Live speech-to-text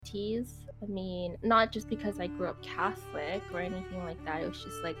deities. I mean, not just because I grew up Catholic or anything like that. It was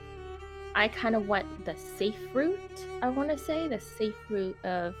just like I kind of went the safe route, I want to say, the safe route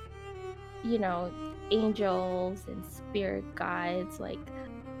of, you know, angels and spirit guides like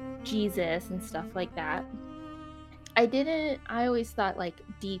Jesus and stuff like that. I always thought like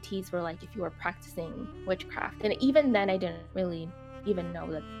deities were like if you were practicing witchcraft. And even then, I didn't really even know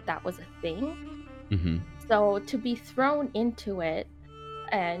that that was a thing. Mm-hmm. So to be thrown into it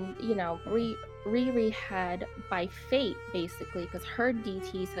and, you know, Riri had by fate basically, because her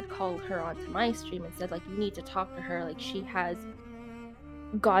deities had called her onto my stream and said like you need to talk to her, like she has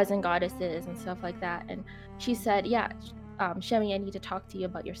gods and goddesses and stuff like that. And she said, yeah, Shemi, I need to talk to you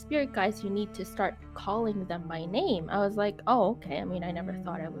about your spirit guides. You need to start calling them by name. I was like, oh, okay. I mean, I never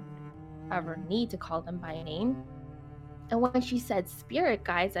thought I would ever need to call them by name. And when she said spirit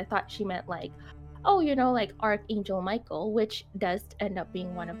guides, I thought she meant like, oh, you know, like Archangel Michael, which does end up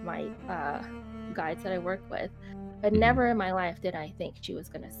being one of my guides that I work with. But never in my life did I think she was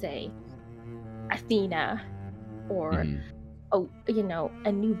going to say Athena or, oh, you know,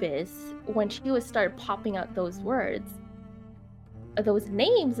 Anubis. When she was started popping out those words, those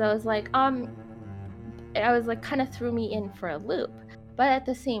names, I was like kind of threw me in for a loop. But at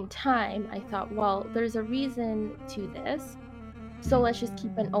the same time, I thought, well, there's a reason to this. So let's just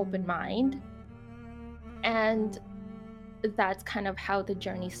keep an open mind. And that's kind of how the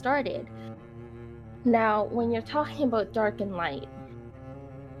journey started. Now, when you're talking about dark and light,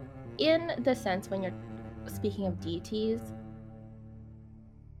 in the sense when you're speaking of deities,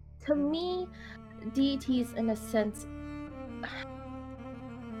 to me, deities in a sense,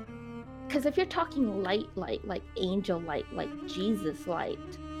 because if you're talking light, like angel light, like Jesus light,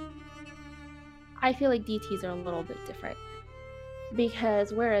 I feel like deities are a little bit different.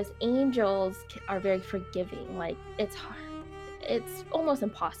 Because whereas angels are very forgiving, like it's almost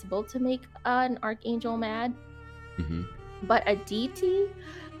impossible to make an archangel mad. But a deity,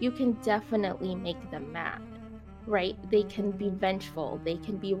 you can definitely make them mad, right? They can be vengeful, they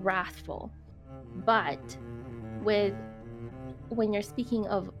can be wrathful. But when you're speaking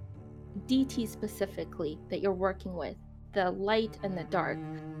of deities specifically that you're working with, the light and the dark,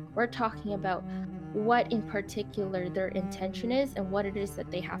 we're talking about what in particular their intention is and what it is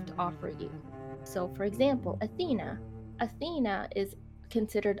that they have to offer you. So for example, Athena is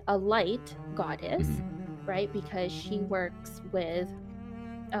considered a light goddess, right? Because she works with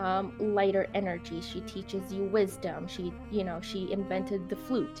lighter energy. She teaches you wisdom. She invented the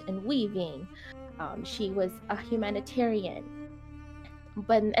flute and weaving. She was a humanitarian.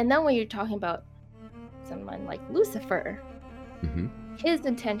 And then when you're talking about someone like Lucifer, his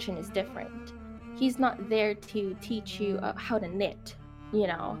intention is different. He's not there to teach you how to knit, you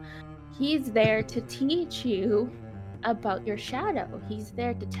know. He's there to teach you about your shadow. He's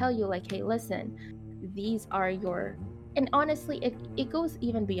there to tell you like, hey, listen, these are your... And honestly, it goes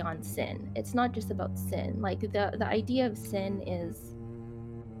even beyond sin. It's not just about sin. Like the idea of sin is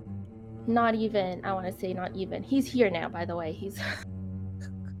not even, I want to say not even. He's here now, by the way. He's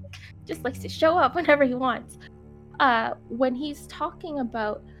just likes to show up whenever he wants. When he's talking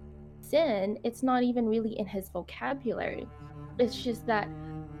about sin, it's not even really in his vocabulary. It's just that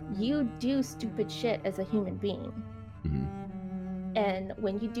you do stupid shit as a human being. And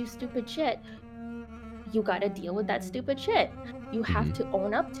when you do stupid shit, you gotta deal with that stupid shit. You have to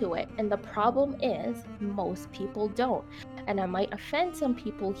own up to it. And the problem is, most people don't. And I might offend some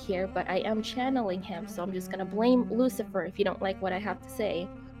people here, but I am channeling him, so I'm just gonna blame Lucifer if you don't like what I have to say.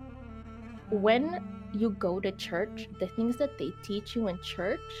 When you go to church, the things that they teach you in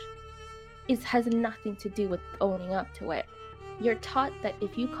church has nothing to do with owning up to it. You're taught that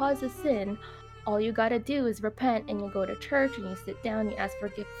if you cause a sin, all you gotta do is repent, and you go to church and you sit down, you ask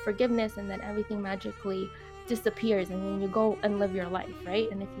for forgiveness, and then everything magically disappears, and then you go and live your life, right?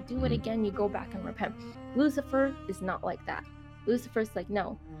 And if you do it again, you go back and repent. Lucifer is not like that. Lucifer's like,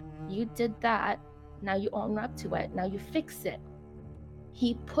 no, you did that, now you own up to it, now you fix it.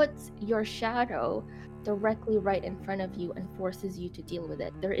 He puts your shadow directly right in front of you and forces you to deal with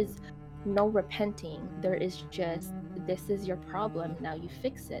it. There is no repenting. There is just, this is your problem, now you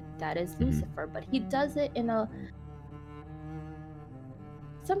fix it. That is Lucifer. But he does it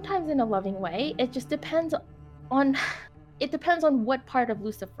sometimes in a loving way. It just depends on what part of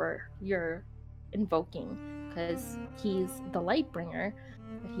Lucifer you're invoking, because he's the light bringer,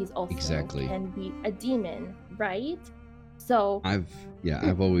 but he's also can be a demon, right? So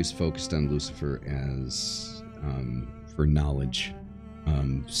I've always focused on Lucifer as for knowledge,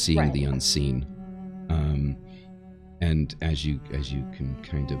 seeing the unseen, and as you can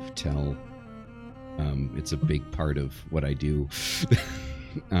kind of tell, it's a big part of what I do.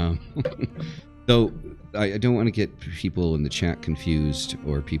 Um, though I don't want to get people in the chat confused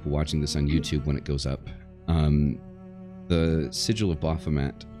or people watching this on YouTube when it goes up. The sigil of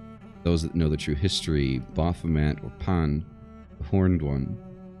Baphomet, those that know the true history, Baphomet or Pan, the horned one,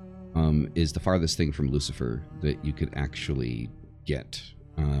 is the farthest thing from Lucifer that you could actually get.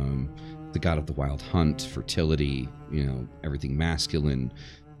 The god of the wild hunt, fertility, everything masculine,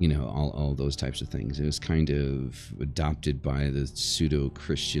 all those types of things. It was kind of adopted by the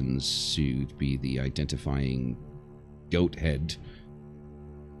pseudo-Christians to be the identifying goat head,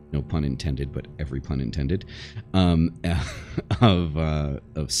 no pun intended, but every pun intended,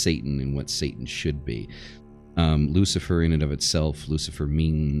 of Satan and what Satan should be. Lucifer in and of itself, Lucifer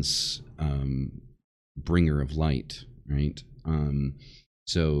means bringer of light, right?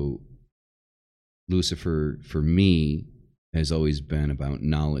 So Lucifer, for me, has always been about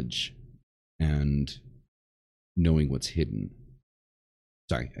knowledge and knowing what's hidden.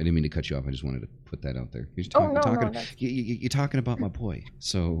 Sorry, I didn't mean to cut you off. I just wanted to put that out there. You're talking about my boy,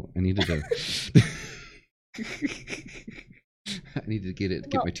 so I needed to. I needed to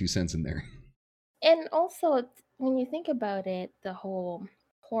get my 2 cents in there. And also, when you think about it, the whole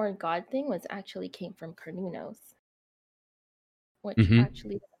horn god thing actually came from Cernunnos, which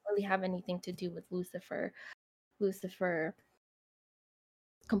actually doesn't really have anything to do with Lucifer. Lucifer,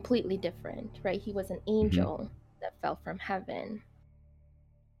 completely different, right? He was an angel that fell from heaven.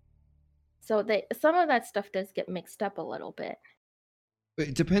 So some of that stuff does get mixed up a little bit.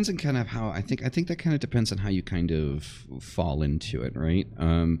 It depends on kind of how I think that kind of depends on how you kind of fall into it, right?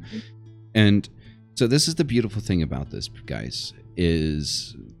 And so this is the beautiful thing about this, guys,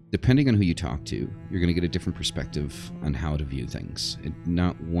 is depending on who you talk to, you're going to get a different perspective on how to view things.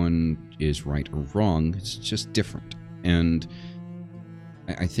 Not one is right or wrong, it's just different. And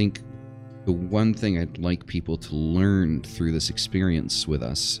I think the one thing I'd like people to learn through this experience with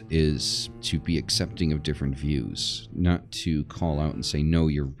us is to be accepting of different views, not to call out and say, no,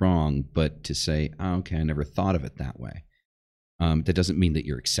 you're wrong, but to say, oh, okay, I never thought of it that way. That doesn't mean that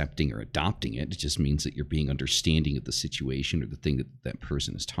you're accepting or adopting it. It just means that you're being understanding of the situation or the thing that that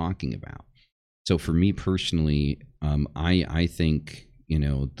person is talking about. So for me personally, I think,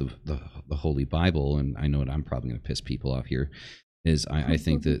 the Holy Bible, and I know that I'm probably going to piss people off here, is I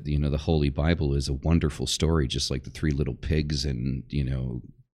think that, the Holy Bible is a wonderful story, just like the Three Little Pigs and,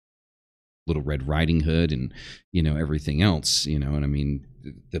 Little Red Riding Hood and, everything else, and I mean,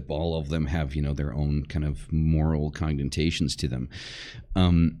 all of them have, their own kind of moral connotations to them.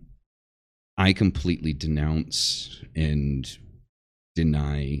 I completely denounce and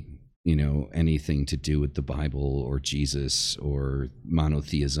deny, anything to do with the Bible or Jesus or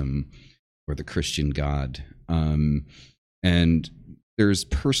monotheism or the Christian God. And there's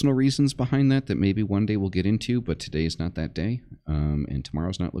personal reasons behind that maybe one day we'll get into, but today is not that day, and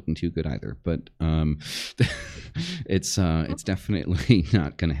tomorrow's not looking too good either. But it's definitely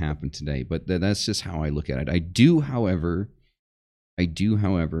not going to happen today. But that's just how I look at it. I do, however,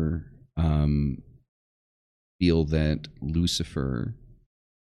 feel that Lucifer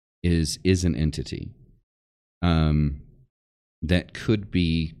is an entity. That could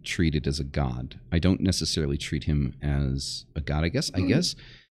be treated as a god. I don't necessarily treat him as a god. I guess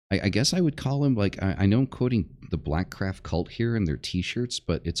I would call him, like, I know I'm quoting the Blackcraft cult here and their T-shirts,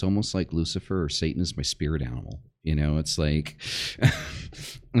 but it's almost like Lucifer or Satan is my spirit animal. It's like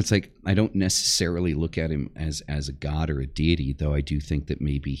I don't necessarily look at him as a god or a deity, though I do think that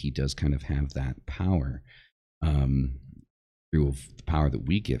maybe he does kind of have that power through the power that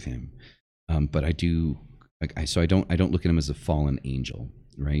we give him. But I do. So I don't look at him as a fallen angel,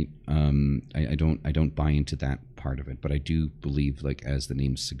 right? I don't buy into that part of it, but I do believe, like as the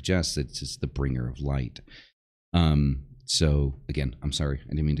name suggests, it's just the bringer of light. So again, I'm sorry, I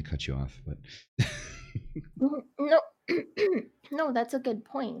didn't mean to cut you off, but no, no, that's a good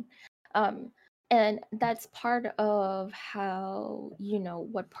point. And that's part of how,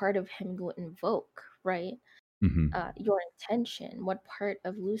 what part of him you invoke, right? Your intention, what part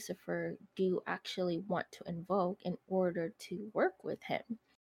of Lucifer do you actually want to invoke in order to work with him?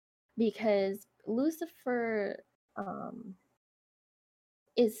 Because Lucifer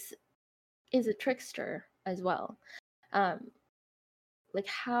is a trickster as well. Like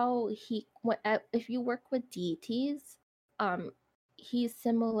how if you work with deities, he's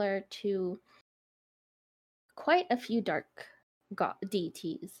similar to quite a few dark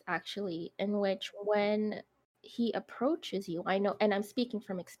deities, actually, in which when he approaches you, I know, and I'm speaking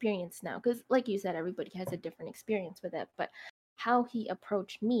from experience now, because like you said, everybody has a different experience with it, but how he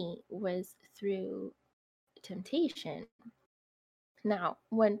approached me was through temptation. Now,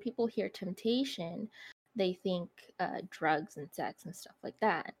 when people hear temptation, They think drugs and sex and stuff like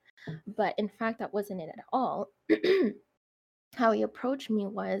that. But in fact, that wasn't it at all. How he approached me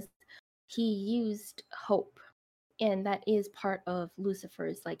was he used hope, and that is part of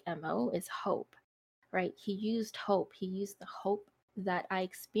Lucifer's like MO is hope, right? He used hope. He used the hope that I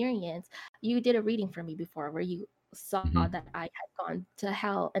experienced. You did a reading for me before where you saw Hmm. that I had gone to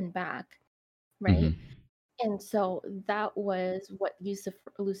hell and back, right? Hmm. And so that was what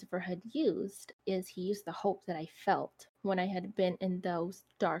Lucifer had used, is he used the hope that I felt when I had been in those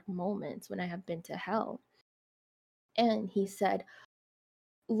dark moments, when I have been to hell. And he said,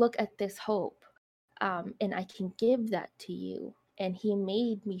 look at this hope, and I can give that to you. And he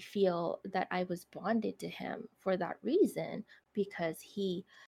made me feel that I was bonded to him for that reason, because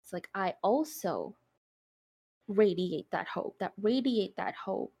it's like I also radiate that hope.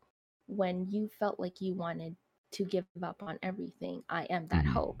 When you felt like you wanted to give up on everything, I am that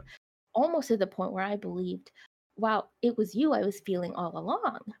Hmm. hope. Almost to the point where I believed, wow, it was you I was feeling all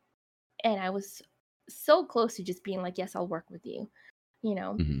along. And I was so close to just being like, yes, I'll work with you, you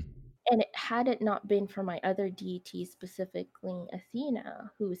know? Hmm. And had it not been for my other deity, specifically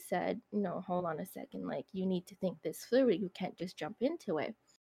Athena, who said, no, hold on a second, like, you need to think this through, you can't just jump into it.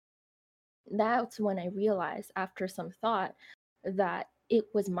 That's when I realized, after some thought, that it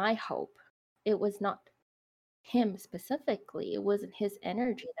was my hope. It was not him specifically. It wasn't his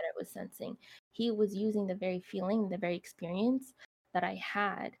energy that I was sensing. He was using the very feeling, the very experience that I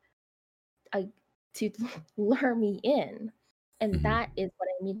had, uh, to lure me in. And Hmm. that is what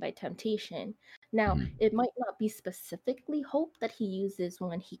I mean by temptation. Now, Hmm. it might not be specifically hope that he uses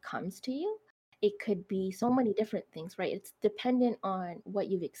when he comes to you. It could be so many different things, right? It's dependent on what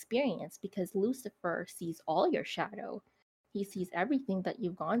you've experienced, because Lucifer sees all your shadow. He sees everything that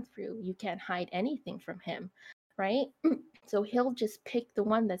you've gone through. You can't hide anything from him, right? So he'll just pick the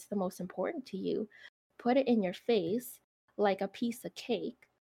one that's the most important to you, put it in your face like a piece of cake,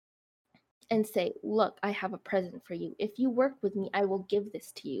 and say, look, I have a present for you. If you work with me, I will give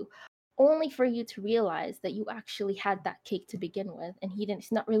this to you. Only for you to realize that you actually had that cake to begin with, and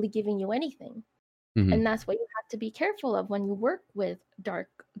he's not really giving you anything. Hmm. And that's what you have to be careful of when you work with dark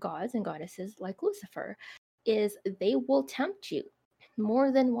gods and goddesses like Lucifer, is they will tempt you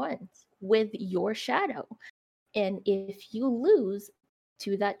more than once with your shadow. And if you lose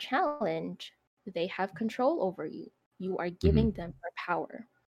to that challenge, they have control over you. You are Hmm. giving them your power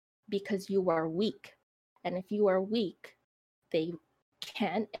because you are weak. And if you are weak, they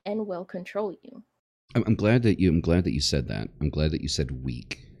can and will control you. I'm glad that you said that. I'm glad that you said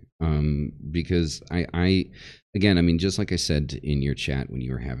weak. Because again, I mean, just like I said in your chat when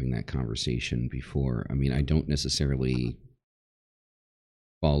you were having that conversation before, I mean, I don't necessarily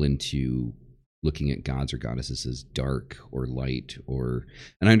fall into looking at gods or goddesses as dark or light, or,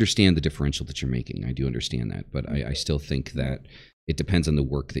 and I understand the differential that you're making. I do understand that, but I still think that it depends on the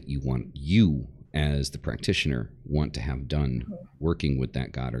work that you as the practitioner want to have done working with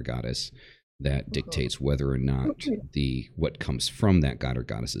that god or goddess, that dictates whether or not the what comes from that god or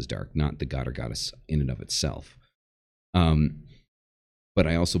goddess is dark, not the god or goddess in and of itself. um but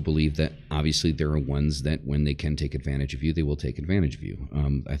I also believe that obviously there are ones that when they can take advantage of you, they will take advantage of you.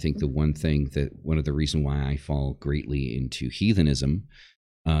 I think the one of the reason why I fall greatly into heathenism.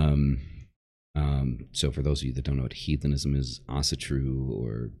 Um, so for those of you that don't know what heathenism is, Asatru,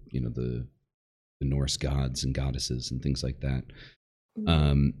 or the Norse gods and goddesses and things like that,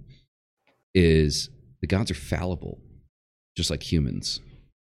 um, is the gods are fallible, just like humans.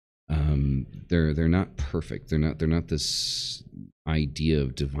 They're not perfect. They're not this idea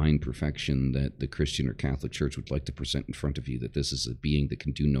of divine perfection that the Christian or Catholic Church would like to present in front of you, that this is a being that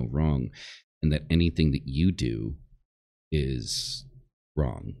can do no wrong, and that anything that you do is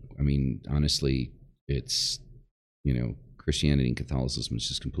wrong. I mean, honestly, it's, Christianity and Catholicism is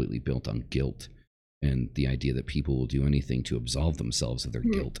just completely built on guilt and the idea that people will do anything to absolve themselves of their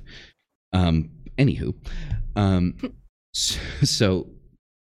guilt. Anywho, so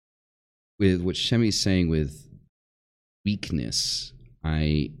with what Shemi's saying with weakness,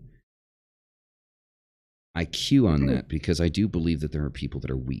 I cue on that because I do believe that there are people that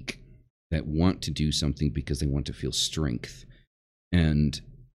are weak, that want to do something because they want to feel strength. And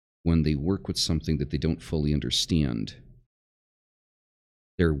when they work with something that they don't fully understand,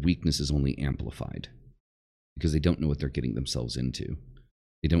 their weakness is only amplified because they don't know what they're getting themselves into.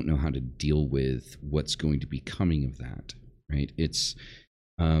 They don't know how to deal with what's going to be coming of that, right? It's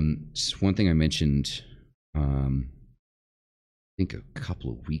one thing I mentioned, I think a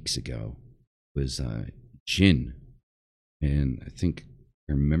couple of weeks ago, was jinn. And I think, if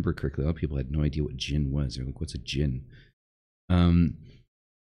I remember correctly, a lot of people had no idea what jinn was. They're like, what's a jinn? Um,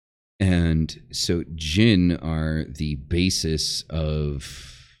 And so jinn are the basis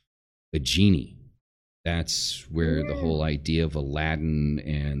of a genie. That's where the whole idea of Aladdin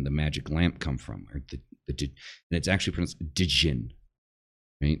and the magic lamp come from, or and it's actually pronounced djinn,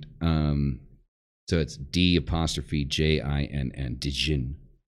 right? So it's D''Jinn, djinn.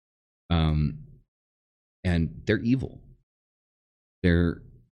 And they're evil. They're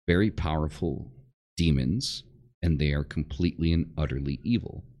very powerful demons, and they are completely and utterly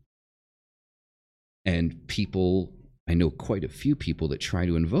evil. And people, I know quite a few people that try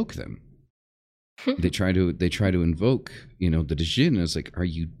to invoke them. They try to invoke, the djinn. And I was like, are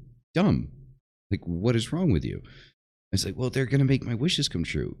you dumb? Like, what is wrong with you? I was like, well, they're going to make my wishes come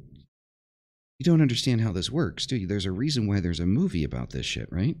true. You don't understand how this works, do you? There's a reason why there's a movie about this shit,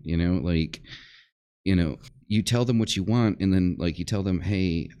 right? You tell them what you want, and then you tell them,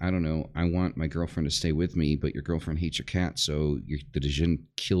 hey, I don't know, I want my girlfriend to stay with me, but your girlfriend hates your cat, so the djinn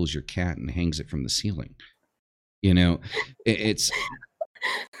kills your cat and hangs it from the ceiling. It's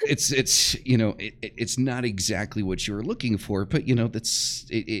not exactly what you were looking for, but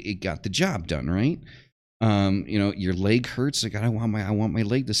it got the job done, right? Your leg hurts. Like, I want my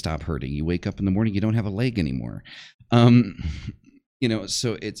leg to stop hurting. You wake up in the morning, you don't have a leg anymore. So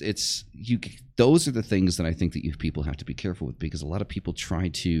those are the things that I think that you people have to be careful with, because a lot of people try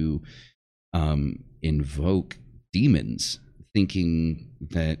to invoke demons thinking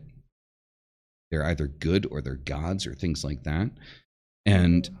that they're either good or they're gods or things like that.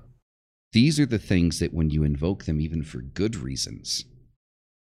 And these are the things that when you invoke them, even for good reasons,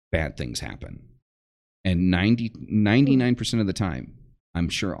 bad things happen. And 99% of the time, I'm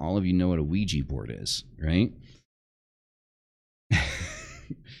sure all of you know what a Ouija board is, right?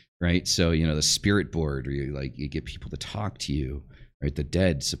 Right? So, the spirit board, or you get people to talk to you, right? The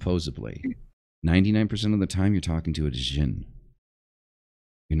dead, supposedly. 99% of the time, you're talking to a djinn.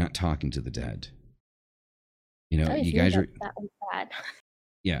 You're not talking to the dead. You guys are that was bad.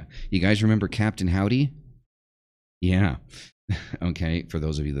 Yeah. You guys remember Captain Howdy? Yeah. Okay. For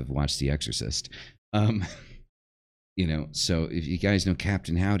those of you that have watched The Exorcist. So if you guys know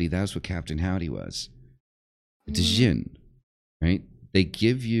Captain Howdy, that's what Captain Howdy was. It's a djinn, right? They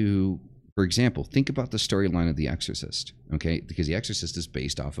give you, for example, think about the storyline of The Exorcist, okay? Because The Exorcist is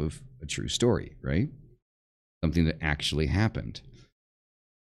based off of a true story, right? Something that actually happened.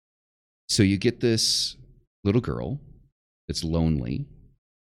 So you get this little girl that's lonely,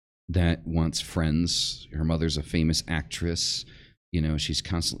 that wants friends. Her mother's a famous actress. She's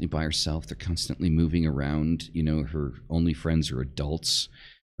constantly by herself. They're constantly moving around. Her only friends are adults,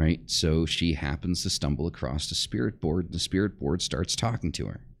 right? So she happens to stumble across a spirit board. The spirit board starts talking to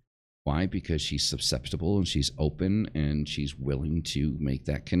her. Why? Because she's susceptible and she's open and she's willing to make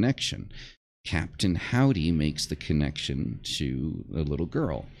that connection. Captain Howdy makes the connection to a little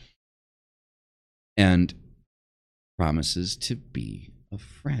girl and promises to be a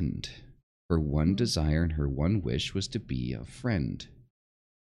friend. Her one desire and her one wish was to be a friend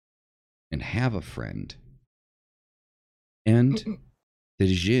and have a friend. And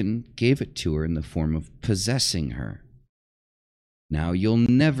the djinn gave it to her in the form of possessing her. Now you'll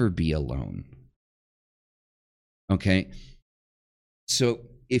never be alone. Okay? So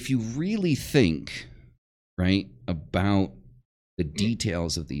if you really think, right, about the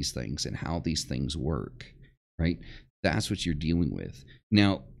details of these things and how these things work, right, that's what you're dealing with.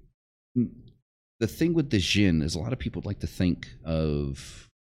 Now, the thing with the djinn is a lot of people like to think of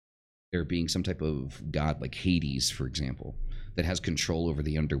there being some type of god like Hades, for example, that has control over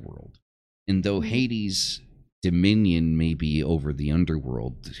the underworld. And though Hades' dominion may be over the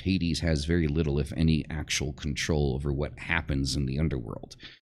underworld, Hades has very little, if any, actual control over what happens in the underworld.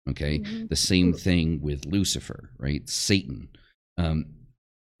 Okay? The same thing with Lucifer, right? Satan.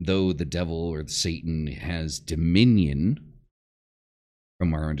 Though the devil or Satan has dominion,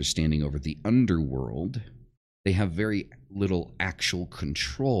 from our understanding, over the underworld, they have very little actual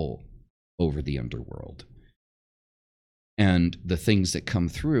control over the underworld. And the things that come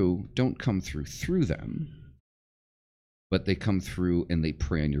through don't come through them, but they come through and they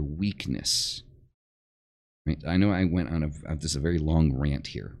prey on your weakness. Right? I know I went on this is a very long rant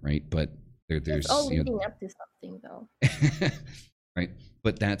here, right? But there's all leading up to something, though. Right?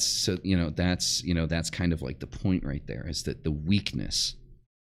 But that's kind of like the point right there, is that the weakness.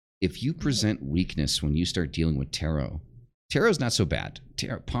 If you present weakness when you start dealing with tarot's not so bad.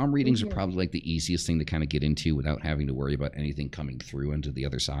 Palm readings are probably like the easiest thing to kind of get into without having to worry about anything coming through into the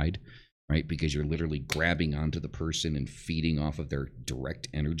other side, right? Because you're literally grabbing onto the person and feeding off of their direct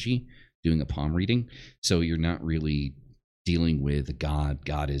energy, doing a palm reading. So you're not really dealing with a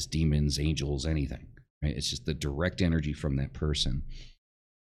goddess, demons, angels, anything, right? It's just the direct energy from that person.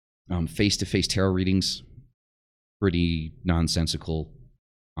 Face-to-face tarot readings, pretty nonsensical.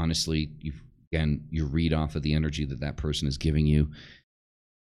 Honestly, you read off of the energy that that person is giving you.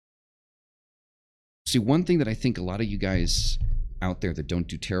 See, one thing that I think a lot of you guys out there that don't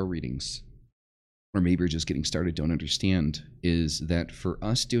do tarot readings, or maybe you're just getting started, don't understand, is that for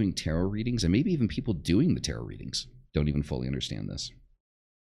us doing tarot readings, and maybe even people doing the tarot readings don't even fully understand this,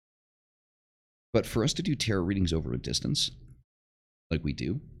 but for us to do tarot readings over a distance, like we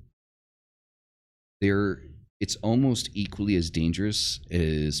do, it's almost equally as dangerous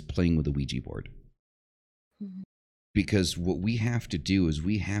as playing with a Ouija board. Mm-hmm. Because what we have to do is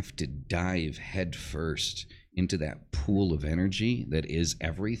we have to dive head first into that pool of energy that is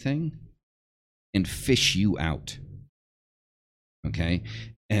everything and fish you out. Okay?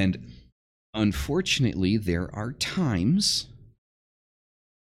 And unfortunately, there are times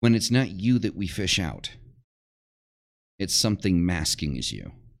when it's not you that we fish out. It's something masking as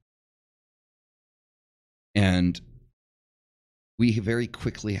you. And we very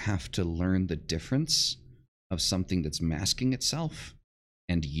quickly have to learn the difference of something that's masking itself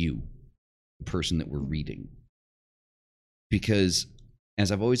and you, the person that we're reading. Because,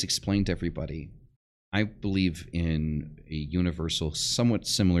 as I've always explained to everybody, I believe in a universal, somewhat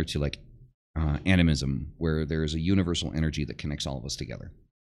similar to like animism, where there's a universal energy that connects all of us together.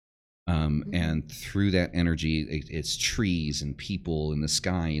 And through that energy, it's trees and people in the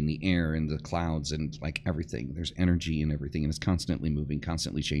sky and the air and the clouds and like everything. There's energy in everything, and it's constantly moving,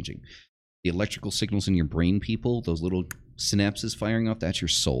 constantly changing. The electrical signals in your brain, people, those little synapses firing off, that's your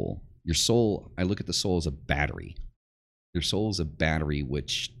soul. Your soul, I look at the soul as a battery. Your soul is a battery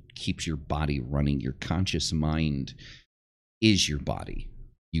which keeps your body running. Your conscious mind is your body.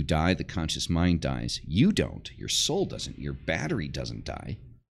 You die, the conscious mind dies. You don't. Your soul doesn't. Your battery doesn't die.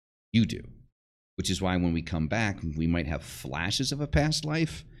 You do. Which is why when we come back, we might have flashes of a past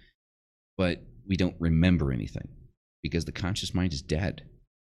life, but we don't remember anything because the conscious mind is dead.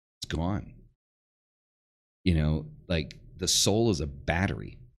 It's gone. You know, like the soul is a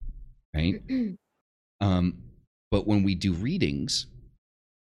battery, right? But when we do readings,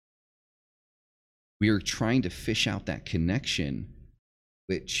 we are trying to fish out that connection,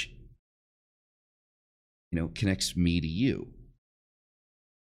 which, you know, connects me to you.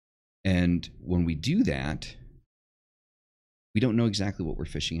 And when we do that, we don't know exactly what we're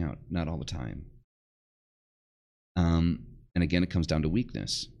fishing out, not all the time. And again, it comes down to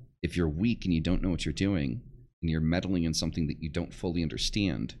weakness. If you're weak and you don't know what you're doing, and you're meddling in something that you don't fully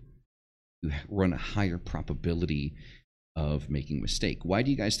understand, you run a higher probability of making a mistake. Why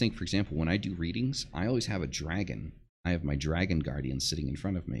do you guys think, for example, when I do readings, I always have a dragon. I have my dragon guardian sitting in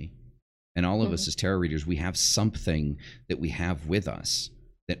front of me. And all of us as tarot readers, we have something that we have with us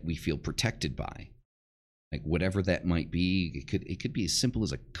that we feel protected by. Like whatever that might be, it could be as simple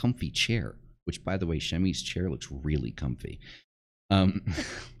as a comfy chair, which, by the way, Shemi's chair looks really comfy.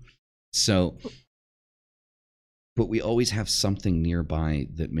 So, but we always have something nearby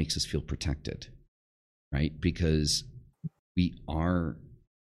that makes us feel protected, right? Because we are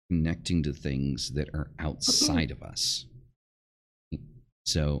connecting to things that are outside of us.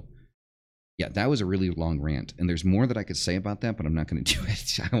 So, yeah, that was a really long rant, and there's more that I could say about that, but I'm not going to do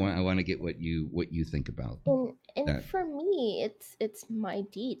it. I want to get what you think about. And that. For me, it's my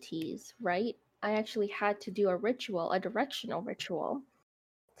deities, right? I actually had to do a directional ritual,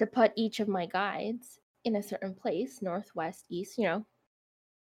 to put each of my guides in a certain place, northwest, east, you know,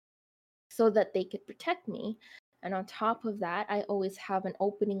 so that they could protect me. And on top of that, I always have an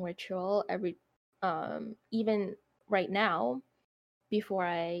opening ritual every, even right now, before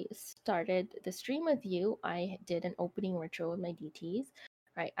I started the stream with you, I did an opening ritual with my deities,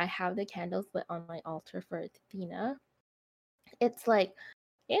 right? I have the candles lit on my altar for Athena. It's like,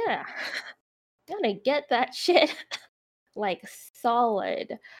 yeah, gotta get that shit like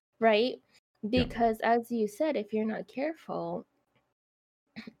solid, right? Because as you said, if you're not careful,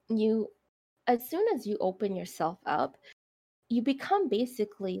 as soon as you open yourself up, you become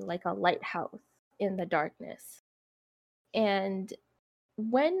basically like a lighthouse in the darkness. And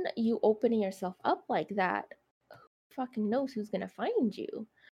when you opening yourself up like that, who fucking knows who's gonna find you,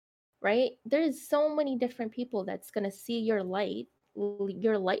 right? There's so many different people that's gonna see your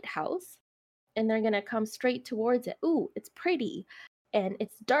lighthouse, and they're gonna come straight towards it. Ooh, it's pretty, and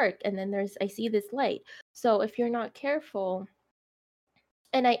it's dark, and then I see this light. So if you're not careful,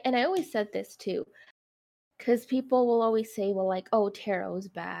 and I always said this too, because people will always say, well, like, oh, tarot is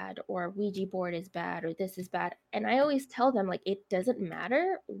bad, or Ouija board is bad, or this is bad. And I always tell them, like, it doesn't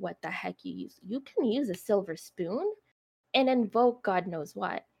matter what the heck you use. You can use a silver spoon and invoke God knows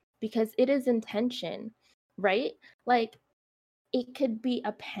what, because it is intention, right? Like, It could be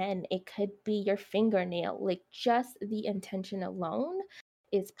a pen, it could be your fingernail. Like, just the intention alone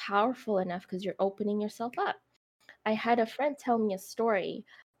is powerful enough because you're opening yourself up. I had a friend tell me a story,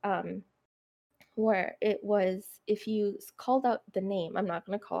 um, where it was, if you called out the name, I'm not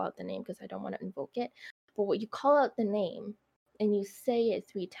going to call out the name because I don't want to invoke it, but what you call out the name and you say it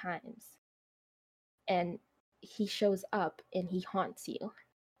 3 times, and he shows up and he haunts you.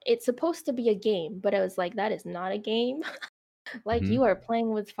 It's supposed to be a game, but I was like, that is not a game. Like, Hmm. you are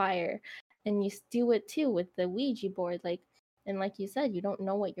playing with fire, and you do it too with the Ouija board. Like, and like you said, you don't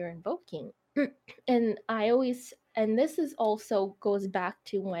know what you're invoking. And I always, and this is also goes back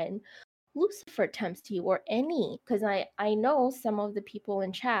to when Lucifer tempts you, or any, because I know some of the people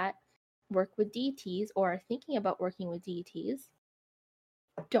in chat work with deities or are thinking about working with deities.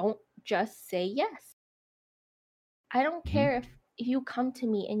 Don't just say yes. I don't Hmm. care if you come to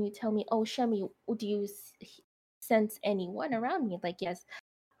me and you tell me, oh, Shemi, do you sense anyone around me? Like, yes,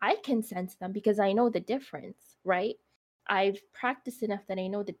 I can sense them because I know the difference, right? I've practiced enough that I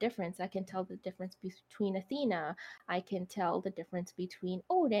know the difference. I can tell the difference between Athena. I can tell the difference between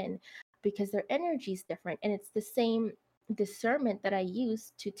Odin because their energy is different. And it's the same discernment that I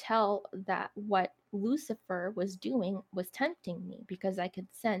used to tell that what Lucifer was doing was tempting me, because I could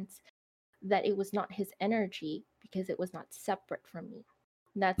sense that it was not his energy because it was not separate from me.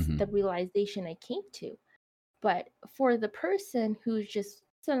 That's Hmm. the realization I came to. But for the person who just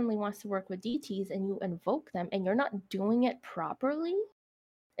suddenly wants to work with DTs and you invoke them and you're not doing it properly,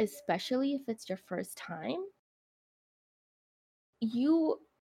 especially if it's your first time, you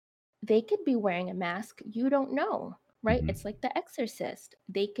they could be wearing a mask, you don't know, right? Hmm. It's like The Exorcist.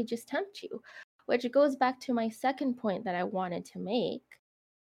 They could just tempt you, which goes back to my second point that I wanted to make.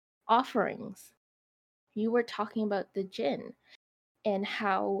 Offerings. You were talking about the jinn and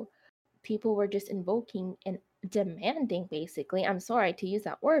how people were just invoking and demanding, basically, I'm sorry to use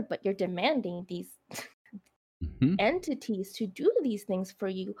that word, but you're demanding these Hmm. entities to do these things for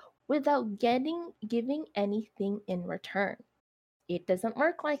you without giving anything in return. It doesn't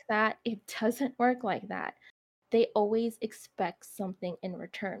work like that. It doesn't work like that. They always expect something in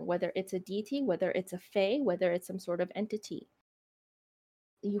return, whether it's a deity, whether it's a fae, whether it's some sort of entity.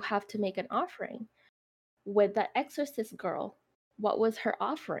 You have to make an offering. With that exorcist girl, what was her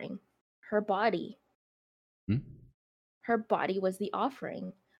offering? Her body. Her body was the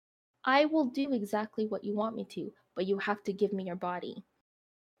offering. I will do exactly what you want me to, but you have to give me your body.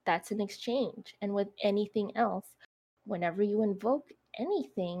 That's an exchange. And with anything else, whenever you invoke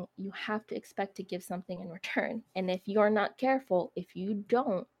anything, you have to expect to give something in return. And if you're not careful, if you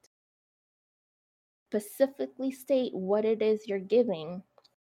don't specifically state what it is you're giving,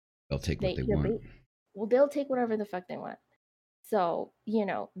 They'll take what they want. well, they'll take whatever the fuck they want. So,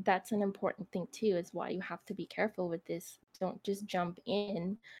 that's an important thing too, is why you have to be careful with this. Don't just jump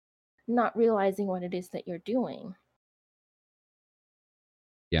in, not realizing what it is that you're doing.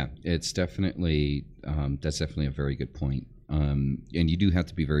 Yeah, it's definitely that's definitely a very good point. And you do have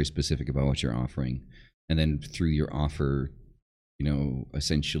to be very specific about what you're offering, and then through your offer,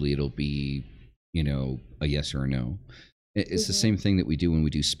 essentially it'll be, a yes or a no. It's the Mm-hmm. same thing that we do when we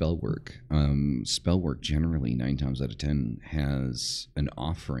do spell work. Spell work generally 9 times out of 10 has an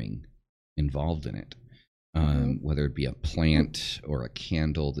offering involved in it. Mm-hmm. Whether it be a plant or a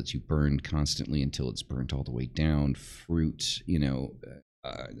candle that you burn constantly until it's burnt all the way down, fruit,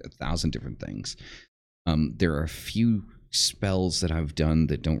 1,000 different things. There are a few spells that I've done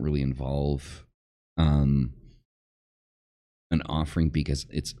that don't really involve um, an offering because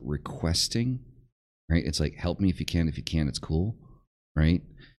it's requesting, right? It's like, help me if you can. If you can, it's cool, right?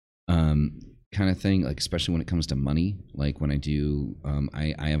 Um, kind of thing. Like, especially when it comes to money. Like when I do,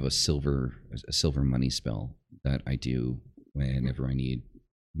 I have a silver money spell that I do whenever I need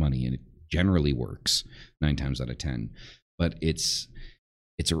money, and it generally works 9 times out of 10. But it's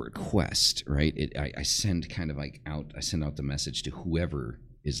a request, right? I send kind of like out, I send out the message to whoever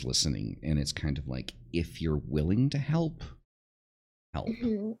is listening, and it's kind of like, if you're willing to help, help.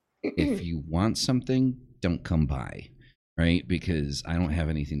 Mm-hmm. If you want something, don't come by, right? Because I don't have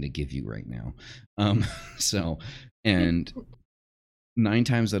anything to give you right now. So, and 9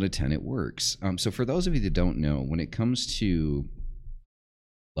 times out of 10, it works. So for those of you that don't know, when it comes to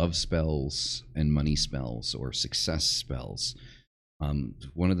love spells and money spells or success spells,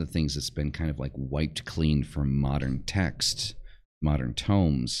 one of the things that's been kind of like wiped clean from modern text, modern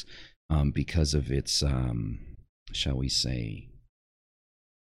tomes, because of its, shall we say,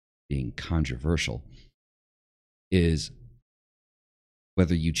 being controversial, is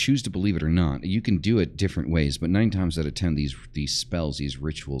whether you choose to believe it or not. You can do it different ways, but 9 times out of 10, these spells, these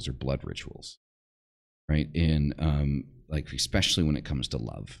rituals, are blood rituals, right? And like especially when it comes to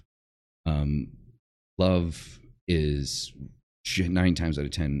love. Love is 9 times out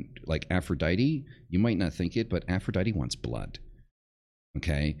of 10, like Aphrodite. You might not think it, but Aphrodite wants blood.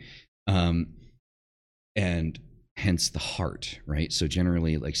 Okay, and hence the heart, right? So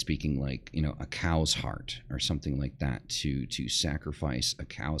generally, like speaking, like, you know, a cow's heart or something like that, to sacrifice a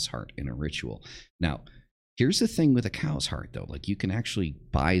cow's heart in a ritual. Now, here's the thing with a cow's heart, though. Like, you can actually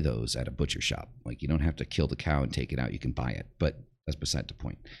buy those at a butcher shop. Like, you don't have to kill the cow and take it out. You can buy it, but that's beside the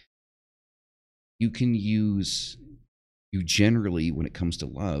point. You generally, when it comes to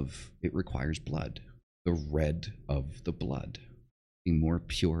love, it requires blood. The red of the blood, be more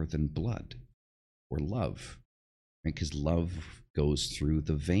pure than blood or love, right? Because love goes through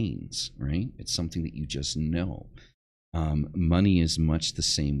the veins, right? It's something that you just know. Money is much the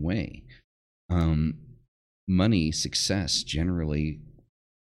same way. Money, success generally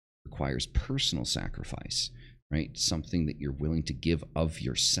requires personal sacrifice, right? Something that you're willing to give of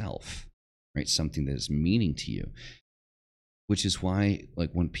yourself, right? Something that is meaning to you. Which is why,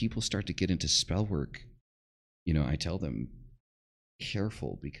 like, when people start to get into spell work, you know, I tell them,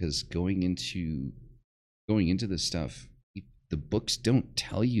 careful, because going into this stuff, the books don't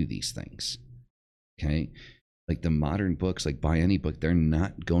tell you these things. Okay, like the modern books, like buy any book, they're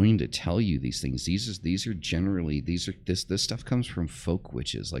not going to tell you these things. This stuff comes from folk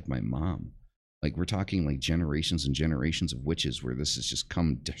witches, like my mom. Like, we're talking like generations and generations of witches where this has just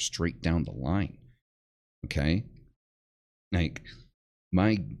come straight down the line. Okay, like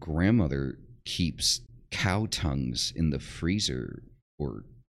my grandmother keeps cow tongues in the freezer for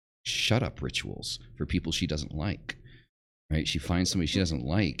shut up rituals for people she doesn't like, right? She finds somebody she doesn't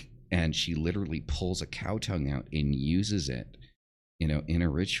like, and she literally pulls a cow tongue out and uses it, you know, in a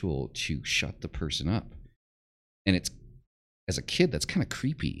ritual to shut the person up. And it's, as a kid, that's kind of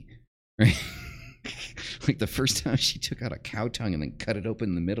creepy, right? Like the first time she took out a cow tongue and then cut it open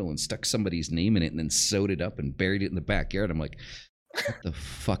in the middle and stuck somebody's name in it and then sewed it up and buried it in the backyard, I'm like, what the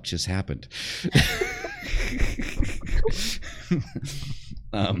fuck just happened?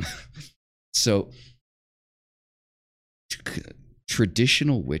 So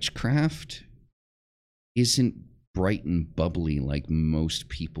traditional witchcraft isn't bright and bubbly like most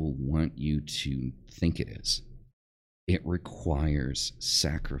people want you to think it is. It requires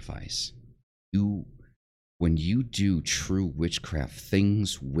sacrifice. When you do true witchcraft,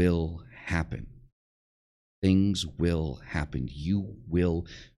 things will happen. Things will happen. You will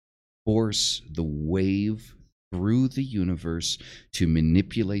force the wave through the universe to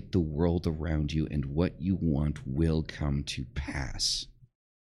manipulate the world around you, and what you want will come to pass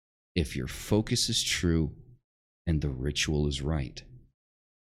if your focus is true and the ritual is right.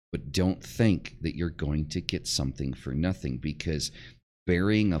 But don't think that you're going to get something for nothing, because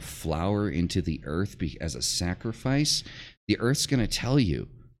burying a flower into the earth as a sacrifice, the earth's going to tell you,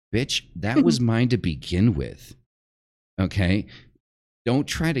 bitch, that was mine to begin with. Okay? Don't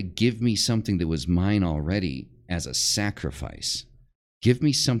try to give me something that was mine already as a sacrifice. Give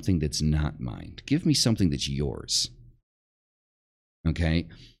me something that's not mine. Give me something that's yours. Okay?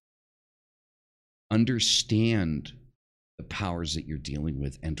 Understand the powers that you're dealing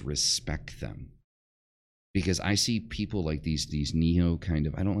with and respect them. Because I see people like these neo kind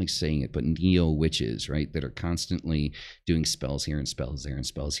of, I don't like saying it, but neo witches, right? That are constantly doing spells here and spells there and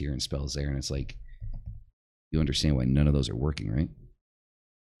spells here and spells there. And it's like, you understand why none of those are working, right?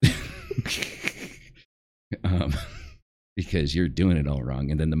 Because you're doing it all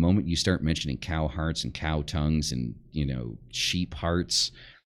wrong. And then the moment you start mentioning cow hearts and cow tongues and, you know, sheep hearts,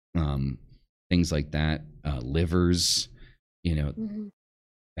 things like that, livers, you know,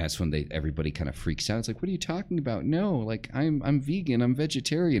 that's when everybody kind of freaks out. It's like, what are you talking about? No, like I'm vegan, I'm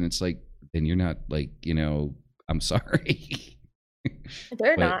vegetarian. It's like, then you're not, like, you know, I'm sorry.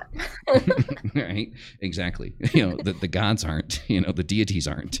 They're not. Right? Exactly. You know, the gods aren't, you know, the deities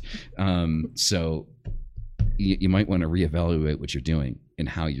aren't. So you might want to reevaluate what you're doing and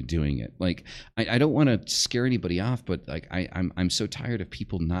how you're doing it. Like, I don't want to scare anybody off, but like I'm so tired of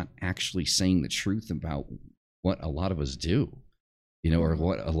people not actually saying the truth about what a lot of us do, you know, or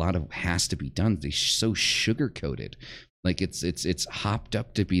what a lot of has to be done. They so sugar coated, like it's hopped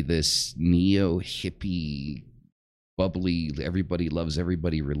up to be this neo hippie, bubbly, everybody loves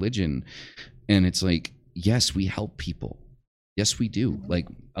everybody religion, and it's like, yes, we help people, yes, we do. Like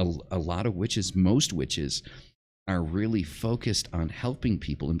a lot of witches, most witches are really focused on helping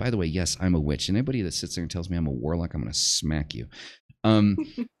people. And by the way, yes, I'm a witch, and anybody that sits there and tells me I'm a warlock, I'm going to smack you.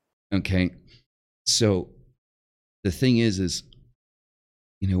 Okay, so the thing is,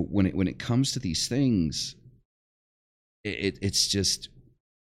 you know, when it comes to these things, it's just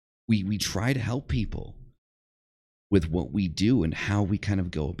we try to help people, with what we do and how we kind of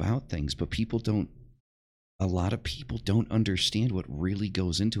go about things. But people don't, a lot of people don't understand what really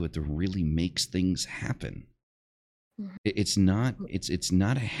goes into it that really makes things happen. Mhm. It's not, it's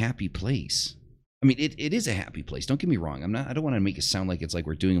not a happy place. I mean, it is a happy place. Don't get me wrong. I don't want to make it sound like it's like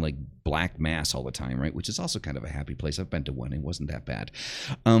we're doing like black mass all the time, right? Which is also kind of a happy place. I've been to one. It wasn't that bad.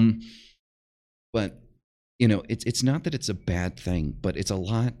 But it's not that it's a bad thing, but it's a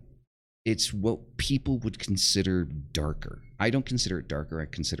lot. It's what people would consider darker. I don't consider it darker. I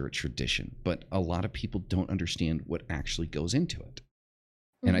consider it tradition. But a lot of people don't understand what actually goes into it.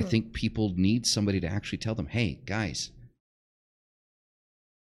 And I Mhm. think people need somebody to actually tell them, hey, guys,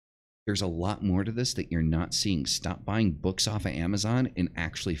 there's a lot more to this that you're not seeing. Stop buying books off of Amazon and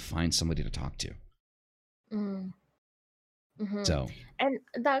actually find somebody to talk to. Mm. Mhm. So, And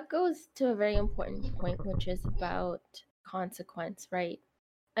that goes to a very important point, which is about consequence, right?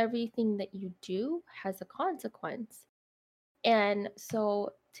 Everything that you do has a consequence. And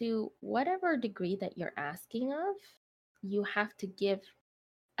so, to whatever degree that you're asking of, you have to give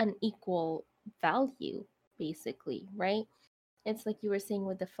an equal value, basically, right? It's like you were saying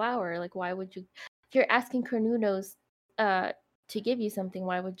with the flower. Like, why would you, if you're asking Cornunos uh, to give you something,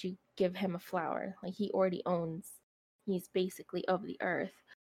 why would you give him a flower? Like, he already owns, he's basically of the earth.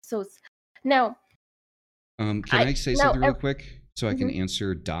 So, now, can I say now, something real quick so I can mm-hmm,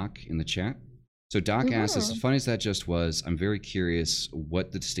 answer Doc in the chat? So Doc asks, as mm-hmm, funny as that just was, I'm very curious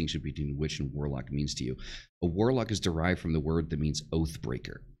what the distinction between witch and warlock means to you. A warlock is derived from the word that means oath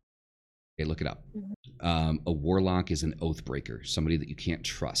breaker. Okay, look it up. A warlock is an oath breaker, somebody that you can't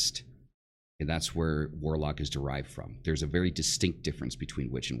trust. And that's where warlock is derived from. There's a very distinct difference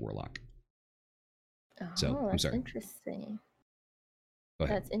between witch and warlock. So oh, I'm that's sorry. interesting. Go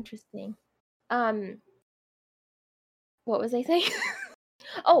ahead. That's interesting. Um, what was I saying?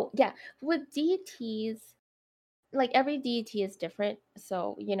 Oh, yeah. With deities, like every deity is different.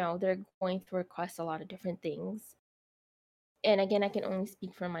 So, they're going to request a lot of different things. And again, I can only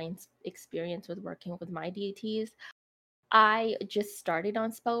speak from my experience with working with my deities. I just started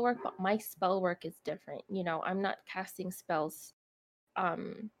on spell work, but my spell work is different. I'm not casting spells.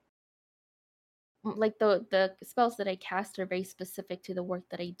 Like the spells that I cast are very specific to the work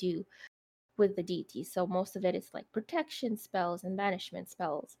that I do with the deity. So most of it is like protection spells and banishment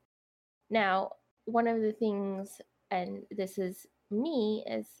spells. Now, one of the things, and this is me,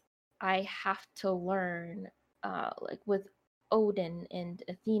 is I have to learn, like with Odin and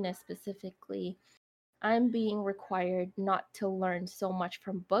Athena specifically, I'm being required not to learn so much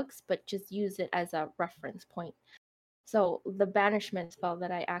from books, but just use it as a reference point. So the banishment spell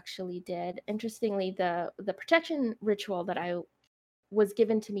that I actually did, interestingly, the protection ritual that I was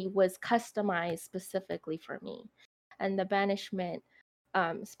given to me was customized specifically for me, and the banishment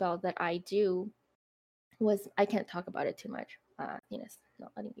spell that I do was, I can't talk about it too much. Nina's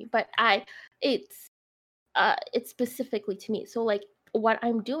not letting me, but it's it's specifically to me. So like what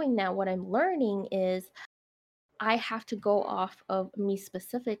I'm doing now, what I'm learning is I have to go off of me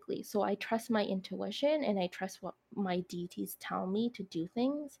specifically. So I trust my intuition and I trust what my deities tell me to do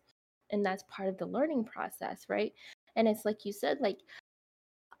things. And that's part of the learning process, right? And it's like you said, like,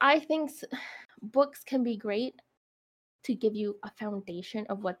 I think books can be great to give you a foundation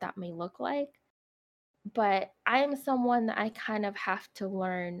of what that may look like. But I'm someone that I kind of have to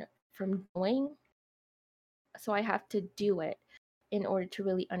learn from doing. So I have to do it in order to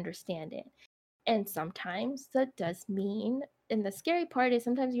really understand it. And sometimes that does mean, and the scary part is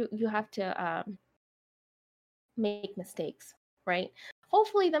sometimes you have to make mistakes, right?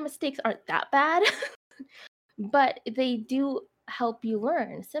 Hopefully the mistakes aren't that bad, but they do help you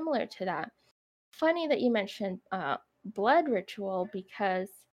learn. Similar to that, funny that you mentioned blood ritual, because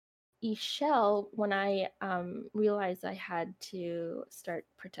Ishel, when I realized I had to start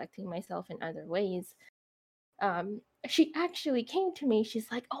protecting myself in other ways, she actually came to me.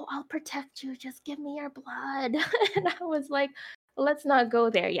 She's like, "Oh, I'll protect you. Just give me your blood." And I was like, "Let's not go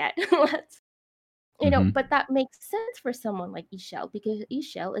there yet. Let's, Mm-hmm. But that makes sense for someone like Ishel, because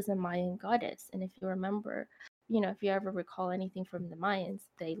Ishel is a Mayan goddess, and if you remember, if you ever recall anything from the Mayans,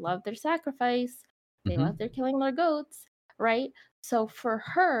 they love their sacrifice. They love Mm-hmm. their killing their goats, right? So for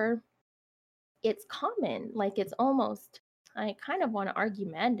her, it's common. Like it's almost, I kind of want to argue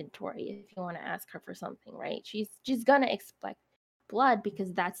mandatory if you want to ask her for something, right? She's gonna expect blood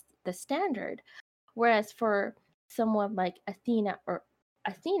because that's the standard. Whereas for someone like Athena,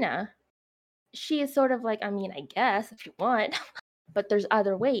 she is sort of like, I mean, I guess if you want, but there's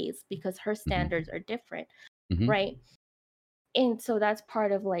other ways because her Mm-hmm. standards are different, Mm-hmm. right? And so that's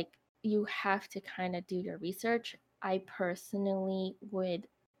part of like, you have to kind of do your research. I personally would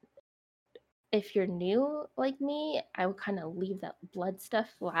if you're new like me, I would kind of leave that blood stuff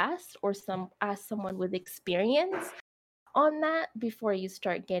last, or ask someone with experience on that before you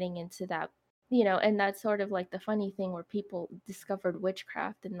start getting into that. And that's sort of like the funny thing where people discovered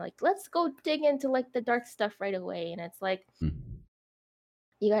witchcraft and like, let's go dig into like the dark stuff right away, and it's like, Hmm.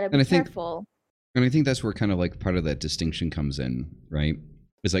 you got to be And I think careful. and I think that's where kind of like part of that distinction comes in, right?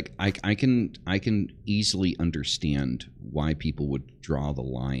 It's like I can easily understand why people would draw the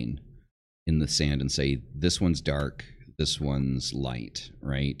line in the sand and say this one's dark, this one's light,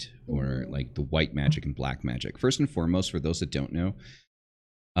 right? Or Mhm. like the white magic and black magic. First and foremost, for those that don't know,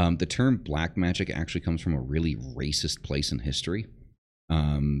 the term black magic actually comes from a really racist place in history.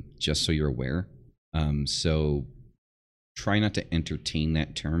 Just so you're aware. So try not to entertain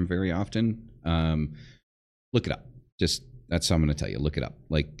that term very often. Look it up. Just that's all I'm going to tell you. Look it up.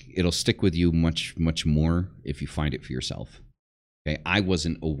 Like it'll stick with you much, much more if you find it for yourself. Okay, I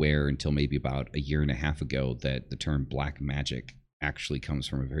wasn't aware until maybe about a year and a half ago that the term black magic actually comes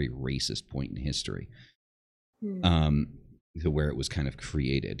from a very racist point in history. Mm. Um, to where it was kind of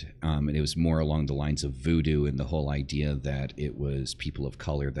created. And it was more along the lines of voodoo and the whole idea that it was people of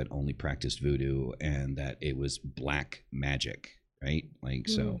color that only practiced voodoo and that it was black magic, right? Like,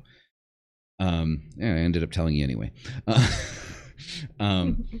 so, Mm. yeah, I ended up telling you anyway. Uh,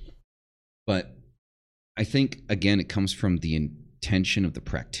 um, but I think, again, it comes from the intention of the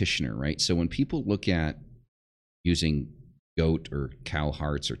practitioner, right? So when people look at using goat or cow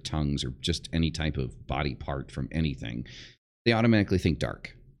hearts or tongues or just any type of body part from anything, they automatically think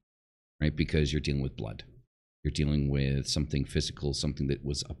dark, right? Because you're dealing with blood. You're dealing with something physical, something that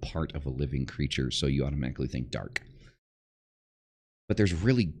was a part of a living creature. So you automatically think dark. But there's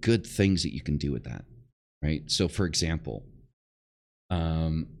really good things that you can do with that, right? So, for example,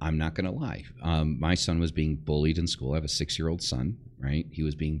 I'm not going to lie. My son was being bullied in school. I have a 6-year-old son, right? He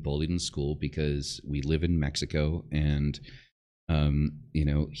was being bullied in school because we live in Mexico and,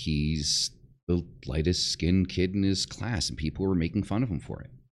 he's the lightest skinned kid in his class and people were making fun of him for it.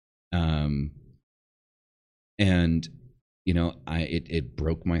 Um, and it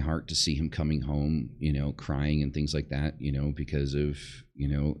broke my heart to see him coming home, crying and things like that, because of,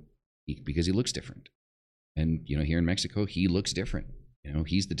 because he looks different. And, here in Mexico, he looks different.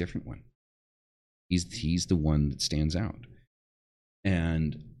 He's the different one. He's the one that stands out.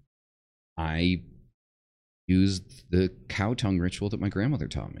 And I used the cow tongue ritual that my grandmother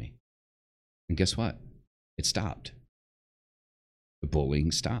taught me. And guess what? It stopped. The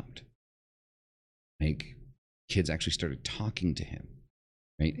bullying stopped. Like, kids actually started talking to him,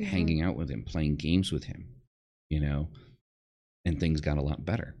 right? Mhm. Hanging out with him, playing games with him, and things got a lot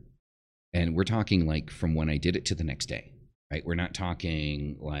better. And we're talking like from when I did it to the next day, right? We're not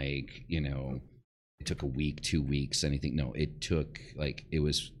talking like, it took a week, 2 weeks, anything. No, it took like,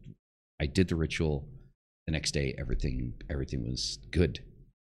 I did the ritual the next day, everything was good.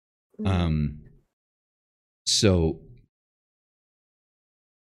 Mm. Um, so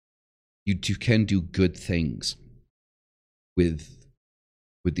you can do good things with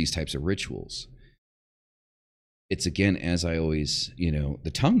these types of rituals. It's again, as I always,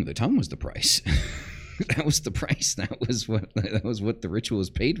 the tongue was the price. That was the price. That was what the ritual was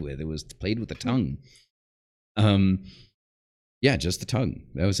paid with. It was paid with the tongue. Yeah, just the tongue.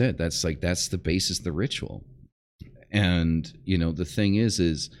 That was it. That's the basis of the ritual. And the thing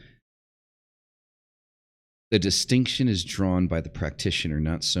is the distinction is drawn by the practitioner,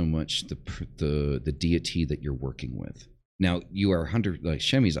 not so much the deity that you're working with. Now, you are 100, like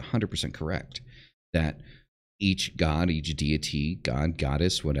Shemi's 100% correct that each god, each deity, god,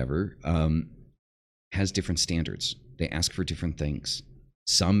 goddess, whatever, has different standards. They ask for different things.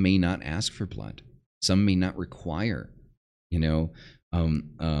 Some may not ask for blood. Some may not require,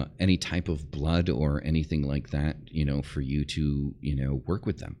 any type of blood or anything like that, for you to, work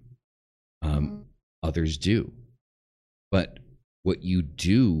with them. Mhm. Others do. But what you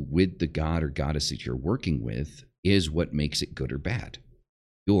do with the god or goddess that you're working with is what makes it good or bad.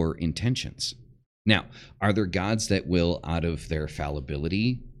 Your intentions. Now, are there gods that will, out of their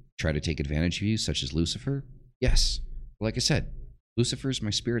fallibility, try to take advantage of you, such as Lucifer? Yes. Like I said, Lucifer is my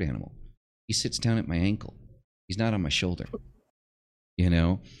spirit animal. He sits down at my ankle. He's not on my shoulder,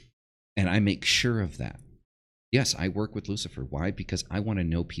 and I make sure of that. Yes, I work with Lucifer. Why? Because I want to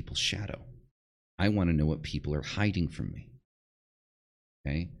know people's shadow. I want to know what people are hiding from me.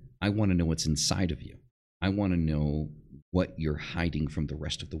 Okay? I want to know what's inside of you. I want to know what you're hiding from the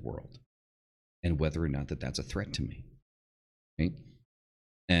rest of the world and whether or not that's a threat to me. Okay?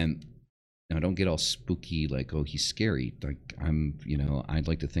 And now don't get all spooky like, oh, he's scary. Like I'd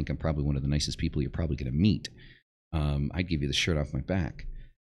like to think I'm probably one of the nicest people you're probably going to meet. I'd give you the shirt off my back.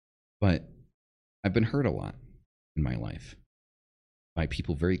 But I've been hurt a lot in my life by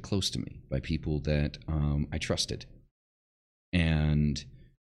people very close to me, by people that I trusted. And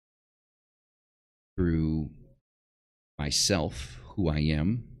through myself, who I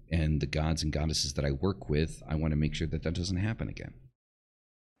am, and the gods and goddesses that I work with, I want to make sure that that doesn't happen again.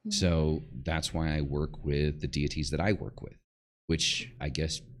 Mhm. So that's why I work with the deities that I work with, which I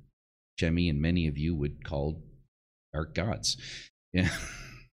guess Jemmy and many of you would call dark gods. Yeah.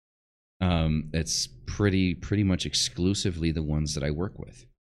 It's pretty much exclusively the ones that I work with.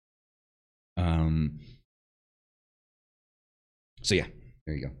 So yeah,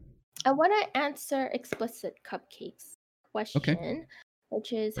 there you go. I want to answer Explicit Cupcake's Okay. question,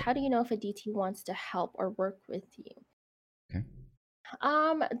 which is, how do you know if a DT wants to help or work with you? Okay.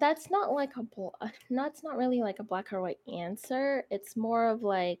 That's not like that's not really like a black or white answer. It's more of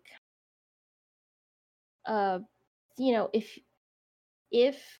like, uh, if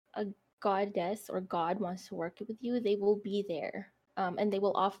a goddess or god wants to work with you, they will be there, and they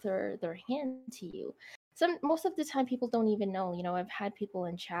will offer their hand to you. Most of the time, people don't even know. I've had people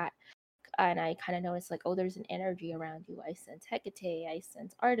in chat, and I kind of notice like, oh, there's an energy around you. I sense Hecate, I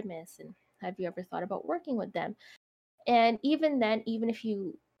sense Artemis, and have you ever thought about working with them? And even then, even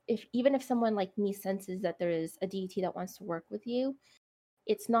if someone like me senses that there is a deity that wants to work with you,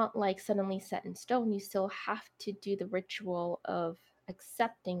 it's not like suddenly set in stone. You still have to do the ritual of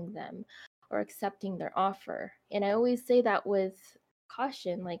accepting them or accepting their offer. And I always say that with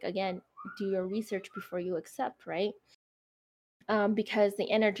caution, like, again, do your research before you accept, right? Because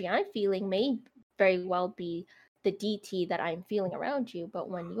the energy I'm feeling may very well be the DT that I'm feeling around you, but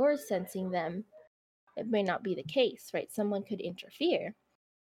when you're sensing them, it may not be the case, right? Someone could interfere.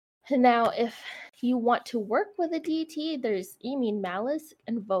 Now, if you want to work with a DT, Malice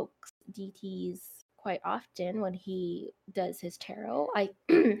invokes DTs quite often when he does his tarot. I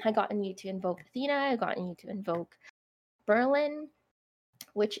gotten you to invoke Athena, I gotten you to invoke Berlin,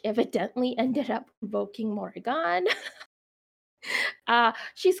 which evidently ended up invoking Morrigan.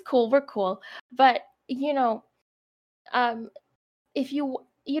 She's cool, we're cool. But if you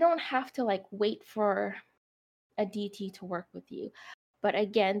don't have to like wait for a DT to work with you. But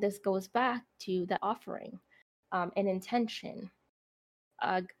again, this goes back to the offering, and intention.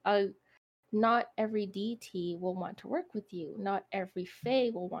 Uh, uh, not every DT will want to work with you. Not every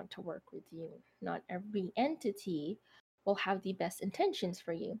Fae will want to work with you. Not every entity will have the best intentions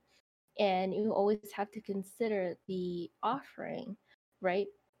for you. And you always have to consider the offering, right?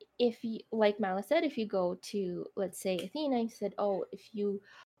 If you, like Mala said, if you go to, let's say, Athena, you said, oh, if you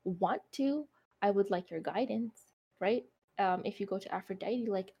want to, I would like your guidance, right? If you go to Aphrodite,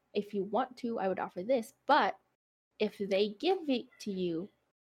 like, if you want to, I would offer this. But if they give it to you,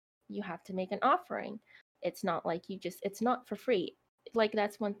 you have to make an offering. It's not like it's not for free. Like,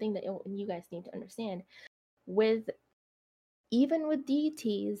 that's one thing that you guys need to understand. Even with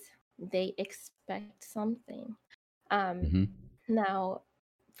deities, they expect something. Mm-hmm. Now,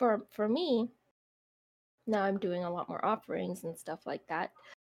 for me, now I'm doing a lot more offerings and stuff like that.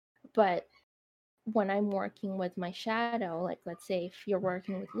 But when I'm working with my shadow, like, let's say if you're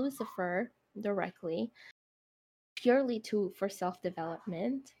working with Lucifer directly, purely for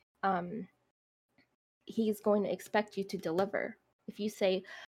self-development, he's going to expect you to deliver. If you say,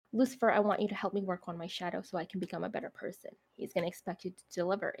 Lucifer, I want you to help me work on my shadow so I can become a better person, he's going to expect you to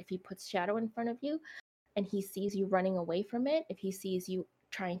deliver. If he puts shadow in front of you and he sees you running away from it, if he sees you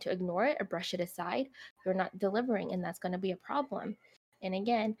trying to ignore it or brush it aside, you're not delivering, and that's going to be a problem. And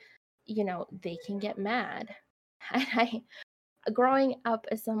again, they can get mad. I growing up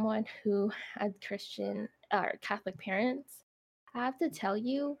as someone who had Christian or Catholic parents, I have to tell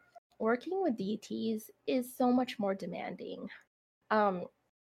you, working with deities is so much more demanding. Um,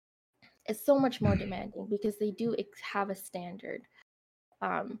 it's so much more demanding because they do have a standard.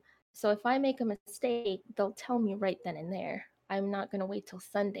 Um, so if I make a mistake, they'll tell me right then and there. I'm not going to wait till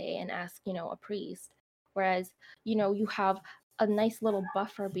Sunday and ask, a priest. Whereas, you have a nice little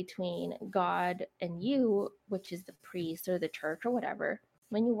buffer between God and you, which is the priest or the church or whatever.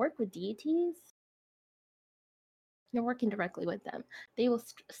 When you work with deities, you're working directly with them. They will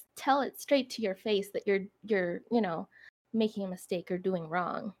tell it straight to your face that you're making a mistake or doing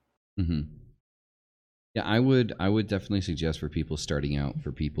wrong. Mm-hmm. Yeah, I would definitely suggest for people starting out,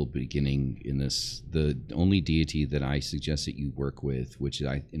 for people beginning in this, the only deity that I suggest that you work with, which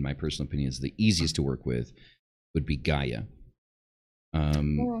in my personal opinion is the easiest to work with, would be Gaia.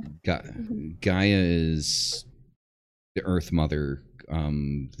 Gaia is the Earth Mother.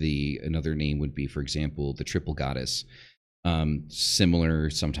 Another name would be, for example, the Triple Goddess. Similar,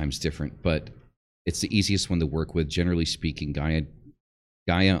 sometimes different, but it's the easiest one to work with. Generally speaking, Gaia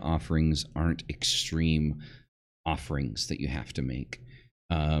Gaia offerings aren't extreme offerings that you have to make.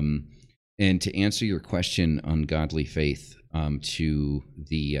 And to answer your question on godly faith, to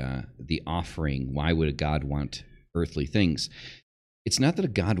the offering, why would a God want earthly things? It's not that a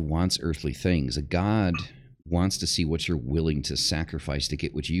God wants earthly things. A God wants to see what you're willing to sacrifice to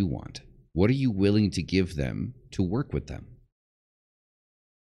get what you want. What are you willing to give them to work with them?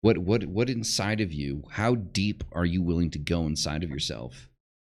 What inside of you? How deep are you willing to go inside of yourself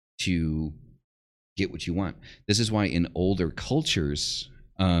to get what you want? This is why in older cultures,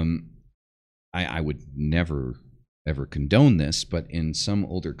 I would never ever condone this, but in some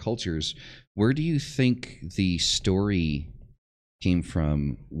older cultures, where do you think the story came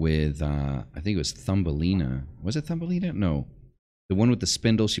from with I think it was Thumbelina? Was it Thumbelina? No, the one with the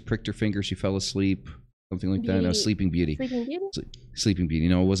spindle. She pricked her finger, she fell asleep, something like that. No, Sleeping Beauty. Sleeping Beauty. Sleeping Beauty.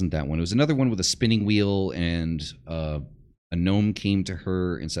 No, it wasn't that one. It was another one with a spinning wheel, and a gnome came to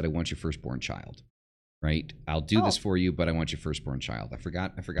her and said, "I want your firstborn child." Right? I'll do this for you, but I want your firstborn child. I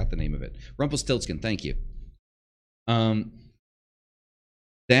forgot the name of it. Rumpelstiltskin. Thank you.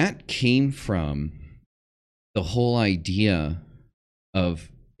 That came from the whole idea of,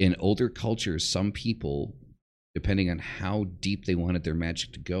 in older cultures, some people, depending on how deep they wanted their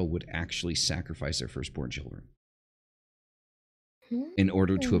magic to go, would actually sacrifice their firstborn children in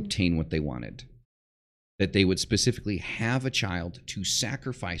order to obtain what they wanted. That they would specifically have a child to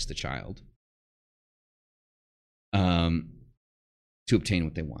sacrifice the child to obtain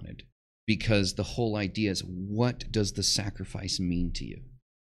what they wanted. Because the whole idea is, what does the sacrifice mean to you?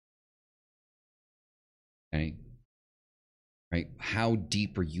 Okay? Right? How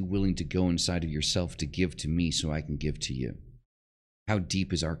deep are you willing to go inside of yourself to give to me so I can give to you? How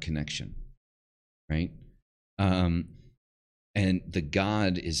deep is our connection? Right? And the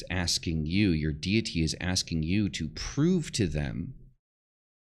God is asking you, your deity is asking you to prove to them,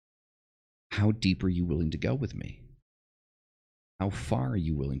 how deep are you willing to go with me? How far are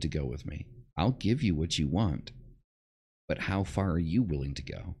you willing to go with me? I'll give you what you want, but how far are you willing to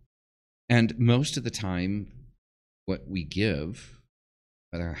go? And most of the time, what we give,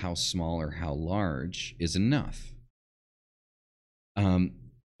 whether how small or how large, is enough.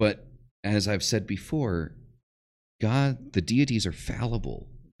 But as I've said before, God, the deities are fallible.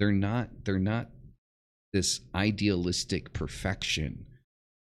 They're not this idealistic perfection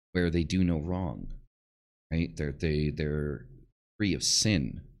where they do no wrong, right? They're free of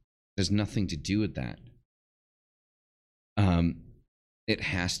sin. There's nothing to do with that. It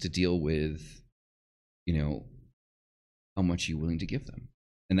has to deal with, how much you're willing to give them.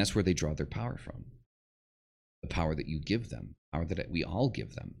 And that's where they draw their power from. The power that you give them, power that we all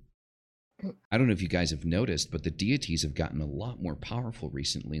give them. I don't know if you guys have noticed, but the deities have gotten a lot more powerful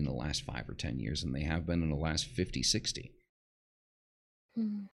recently in the last 5 or 10 years than they have been in the last 50, 60.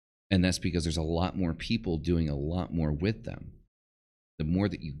 And that's because there's a lot more people doing a lot more with them. The more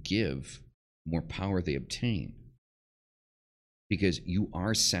that you give, the more power they obtain. Because you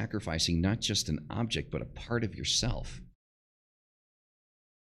are sacrificing not just an object, but a part of yourself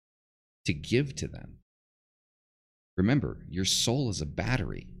to give to them. Remember, your soul is a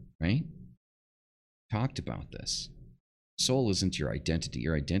battery, right? Talked about this. Soul isn't your identity.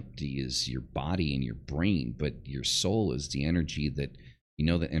 Your identity is your body and your brain, but your soul is the energy that,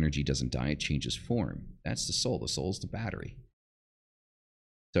 that energy doesn't die, it changes form. That's the soul. The soul is the battery.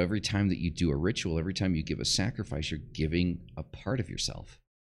 So every time that you do a ritual, every time you give a sacrifice, you're giving a part of yourself,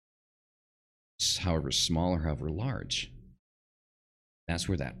 however small or however large. That's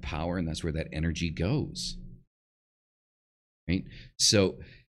where that power and that's where that energy goes. Right? So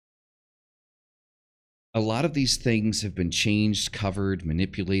a lot of these things have been changed, covered,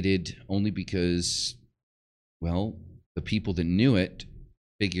 manipulated, only because, well, the people that knew it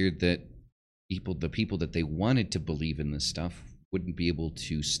figured that the people that they wanted to believe in this stuff wouldn't be able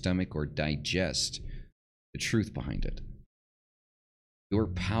to stomach or digest the truth behind it. Your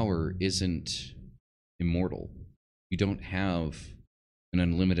power isn't immortal. You don't have an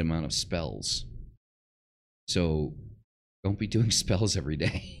unlimited amount of spells. So don't be doing spells every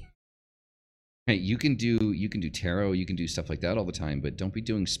day. Hey, you can do tarot, you can do stuff like that all the time, but don't be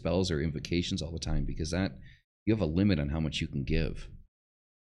doing spells or invocations all the time, because that you have a limit on how much you can give.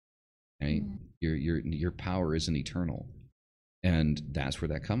 Right? Your power isn't eternal. And that's where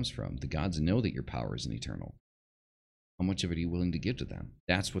that comes from. The gods know that your power isn't eternal. How much of it are you willing to give to them?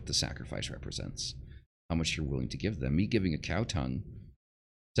 That's what the sacrifice represents. How much you're willing to give them. Me giving a cow tongue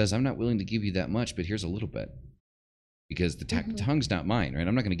says, I'm not willing to give you that much, but here's a little bit. Because the tongue's not mine, right?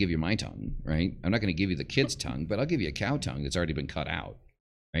 I'm not going to give you my tongue, right? I'm not going to give you the kid's tongue, but I'll give you a cow tongue that's already been cut out,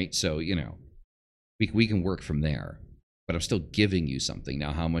 right? So, we can work from there. but I'm still giving you something.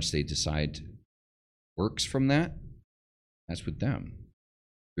 Now, how much they decide works from that, that's with them,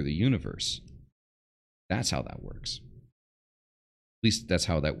 through the universe. That's how that works. At least that's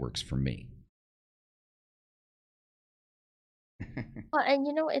how that works for me. Well, and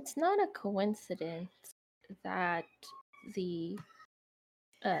it's not a coincidence that the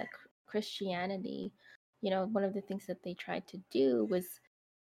Christianity, one of the things that they tried to do was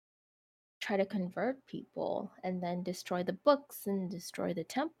try to convert people and then destroy the books and destroy the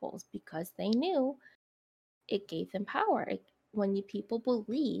temples, because they knew it gave them power. When people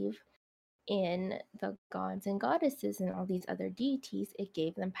believe in the gods and goddesses and all these other deities, it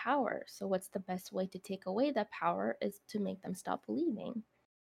gave them power. So what's the best way to take away that power is to make them stop believing.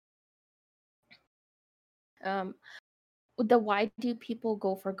 Why do people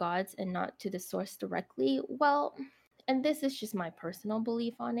go for gods and not to the source directly? Well, and this is just my personal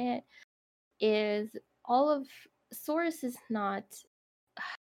belief on it, is all of source is not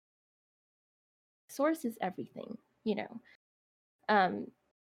source is everything, um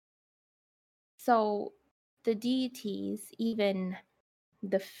so the deities, even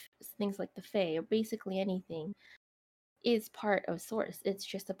things like the fae, or basically anything, is part of source. It's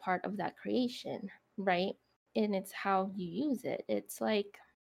just a part of that creation, right? And it's how you use it. It's like,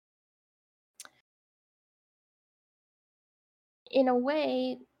 in a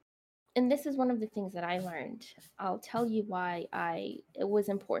way, and this is one of the things that I learned. I'll tell you why it was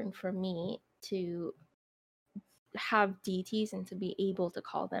important for me to have deities and to be able to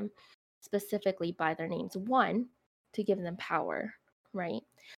call them specifically by their names. One, to give them power, right?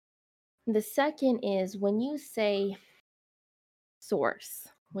 The second is, when you say source,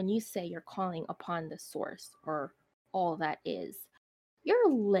 when you say you're calling upon the source or all that is, you're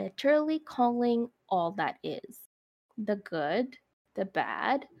literally calling all that is: the good, the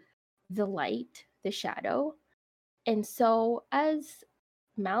bad, the light, the shadow. And so, as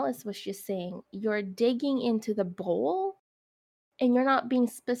Malice was just saying, you're digging into the bowl and you're not being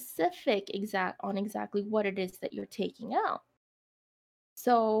specific on exactly what it is that you're taking out.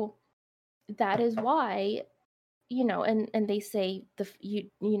 So that is why, and they say you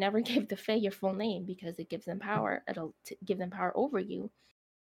never give the fae your full name, because it gives them power. It'll give them power over you.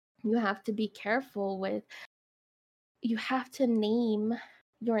 You have to be careful with, you have to name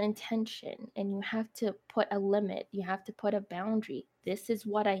your intention, and you have to put a limit. You have to put a boundary. This is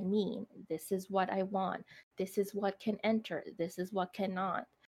what I mean. This is what I want. This is what can enter. This is what cannot.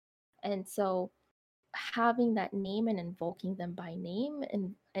 And so having that name and invoking them by name,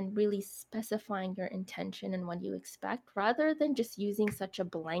 and really specifying your intention and what you expect, rather than just using such a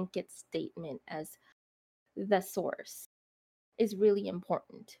blanket statement as the source, is really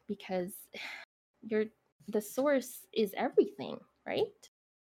important, because the source is everything, right?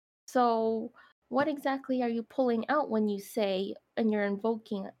 So what exactly are you pulling out when you say, and you're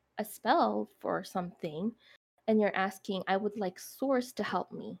invoking a spell for something, and you're asking, I would like source to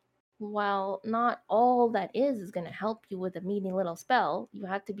help me? Well, not all that is going to help you with a meaty little spell. You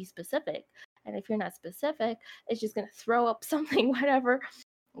have to be specific. And if you're not specific, it's just going to throw up something,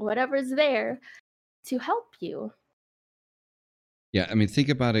 whatever's there to help you. Yeah, I mean, think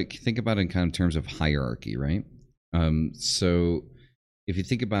about it in kind of terms of hierarchy, right? So if you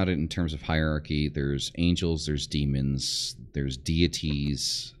think about it in terms of hierarchy, there's angels, there's demons, there's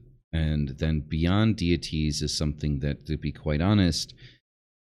deities, and then beyond deities is something that, to be quite honest,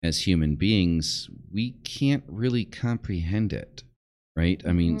 as human beings, we can't really comprehend it, right? Mm-hmm.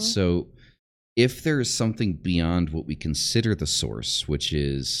 I mean, so if there is something beyond what we consider the source, which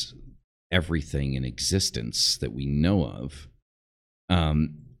is everything in existence that we know of,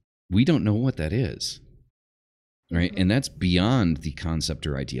 we don't know what that is, right? Mm-hmm. And that's beyond the concept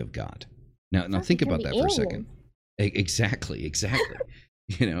or idea of God. Now think about that for a second. Exactly.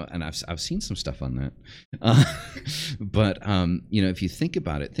 And I've seen some stuff on that. But if you think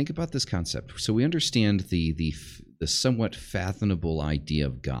about it, think about this concept. So we understand the somewhat fathomable idea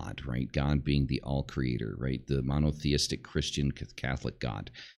of God, right? God being the all creator, right? The monotheistic Christian Catholic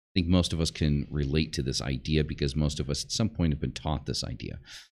God. I think most of us can relate to this idea, because most of us at some point have been taught this idea.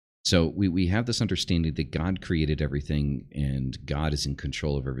 So we have this understanding that God created everything, and God is in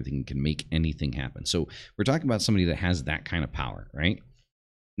control of everything and can make anything happen. So we're talking about somebody that has that kind of power, right?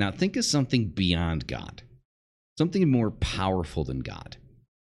 Now think of something beyond God, something more powerful than God.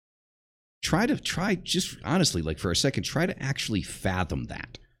 Try just honestly, like for a second, try to actually fathom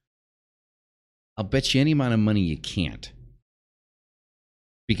that. I'll bet you any amount of money you can't.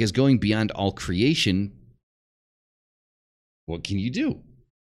 Because going beyond all creation, what can you do?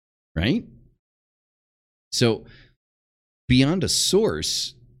 Right? So beyond a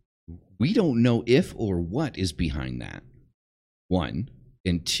source, we don't know if or what is behind that. one.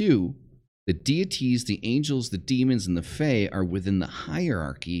 And two, the deities, the angels, the demons, and the fae are within the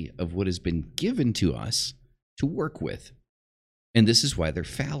hierarchy of what has been given to us to work with. And this is why they're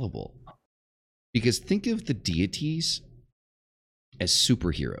fallible. Because think of the deities as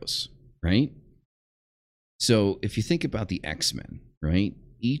superheroes, right? So if you think about the X-Men, right?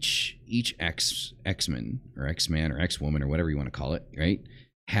 Each X-Men or X-Man or X-Woman or whatever you want to call it, right,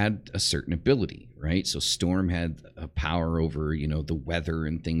 had a certain ability, right? So Storm had a power over, the weather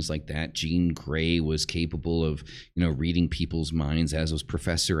and things like that. Jean Grey was capable of, reading people's minds, as was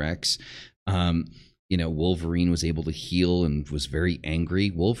Professor X. Wolverine was able to heal and was very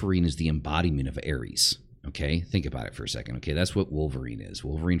angry. Wolverine is the embodiment of Ares. Okay, think about it for a second. Okay, that's what Wolverine is.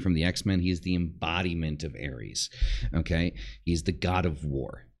 Wolverine from the X-Men, he's the embodiment of Ares. Okay, he's the god of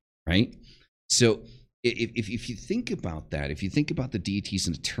war, right? So if you think about that, if you think about the deities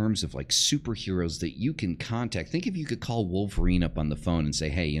in terms of like superheroes that you can contact, think if you could call Wolverine up on the phone and say,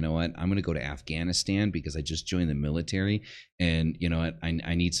 hey, you know what, I'm going to go to Afghanistan because I just joined the military, and you know what,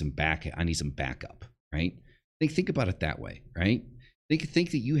 I need some backup, right? Think about it that way, right?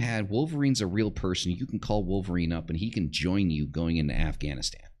 Think that you had Wolverine's a real person. You can call Wolverine up and he can join you going into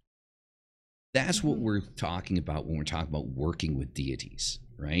Afghanistan. That's what we're talking about when we're talking about working with deities,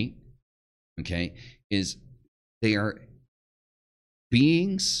 right? Okay, is they are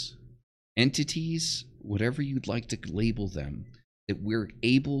beings, entities, whatever you'd like to label them, that we're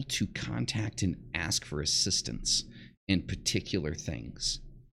able to contact and ask for assistance in particular things.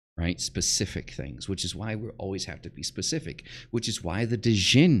 Right? Specific things, which is why we always have to be specific, which is why the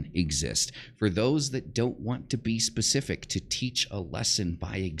Djinn exist, for those that don't want to be specific, to teach a lesson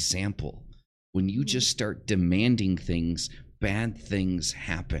by example. When you just start demanding things, bad things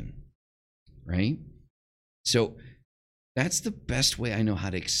happen, right? So that's the best way I know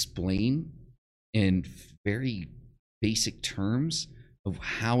how to explain in very basic terms of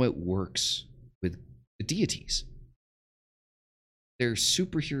how it works with the deities. They're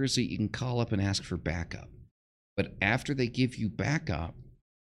superheroes that you can call up and ask for backup. But after they give you backup,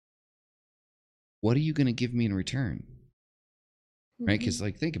 what are you going to give me in return? Right? Because,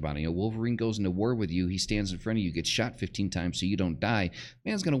 like, think about it. Wolverine goes into war with you. He stands in front of you, gets shot 15 times so you don't die.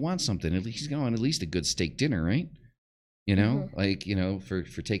 Man's going to want something. He's going to want at least a good steak dinner, right?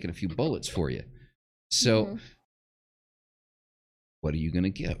 For taking a few bullets for you. So what are you going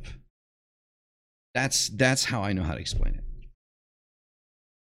to give? That's how I know how to explain it.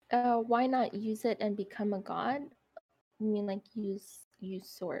 Why not use it and become a god? I mean, like use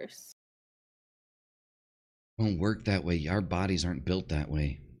source. Won't work that way. Our bodies aren't built that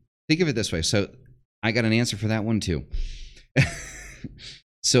way. Think of it this way. So I got an answer for that one too.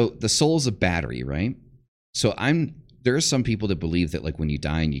 So the soul's a battery, right? So there are some people that believe that like when you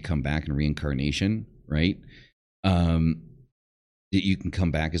die and you come back in reincarnation, right? That you can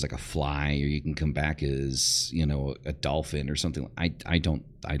come back as like a fly, or you can come back as, a dolphin or something. I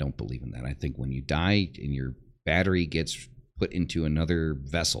don't believe in that. I think when you die and your battery gets put into another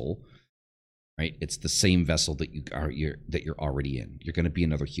vessel, right? It's the same vessel that you're already in. You're going to be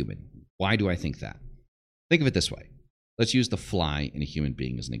another human. Why do I think that? Think of it this way. Let's use the fly in a human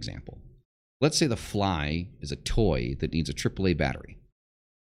being as an example. Let's say the fly is a toy that needs a AAA battery,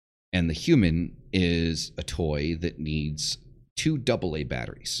 and the human is a toy that needs 2 AA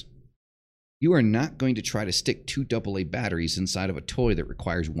batteries. You are not going to try to stick 2 AA batteries inside of a toy that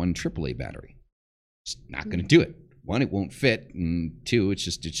requires 1 AAA battery. It's not going to do it. 1, it won't fit, and 2, it's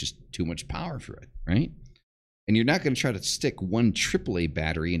just too much power for it, right? And you're not going to try to stick 1 AAA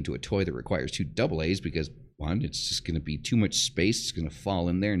battery into a toy that requires 2 AA's because 1, it's just going to be too much space. It's going to fall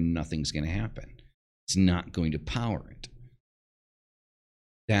in there and nothing's going to happen. It's not going to power it.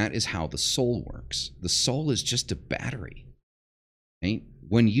 That is how the soul works. The soul is just a battery. Right?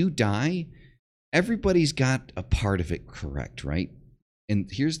 When you die, everybody's got a part of it correct, right? And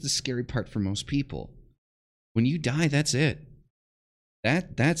here's the scary part for most people. When you die, that's it.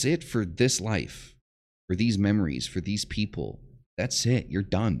 That's it for this life, for these memories, for these people. That's it. You're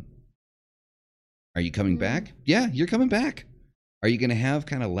done. Are you coming back? Yeah, you're coming back. Are you going to have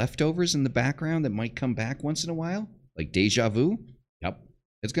kind of leftovers in the background that might come back once in a while? Like deja vu? Yep,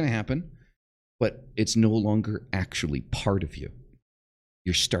 it's going to happen. But it's no longer actually part of you.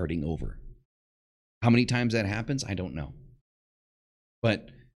 You're starting over. How many times that happens, I don't know.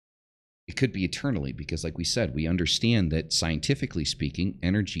 But it could be eternally because, like we said, we understand that scientifically speaking,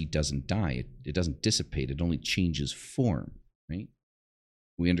 energy doesn't die. It doesn't dissipate. It only changes form, right?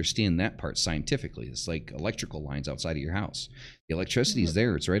 We understand that part scientifically. It's like electrical lines outside of your house. The electricity is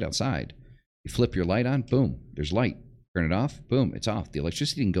there. It's right outside. You flip your light on, boom, there's light. Turn it off, boom, it's off. The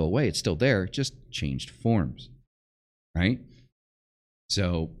electricity didn't go away. It's still there. It just changed forms, right?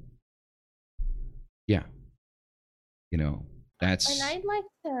 So yeah, And that's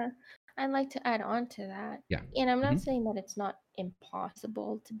I'd like to add on to that. yeah. And I'm Hmm. not saying that it's not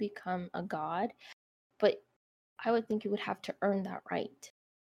impossible to become a god, but I would think you would have to earn that right.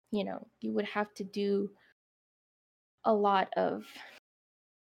 You would have to do a lot of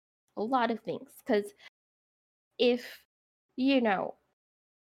things cuz if you know,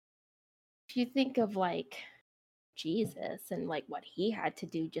 if you think of like Jesus and like what he had to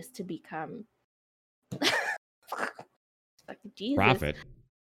do just to become like Jesus. Profit.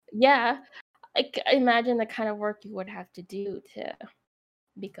 Yeah, imagine the kind of work you would have to do to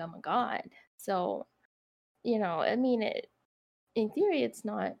become a god. So, I mean, in theory, it's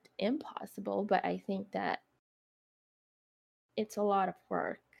not impossible, but I think that it's a lot of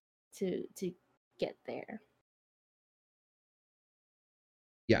work to get there.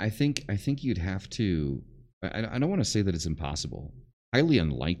 Yeah, I think you'd have to. I don't want to say that it's impossible. Highly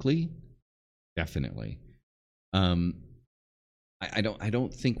unlikely, definitely. Um, I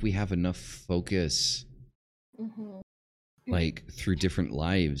don't think we have enough focus Hmm. like through different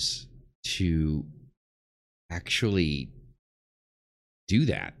lives to actually do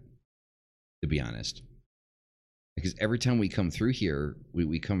that. To be honest, because every time we come through here,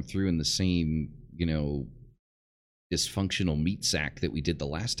 we come through in the same dysfunctional meat sack that we did the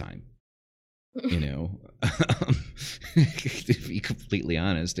last time. you know to be completely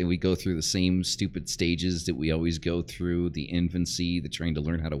honest, and we go through the same stupid stages that we always go through: the infancy, the trying to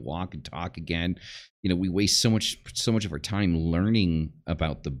learn how to walk and talk again. We waste so much of our time learning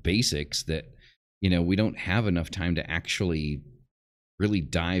about the basics that we don't have enough time to actually really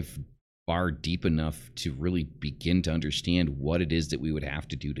dive far deep enough to really begin to understand what it is that we would have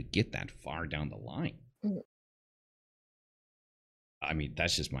to do to get that far down the line. I mean,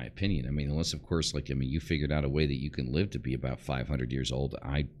 that's just my opinion. I mean, unless of course, like, I mean, you figured out a way that you can live to be about 500 years old.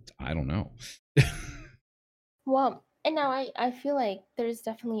 I don't know. Well, and now I feel like there's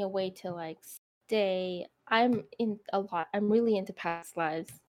definitely a way to like stay. I'm really into past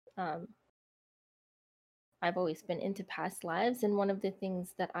lives. Um, I've always been into past lives, and one of the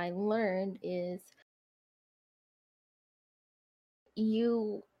things that I learned is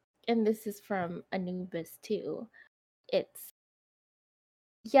you, and this is from Anubis too. It's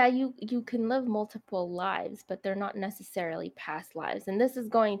yeah, you can live multiple lives, but they're not necessarily past lives. And this is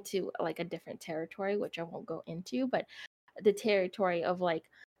going to like a different territory, which I won't go into, but the territory of like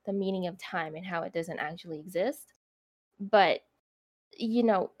the meaning of time and how it doesn't actually exist. But you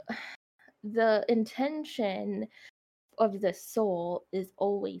know, the intention of the soul is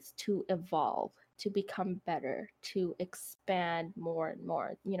always to evolve, to become better, to expand more and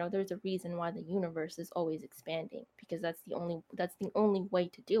more. There's a reason why the universe is always expanding, because that's the only way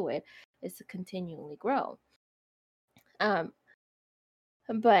to do it, is to continually grow. Um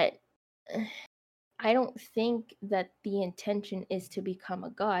but I don't think that the intention is to become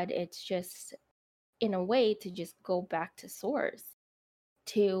a god. It's just in a way to just go back to source,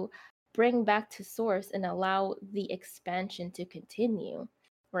 to bring back to source and allow the expansion to continue,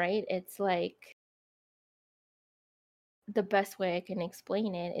 right? It's like the best way I can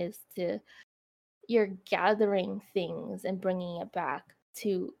explain it is to you're gathering things and bringing it back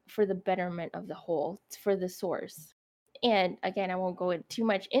to for the betterment of the whole, for the source. And again, I won't go too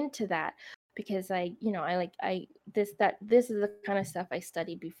much into that because I like I this is the kind of stuff I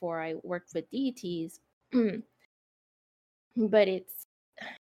studied before I worked with deities. But it's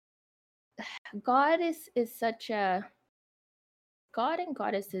God is such a God and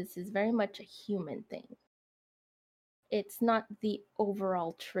goddesses is very much a human thing. It's not the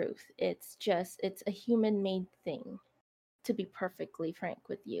overall truth. It's a human made thing, to be perfectly frank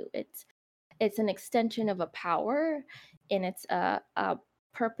with you. It's an extension of a power, and its a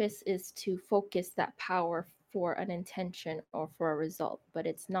purpose is to focus that power for an intention or for a result, but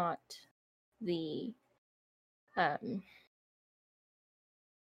it's not the um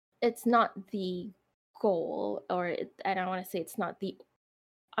it's not the goal, or I don't want to say it's not the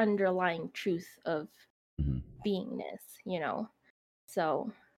underlying truth of Mhm. beingness.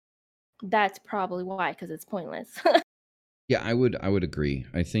 So that's probably why, because it's pointless. Yeah, I would agree.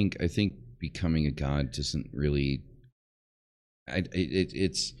 I think becoming a god doesn't really.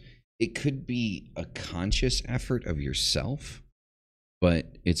 It could be a conscious effort of yourself,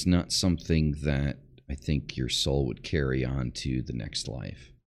 but it's not something that I think your soul would carry on to the next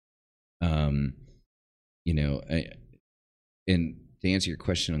life. Um, you know, I, and to answer your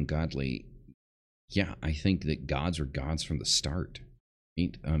question on godly, yeah, I think that gods were gods from the start.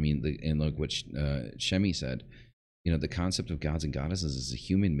 Right? I mean, and look what Shemi said. The concept of gods and goddesses is a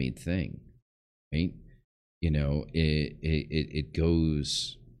human-made thing, right? it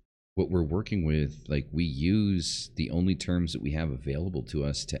goes, what we're working with, like, we use the only terms that we have available to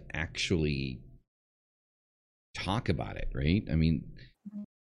us to actually talk about it, right? I mean,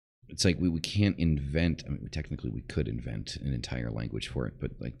 it's like we can't invent. I mean, technically we could invent an entire language for it,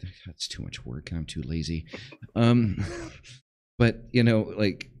 but like that's too much work and I'm too lazy. um but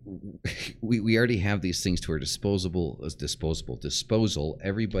like, we already have these things to our disposal.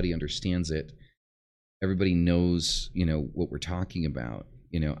 Everybody understands it. Everybody knows what we're talking about.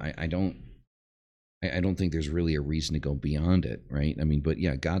 I don't think there's really a reason to go beyond it, right? I mean, but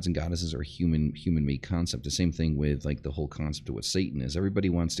yeah, gods and goddesses are a human made concept. The same thing with like the whole concept of what Satan is. Everybody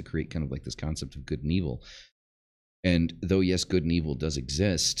wants to create kind of like this concept of good and evil. And though yes, good and evil does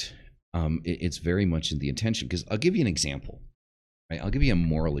exist, it's very much in the intention. Because I'll give you an example. Right? I'll give you a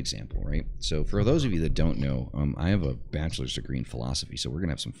moral example, right? So for those of you that don't know, I have a bachelor's degree in philosophy, so we're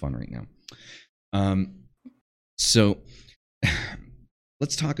gonna have some fun right now. So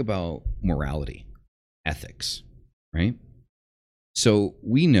let's talk about morality, ethics, right? So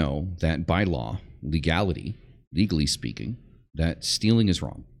we know that by law, legally speaking, that stealing is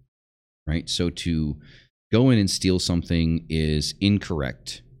wrong, right? So to go in and steal something is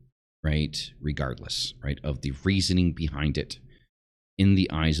incorrect, right? Regardless, right, of the reasoning behind it. In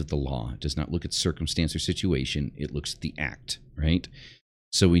the eyes of the law, it does not look at circumstance or situation, it looks at the act, right?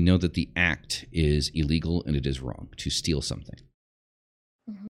 So we know that the act is illegal and it is wrong to steal something.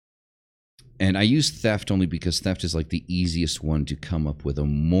 And I use theft only because theft is like the easiest one to come up with a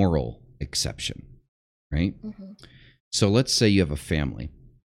moral exception, right? So let's say you have a family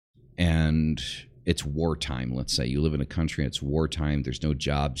and it's wartime. Let's say you live in a country and it's wartime. There's no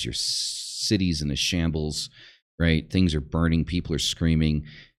jobs. Your city's in a shambles, right? Things are burning. People are screaming,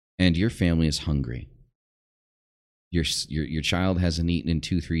 and your family is hungry. Your child hasn't eaten in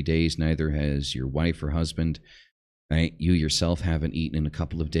 2-3 days. Neither has your wife or husband, right? You yourself haven't eaten in a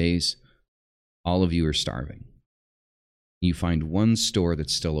couple of days. All of you are starving. You find one store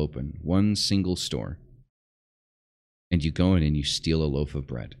that's still open, one single store, and you go in and you steal a loaf of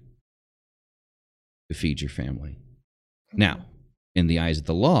bread to feed your family. Now, in the eyes of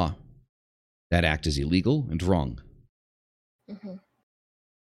the law, that act is illegal and wrong.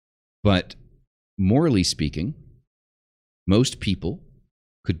 But morally speaking, most people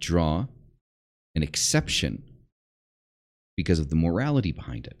could draw an exception because of the morality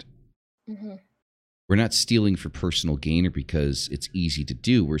behind it. We're not stealing for personal gain or because it's easy to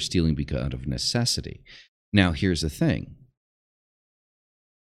do. We're stealing because out of necessity. Now, here's the thing.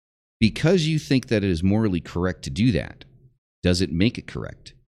 Because you think that it is morally correct to do that, does it make it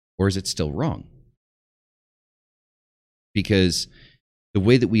correct? Or is it still wrong? Because the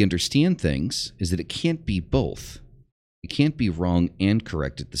way that we understand things is that it can't be both. It can't be wrong and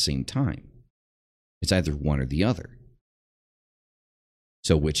correct at the same time. It's either one or the other.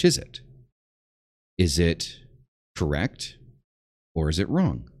 So which is it? Is it correct or is it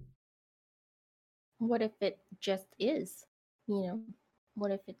wrong? What if it just is? What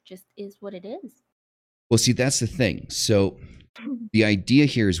if it just is what it is? Well, see, that's the thing. So the idea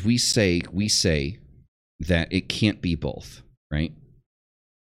here is we say that it can't be both, right?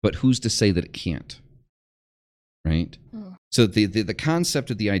 But who's to say that it can't? Right? So the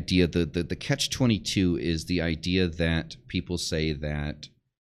concept of the idea, the catch-22 is the idea that people say that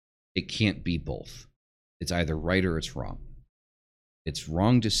it can't be both. It's either right or it's wrong. It's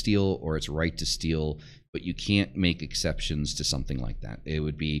wrong to steal or it's right to steal, but you can't make exceptions to something like that. It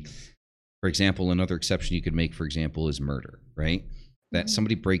would be, for example, another exception you could make, for example, is murder, right? That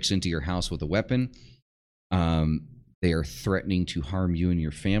somebody breaks into your house with a weapon, they are threatening to harm you and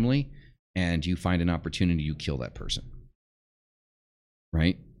your family, and you find an opportunity, you kill that person,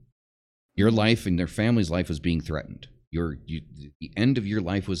 right? Your life and their family's life was being threatened. The end of your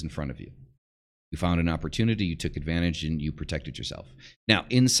life was in front of you. You found an opportunity, you took advantage, and you protected yourself. Now,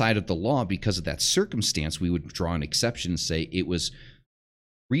 inside of the law, because of that circumstance, we would draw an exception and say it was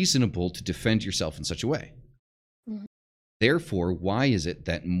reasonable to defend yourself in such a way. Therefore, why is it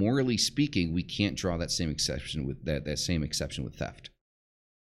that morally speaking, we can't draw that same exception with that same exception with theft,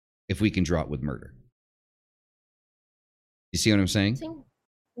 if we can draw it with murder? You see what I'm saying?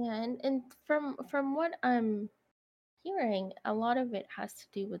 Yeah, and from what I'm hearing, a lot of it has to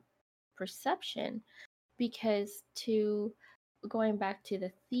do with perception, because going back to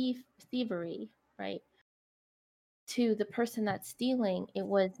the thievery, right? To the person that's stealing, it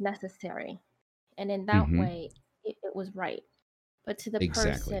was necessary, and in that way, it was right. But to the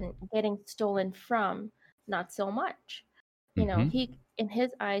person getting stolen from, not so much. He, in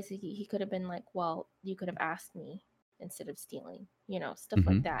his eyes, he could have been like, well, you could have asked me instead of stealing, stuff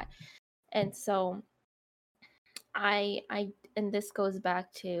like that. And so I and this goes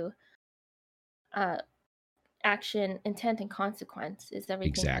back to uh action, intent, and consequence. Is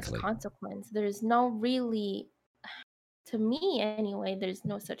everything has a Exactly. consequence. There's no really, to me anyway, there's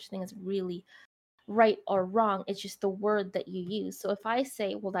no such thing as really right or wrong. It's just the word that you use. So if I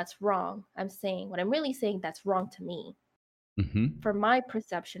say, well, that's wrong, I'm saying what I'm really saying, that's wrong to me. Mm-hmm. For my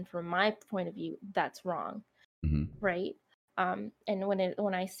perception, from my point of view, that's wrong, Mm-hmm. right? And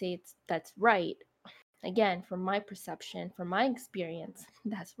when I say that's right, again, from my perception, from my experience,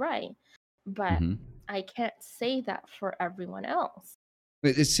 that's right. But Mm-hmm. I can't say that for everyone else.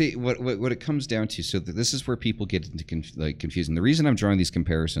 But see what it comes down to. So this is where people get into confusing. The reason I'm drawing these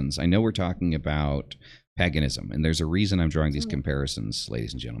comparisons, I know we're talking about paganism, and there's a reason I'm drawing these comparisons,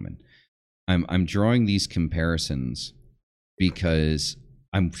 ladies and gentlemen. I'm drawing these comparisons because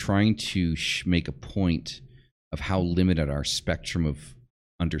I'm trying to make a point of how limited our spectrum of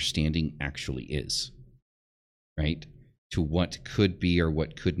understanding actually is, right? To what could be or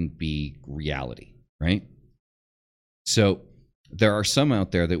what couldn't be reality, right? So there are some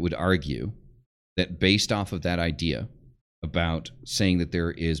out there that would argue that based off of that idea about saying that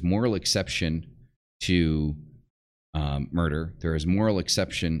there is moral exception to murder, there is moral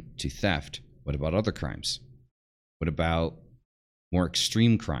exception to theft. What about other crimes? What about more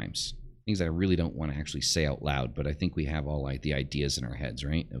extreme crimes? Things that I really don't want to actually say out loud, but I think we have all like the ideas in our heads,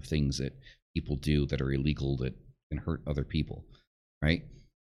 right? Of things that people do that are illegal that can hurt other people, right?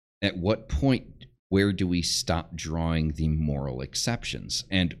 At what point, where do we stop drawing the moral exceptions?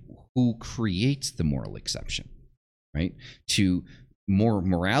 And who creates the moral exception, right? To more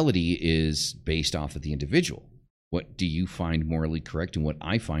morality is based off of the individual. What do you find morally correct and what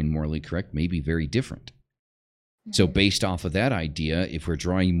I find morally correct may be very different. So based off of that idea, if we're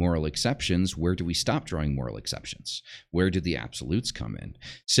drawing moral exceptions, where do we stop drawing moral exceptions? Where do the absolutes come in?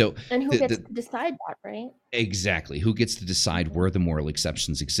 So and who gets to decide that, right? Exactly. Who gets to decide where the moral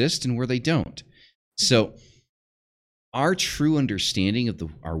exceptions exist and where they don't? So our true understanding of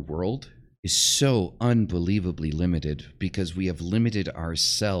our world is so unbelievably limited because we have limited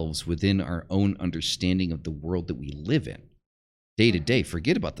ourselves within our own understanding of the world that we live in day to day.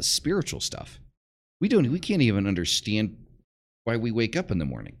 Forget about the spiritual stuff. We can't even understand why we wake up in the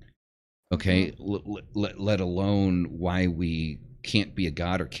morning. Okay. Let alone why we can't be a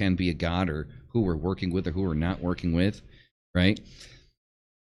god or can be a god, or who we're working with or who we're not working with. Right.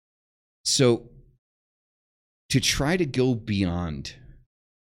 So to try to go beyond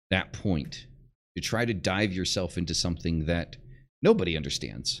that point, to try to dive yourself into something that nobody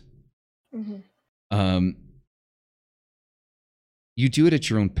understands, you do it at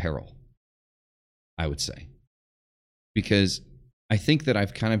your own peril, I would say. Because I think that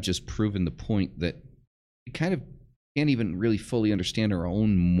I've kind of just proven the point that we kind of can't even really fully understand our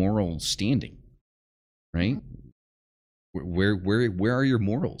own moral standing, right? Where are your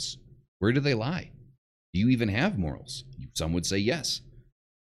morals? Where do they lie? Do you even have morals? Some would say yes.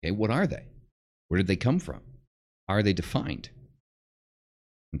 Okay, what are they? Where did they come from? How are they defined?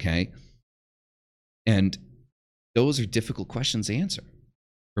 Okay? And those are difficult questions to answer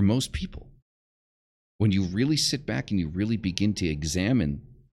for most people. When you really sit back and you really begin to examine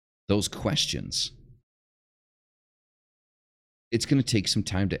those questions, it's going to take some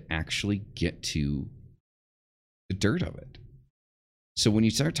time to actually get to the dirt of it. So when you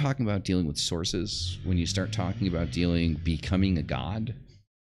start talking about dealing with sources, when you start talking about becoming a god,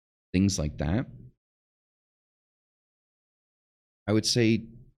 things like that, I would say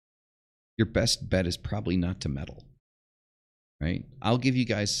your best bet is probably not to meddle, right? I'll give you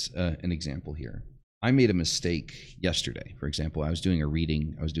guys an example here. I made a mistake yesterday. For example, I was doing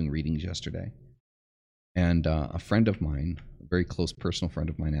readings yesterday, and a friend of mine, a very close personal friend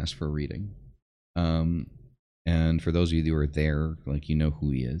of mine, asked for a reading. And for those of you who are there, like, you know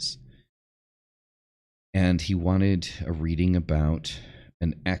who he is. And he wanted a reading about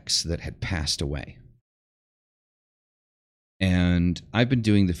an ex that had passed away. And I've been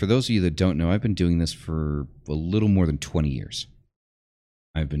doing this, for those of you that don't know, I've been doing this for a little more than 20 years.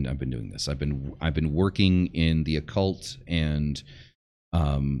 I've been doing this. I've been working in the occult and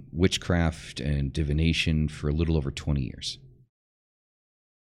witchcraft and divination for a little over 20 years.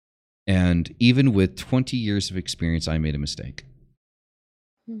 And even with 20 years of experience, I made a mistake.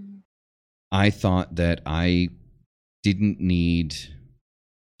 I thought that I didn't need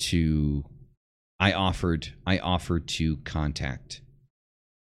to. I offered to contact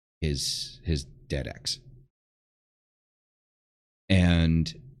his dead ex.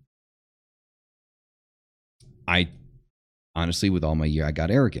 And I honestly, with all my year, I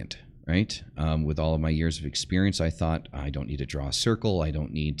got arrogant, right? With all of my years of experience, I thought I don't need to draw a circle. I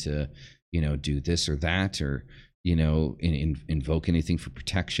don't need to, do this or that, or invoke anything for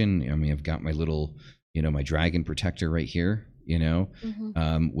protection. I mean, I've got my little, my dragon protector right here,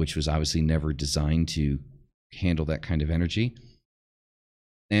 Mm-hmm. which was obviously never designed to handle that kind of energy.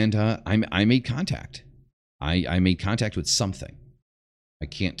 And I made contact. I made contact with something. I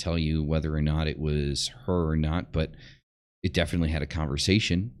can't tell you whether or not it was her or not, but it definitely had a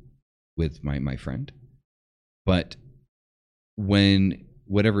conversation with my friend. But when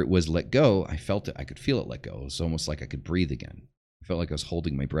whatever it was let go, I felt it. I could feel it let go. It was almost like I could breathe again. I felt like I was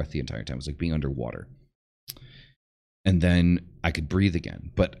holding my breath the entire time. It was like being underwater. And then I could breathe again.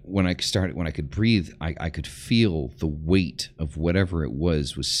 But when I could breathe, I could feel the weight of whatever it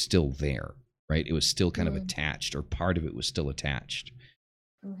was still there, right? It was still kind of attached, or part of it was still attached.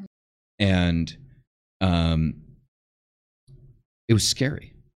 Mm-hmm. And it was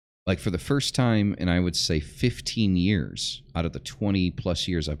scary. Like, for the first time in, I would say, 15 years out of the 20 plus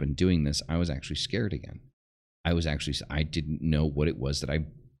years I've been doing this, I was actually scared again. I didn't know what it was that I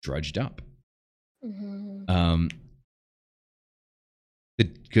drudged up. Mm-hmm. The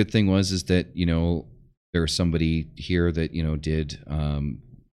good thing is that, there was somebody here that, did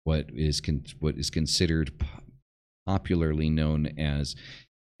what is considered popularly known as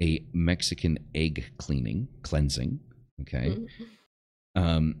a Mexican egg cleansing. Okay.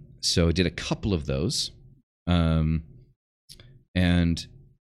 Mm-hmm. So I did a couple of those. And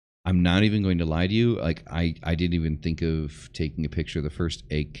I'm not even going to lie to you. Like, I didn't even think of taking a picture. The first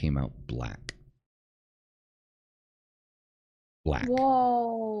egg came out black.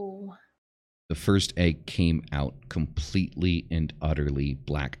 Whoa. The first egg came out completely and utterly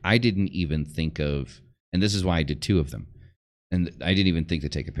black. I didn't even think of, and this is why I did two of them. And I didn't even think to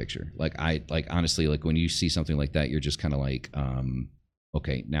take a picture. Honestly, like, when you see something like that, you're just kind of like,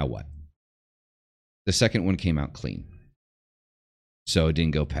 okay, now what? The second one came out clean. So it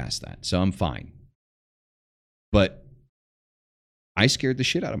didn't go past that. So I'm fine. But I scared the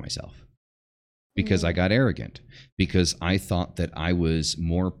shit out of myself because I got arrogant, because I thought that I was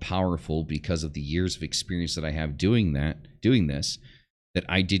more powerful because of the years of experience that I have doing this, that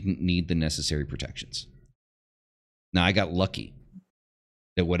I didn't need the necessary protections. Now, I got lucky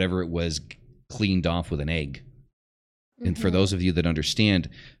that whatever it was cleaned off with an egg. And for those of you that understand,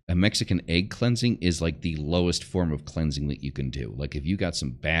 a Mexican egg cleansing is like the lowest form of cleansing that you can do. Like, if you got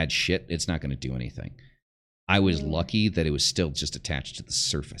some bad shit, it's not going to do anything. I was lucky that it was still just attached to the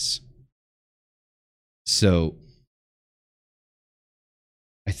surface. So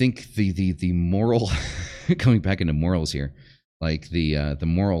I think the moral, going back into morals here, like the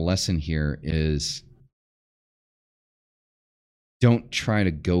moral lesson here is, don't try to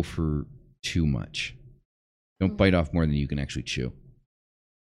go for too much. Don't bite off more than you can actually chew.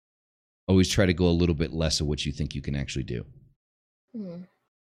 Always try to go a little bit less of what you think you can actually do.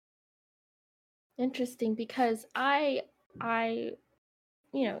 Interesting, because I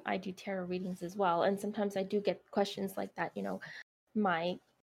do tarot readings as well, and sometimes I do get questions like that. My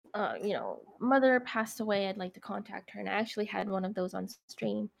mother passed away. I'd like to contact her, and I actually had one of those on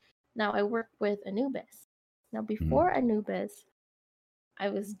stream. Now, I work with Anubis. Now, before Anubis, I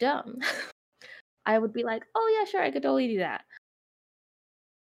was dumb. I would be like, oh yeah, sure, I could totally do that.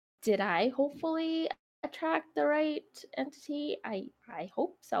 Did I hopefully attract the right entity? I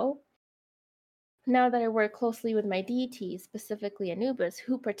hope so. Now that I work closely with my deity, specifically Anubis,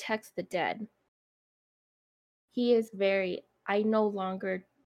 who protects the dead, I no longer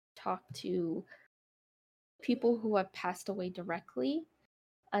talk to people who have passed away directly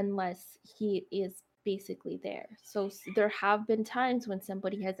unless he is basically there. So there have been times when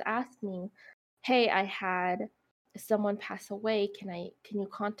somebody has asked me, hey, I had someone pass away, can you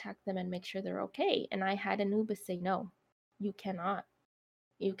contact them and make sure they're okay? And I had Anubis say, no, you cannot.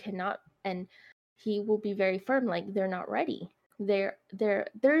 And he will be very firm, like, they're not ready.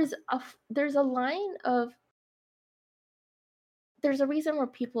 There's a line of, there's a reason where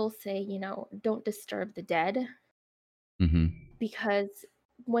people say, don't disturb the dead. Because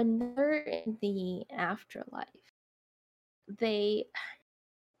when they're in the afterlife, they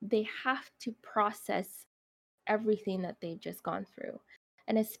have to process everything that they've just gone through.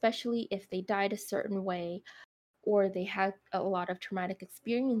 And especially if they died a certain way or they had a lot of traumatic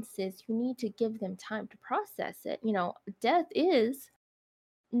experiences, you need to give them time to process it. Death is,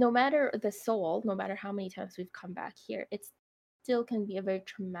 no matter the soul, no matter how many times we've come back here, it still can be a very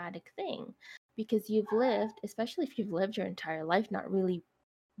traumatic thing, because you've lived, especially if you've lived your entire life not really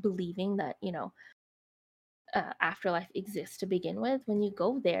believing that, afterlife exists to begin with. When you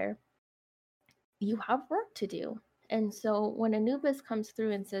go there, you have work to do. And so when Anubis comes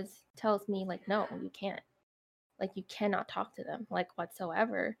through and tells me, like, no, you can't, like, you cannot talk to them, like,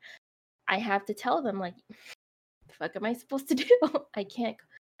 whatsoever, I have to tell them, like, the fuck am I supposed to do? I can't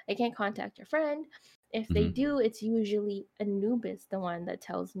I can't contact your friend. If they Hmm. do, it's usually Anubis the one that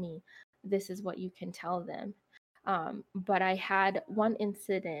tells me this is what you can tell them. But I had one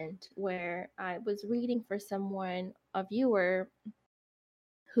incident where I was reading for someone, a viewer,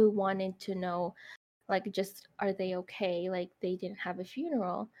 who wanted to know, like, just are they okay? Like, they didn't have a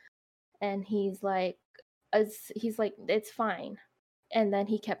funeral. And he's like, it's fine. And then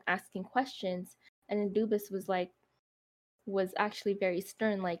he kept asking questions. And Anubis was actually very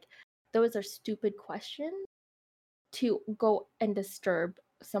stern, like, those are stupid questions to go and disturb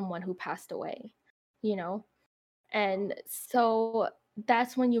someone who passed away, you know? And so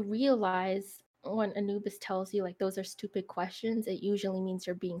that's when you realize, when Anubis tells you like those are stupid questions, it usually means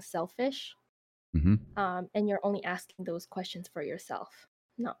you're being selfish, Hmm. and you're only asking those questions for yourself,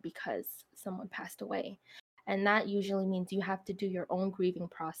 not because someone passed away. And that usually means you have to do your own grieving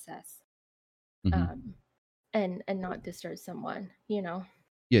process, Hmm. um, and not disturb someone, you know?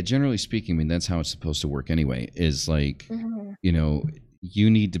 Yeah, generally speaking, I mean, that's how it's supposed to work anyway. Is like, Hmm. you know, you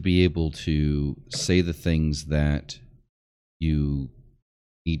need to be able to say the things that you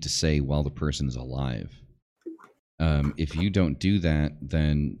need to say while the person is alive. If you don't do that,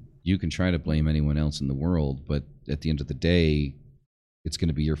 then you can try to blame anyone else in the world, but at the end of the day, it's going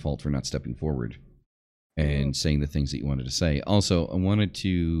to be your fault for not stepping forward Hmm. and saying the things that you wanted to say. Also, I wanted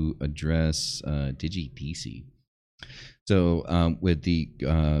to address DigiDC. So with the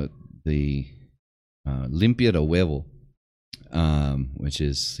limpia de huevo, which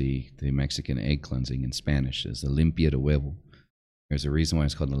is the Mexican egg cleansing in Spanish, is the limpia de huevo. There's a reason why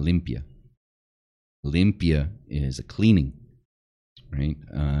it's called a limpia. Limpia is a cleaning, right?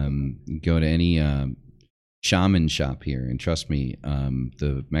 You go to any shaman shop here, and trust me,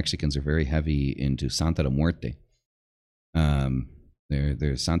 the Mexicans are very heavy into Santa de Muerte.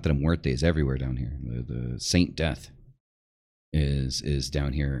 There's Santa de Muerte is everywhere down here. The Saint Death is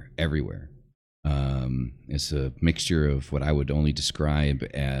down here everywhere. It's a mixture of what I would only describe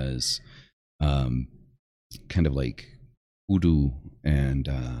as kind of like voodoo and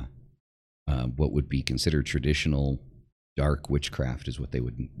what would be considered traditional dark witchcraft is what they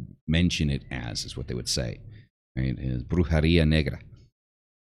would mention it as, is what they would say. Right? Is brujeria negra.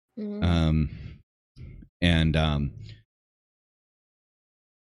 Hmm. Um, and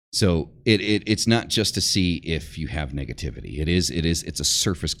So it's not just to see if you have negativity. It's a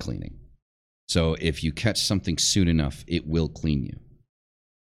surface cleaning. So if you catch something soon enough, it will clean you.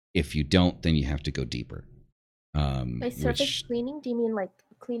 If you don't, then you have to go deeper. By surface Which cleaning, do you mean like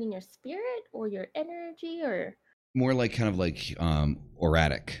cleaning your spirit or your energy, or? more like kind of like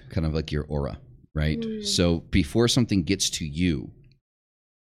auratic, kind of like your aura, right? Mm. So before something gets to you,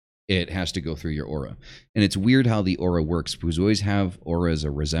 it has to go through your aura. And it's weird how the aura works because we always have aura as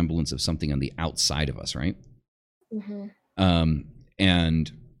a resemblance of something on the outside of us, right? Mm-hmm.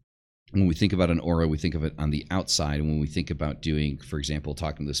 And when we think about an aura, we think of it on the outside. And when we think about doing, for example,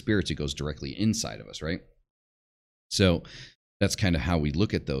 talking to the spirits, it goes directly inside of us, right? So that's kind of how we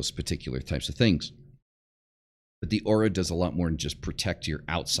look at those particular types of things. But the aura does a lot more than just protect your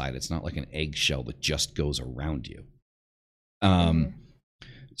outside. It's not like an eggshell that just goes around you. Mm-hmm.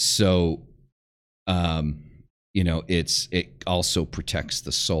 So, it also protects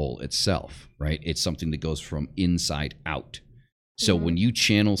the soul itself, right? It's something that goes from inside out. So Mm-hmm. when you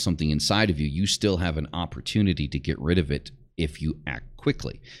channel something inside of you, you still have an opportunity to get rid of it if you act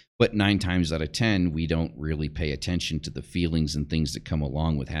quickly. But 9 times out of 10, we don't really pay attention to the feelings and things that come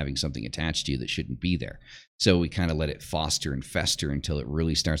along with having something attached to you that shouldn't be there. So we kind of let it foster and fester until it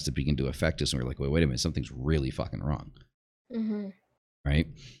really starts to begin to affect us. And we're like, wait a minute, something's really fucking wrong. Mm-hmm. Right.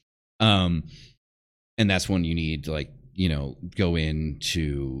 And that's when you need to, like, go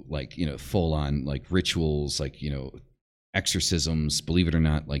into, like, full on, like, rituals, like, exorcisms. Believe it or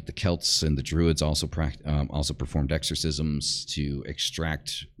not, like, the Celts and the Druids also performed exorcisms to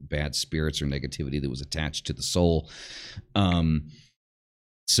extract bad spirits or negativity that was attached to the soul.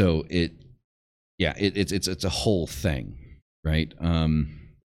 So it's a whole thing, right?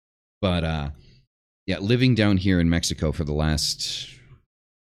 But yeah, living down here in Mexico for the last,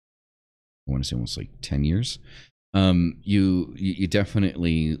 I want to say, almost like 10 years, you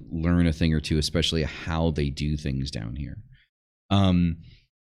definitely learn a thing or two, especially how they do things down here.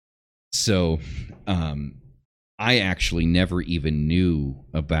 So I actually never even knew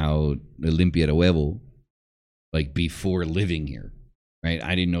about Limpia de Huevo, like, before living here, right?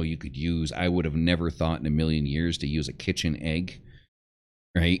 I didn't know you could use, I would have never thought in a million years to use a kitchen egg,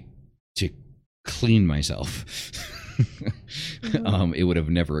 right, to clean myself. Mm-hmm. It would have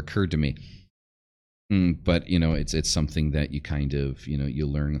never occurred to me. But it's something that you kind of you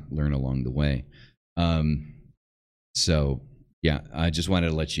learn along the way. So yeah, I just wanted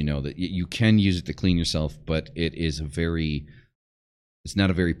to let you know that you can use it to clean yourself, but it's not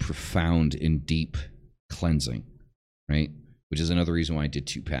a very profound and deep cleansing, right? Which is another reason why I did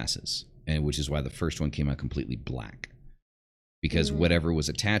 2 passes, and which is why the first one came out completely black, because Mm, whatever was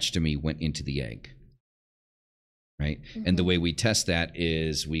attached to me went into the egg, right? And the mhm, way we test that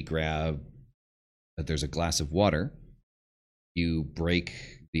is we grab there's a glass of water, you break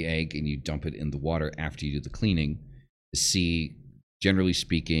the egg and you dump it in the water after you do the cleaning to see, generally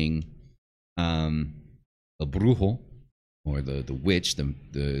speaking, the brujo, or the witch,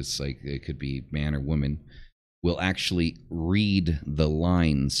 it's like it could be man or woman, will actually read the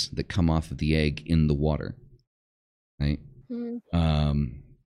lines that come off of the egg in the water, right? mm, Um,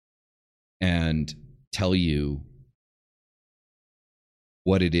 and tell you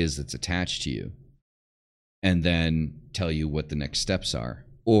what it is that's attached to you, and then tell you what the next steps are.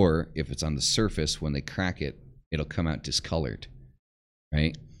 Or if it's on the surface, when they crack it, it'll come out discolored,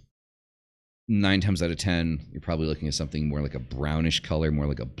 right? 9 times out of 10, you're probably looking at something more like a brownish color, more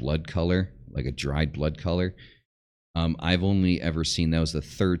like a blood color, like a dried blood color. I've only ever seen, that was the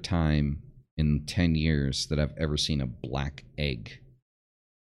third time in 10 years that I've ever seen a black egg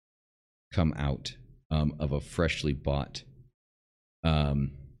come out of a freshly bought,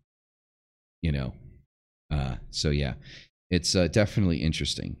 um, you know. So yeah, it's definitely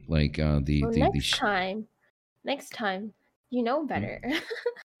interesting. Like well, the next time, you know Hmm? better.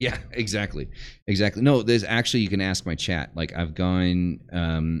 Yeah, exactly, exactly. No, there's actually, you can ask my chat. Like I've gone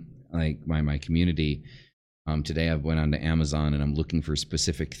like my community. Today I went on to Amazon and I'm looking for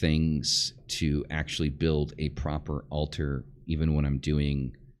specific things to actually build a proper altar, even when I'm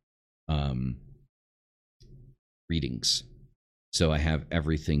doing um, readings. So I have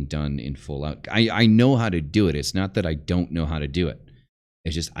everything done in full out. I know how to do it. It's not that I don't know how to do it.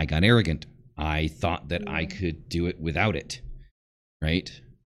 It's just I got arrogant. I thought that I Mm, could do it without it, right?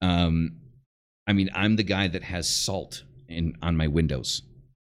 Um, I mean, I'm the guy that has salt in on my windows,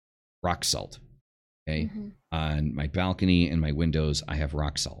 rock salt. Okay, mhm, on my balcony and my windows, I have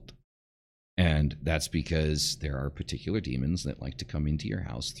rock salt. And that's because there are particular demons that like to come into your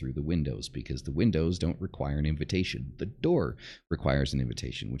house through the windows, because the windows don't require an invitation. The door requires an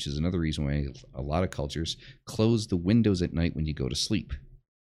invitation, which is another reason why a lot of cultures close the windows at night when you go to sleep.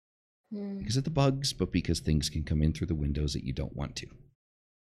 mm. Because of the bugs, but because things can come in through the windows that you don't want to.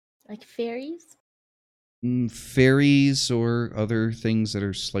 Like fairies? Fairies or other things that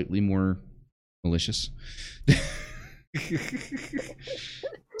are slightly more malicious.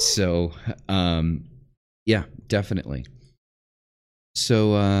 So, yeah, definitely.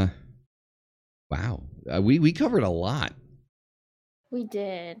 So, wow, we covered a lot. We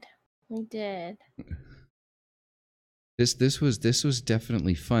did. We did. This was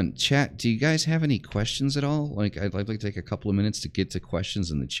definitely fun. Chat, do you guys have any questions at all? Like, I'd like to take a couple of minutes to get to questions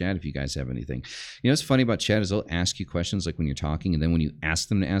in the chat if you guys have anything. You know what's funny about chat is they'll ask you questions like when you're talking, and then when you ask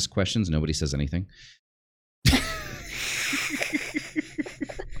them to ask questions, nobody says anything.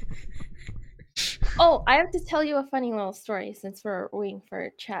 Oh, I have to tell you a funny little story since we're waiting for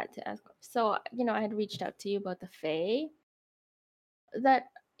chat to ask. So, I had reached out to you about the Fae that,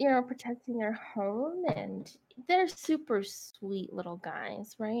 protecting their home, and they're super sweet little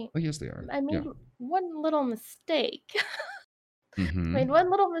guys, right? Oh yes, they are. I made Yeah. one little mistake. Mm-hmm. Made one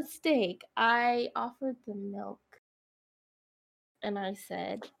little mistake. I offered them milk and I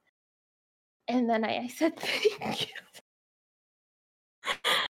said thank you.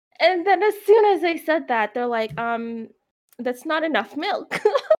 And then as soon as I said that, they're like, that's not enough milk.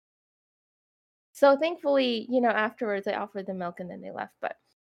 So thankfully, afterwards I offered them milk and then they left. But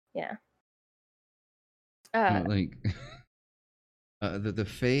yeah. Uh Like the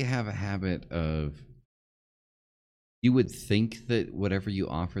Fae have a habit of, you would think that whatever you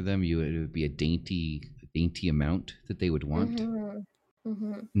offer them, it would be a dainty amount that they would want. mhm.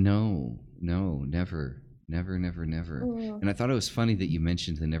 Mhm. No, no, never, never, never, never. Mm, And I thought it was funny that you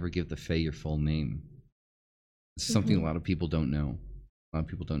mentioned to never give the Fae your full name. It's something a mhm. lot of people don't know. A lot of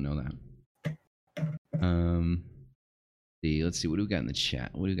people don't know that. Um, let's see, what do we got in the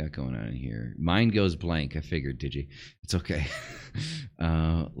chat? What do we got going on here? Mine goes blank. I figured, did you? It's okay.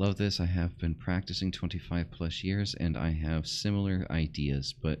 Love this. I have been practicing 25 plus years, and I have similar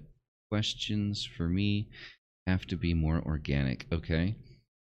ideas, but questions for me have to be more organic. Okay.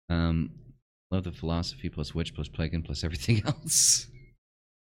 Um, love the philosophy plus witch plus pagan plus everything else.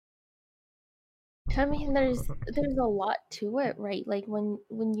 I mean, there's a lot to it, right? Like when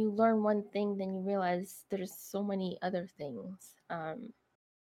you learn one thing, then you realize there's so many other things.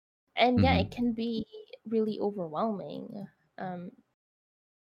 And yeah, Mm-hmm. it can be really overwhelming. Um,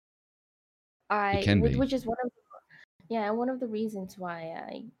 It can be. which is one of Yeah, and one of the reasons why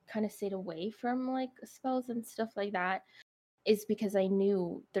I kind of stayed away from like spells and stuff like that is because I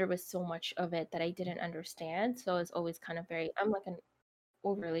knew there was so much of it that I didn't understand. So I was always kind of I'm like an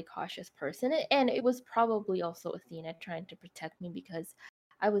overly cautious person. And it was probably also Athena trying to protect me because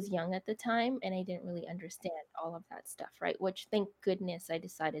I was young at the time and I didn't really understand all of that stuff, right? Which thank goodness I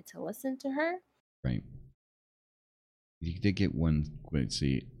decided to listen to her. Right. You did get one. Let's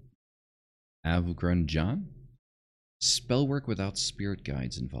see. Avgran John? Spell work without spirit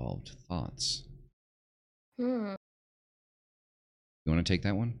guides involved. Thoughts? Hmm. You want to take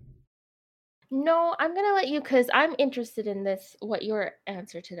that one? No, I'm gonna let you because I'm interested in this, what your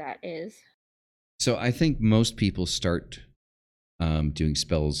answer to that is. So I think most people start doing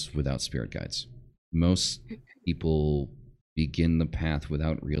spells without spirit guides. Most people begin the path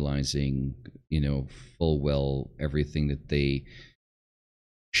without realizing, full well everything that they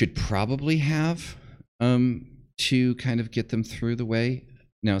should probably have to kind of get them through the way.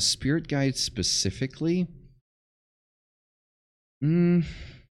 Now, spirit guides specifically, believe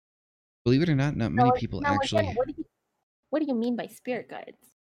it or not, not many people Now again, actually. what do you mean by spirit guides?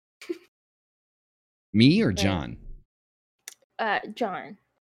 Me or Right. John? John.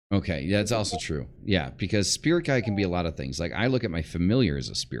 Okay, that's also true. Yeah, because spirit guide can be a lot of things. Like I look at my familiar as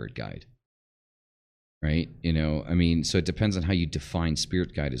a spirit guide, right? I mean, so it depends on how you define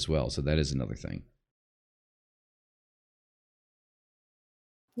spirit guide as well. So that is another thing.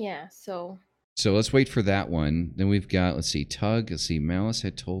 Yeah, so let's wait for that one. Then we've got, let's see, Tug. Let's see, Malice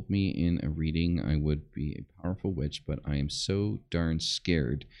had told me in a reading I would be a powerful witch, but I am so darn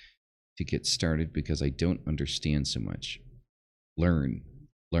scared to get started because I don't understand so much. Learn.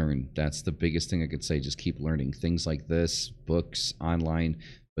 That's the biggest thing I could say. Just keep learning things like this, books, online.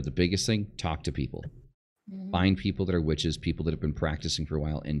 But the biggest thing, talk to people. Find people that are witches, people that have been practicing for a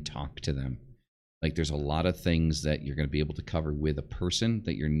while, and talk to them. Like there's a lot of things that you're going to be able to cover with a person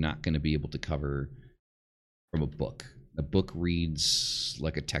that you're not going to be able to cover from a book. A book reads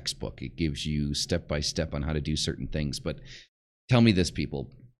like a textbook. It gives you step by step on how to do certain things. But tell me this, people.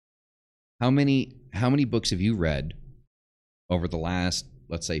 How many books have you read over the last,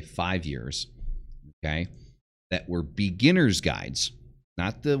 let's say, 5 years, okay, that were beginner's guides,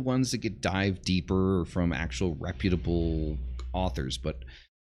 not the ones that dive deeper from actual reputable authors, but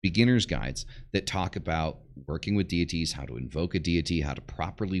beginner's guides that talk about working with deities, how to invoke a deity, how to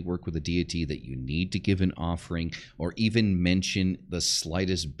properly work with a deity, that you need to give an offering, or even mention the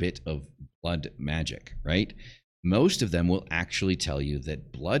slightest bit of blood magic, right? Most of them will actually tell you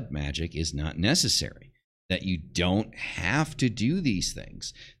that blood magic is not necessary, that you don't have to do these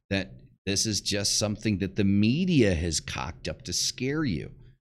things, that this is just something that the media has cocked up to scare you.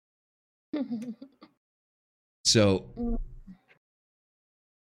 So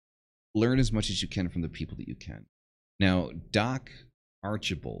learn as much as you can from the people that you can. Now, Doc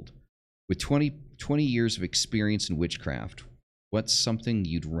Archibald, with 20 years of experience in witchcraft, what's something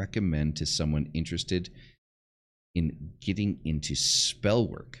you'd recommend to someone interested in getting into spell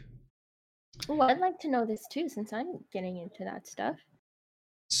work? Well, I'd like to know this too, since I'm getting into that stuff.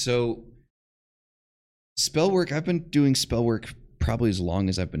 So, spell work, I've been doing spell work probably as long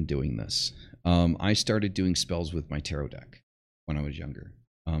as I've been doing this. I started doing spells with my tarot deck when I was younger.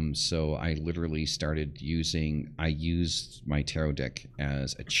 So I literally I used my tarot deck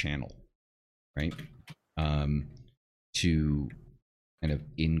as a channel, right? To kind of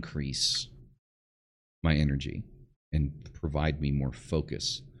increase my energy and provide me more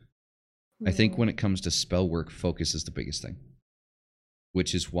focus. I think when it comes to spell work, focus is the biggest thing,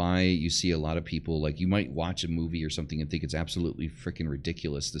 which is why you see a lot of people, like you might watch a movie or something and think it's absolutely freaking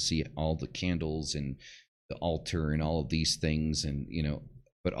ridiculous to see all the candles and the altar and all of these things, and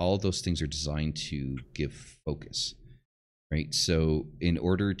but all of those things are designed to give focus, right? So in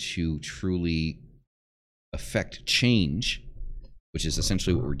order to truly affect change, which is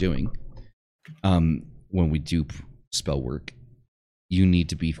essentially what we're doing when we do spell work, you need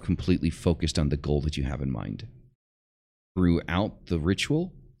to be completely focused on the goal that you have in mind throughout the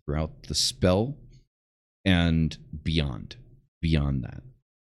ritual, throughout the spell, and beyond that.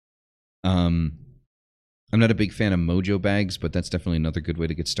 I'm not a big fan of mojo bags, but that's definitely another good way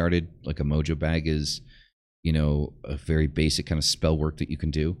to get started. Like a mojo bag is, a very basic kind of spell work that you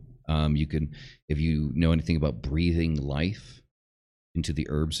can do. You can, if you know anything about breathing life into the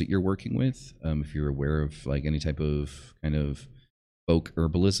herbs that you're working with, if you're aware of like any type of kind of folk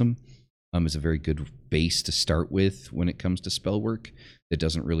herbalism, is a very good base to start with when it comes to spell work. That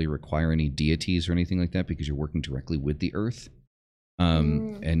doesn't really require any deities or anything like that because you're working directly with the earth,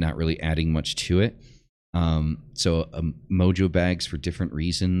 and not really adding much to it. So mojo bags for different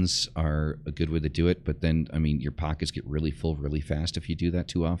reasons are a good way to do it. But then, I mean, your pockets get really full really fast if you do that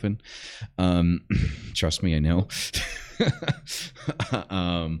too often. Um, Trust me, I know.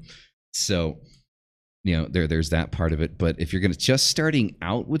 um, so there's that part of it. But if you're gonna just starting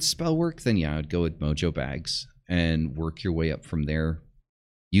out with spell work, then yeah, I'd go with mojo bags and work your way up from there.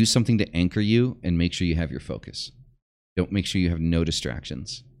 Use something to anchor you and make sure you have your focus. Don't make sure you have no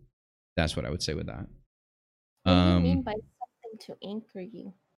distractions. That's what I would say with that. What do you mean Um, by something to anchor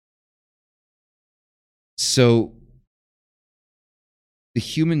you? so the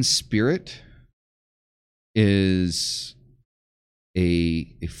human spirit is a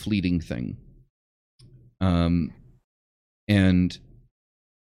fleeting thing. And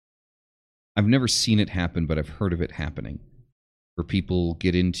I've never seen it happen, but I've heard of it happening, where people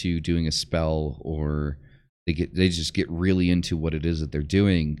get into doing a spell, or they just get really into what it is that they're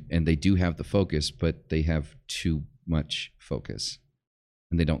doing, and they do have the focus, but they have too much focus,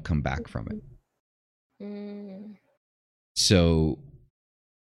 and they don't come back from it. Mm. So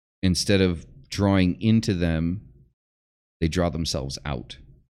instead of drawing into them, they draw themselves out.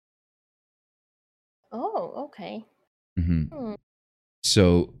 Oh, okay. Mm-hmm. Hmm.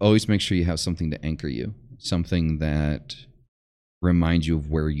 So always make sure you have something to anchor you, something that reminds you of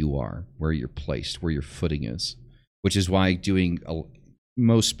where you are, where you're placed, where your footing is. Which is why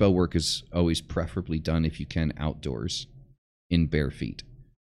most spell work is always preferably done, if you can, outdoors, in bare feet,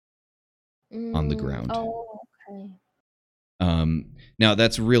 on the ground. Oh, okay. Now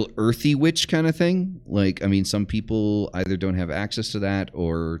that's a real earthy witch kind of thing. Like, I mean, some people either don't have access to that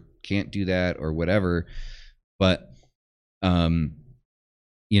or can't do that or whatever. But um,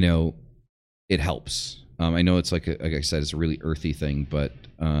 it helps. I know it's like I said, it's a really earthy thing, but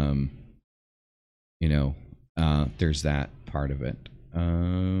there's that part of it.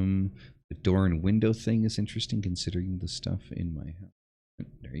 The door and window thing is interesting, considering the stuff in my house.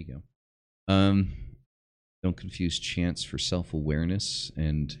 There you go. Don't confuse chance for self-awareness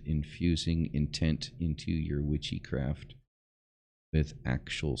and infusing intent into your witchy craft with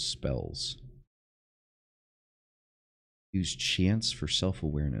actual spells. Use chance for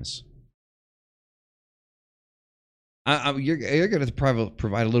self-awareness. You're going to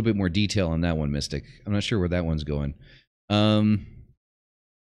provide a little bit more detail on that one, Mystic. I'm not sure where that one's going.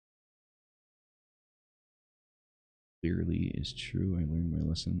 Clearly is true. I learned my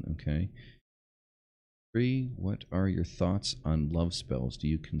lesson. Okay. 3. What are your thoughts on love spells? Do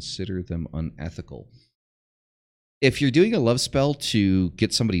you consider them unethical? If you're doing a love spell to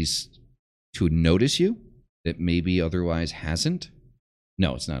get to notice you that maybe otherwise hasn't,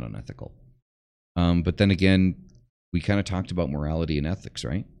 no, it's not unethical. But then again, we kind of talked about morality and ethics,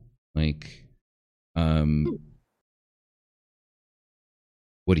 right? Like,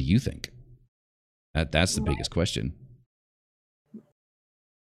 what do you think? That's the biggest question.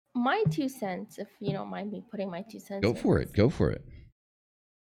 My 2 cents, if you don't mind me putting my 2 cents Go in for this. it. Go for it.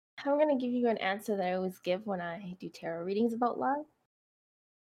 I'm gonna give you an answer that I always give when I do tarot readings about love.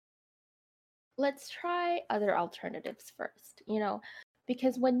 Let's try other alternatives first,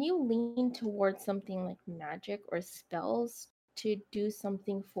 because when you lean towards something like magic or spells to do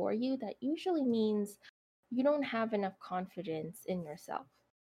something for you, that usually means you don't have enough confidence in yourself.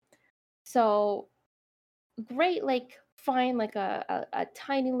 So, great, like find like a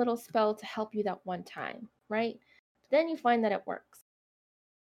tiny little spell to help you that one time, right? Then you find that it works.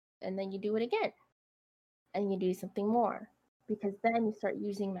 And then you do it again and you do something more, because then you start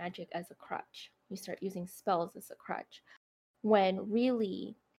using magic as a crutch. You start using spells as a crutch, when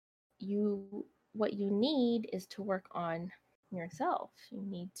really you what you need is to work on yourself. You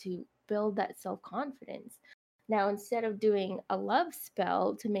need to build that self-confidence. Now, instead of doing a love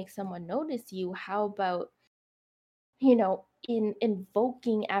spell to make someone notice you, how about in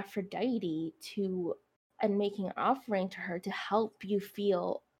invoking Aphrodite to and making an offering to her to help you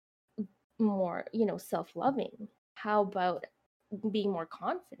feel more, self-loving? How about being more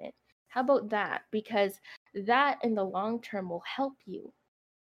confident? How about that? Because that in the long term will help you,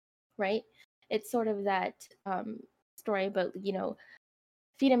 right? It's sort of that story about,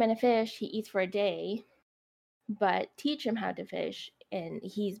 feed a man a fish, he eats for a day, but teach him how to fish, and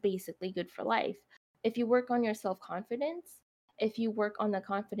he's basically good for life. If you work on your self-confidence, if you work on the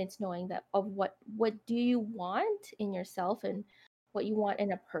confidence knowing that of what do you want in yourself and what you want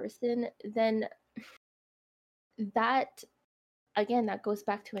in a person, then that, again, that goes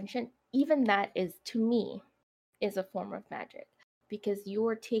back to enchant. Even that is, to me, is a form of magic, because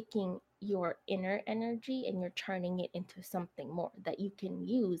you're taking your inner energy and you're turning it into something more that you can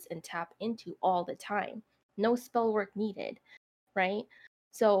use and tap into all the time. No spell work needed, right?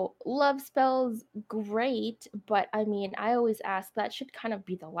 So love spells, great, but I mean, I always ask that should kind of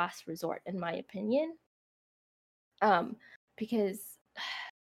be the last resort, in my opinion. Um, because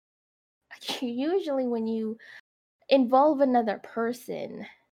usually when you involve another person,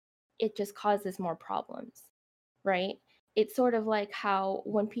 it just causes more problems, right? It's sort of like how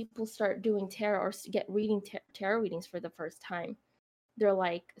when people start doing tarot or get reading tarot readings for the first time, they're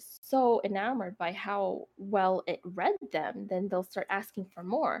like so enamored by how well it read them, then they'll start asking for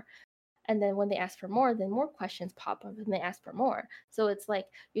more. And then when they ask for more, then more questions pop up and they ask for more. So it's like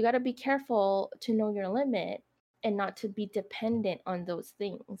you got to be careful to know your limit and not to be dependent on those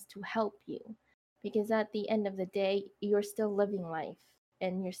things to help you. Because at the end of the day, you're still living life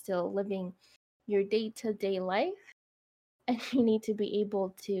and you're still living your day to day life. And you need to be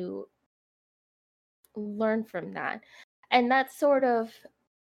able to learn from that. And that's sort of,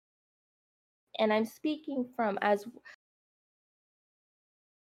 and I'm speaking from as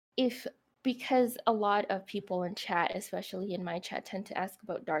if because a lot of people in chat, especially in my chat, tend to ask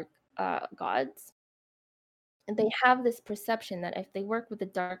about dark gods, and they have this perception that if they work with a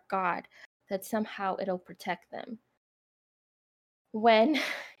dark god, that somehow it'll protect them. When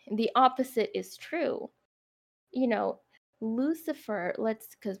the opposite is true, you know, Lucifer,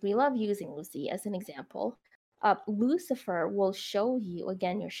 because we love using Lucy as an example, Lucifer will show you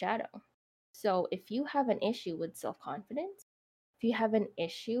again your shadow. So if you have an issue with self confidence, if you have an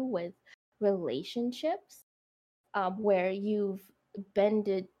issue with relationships, where you've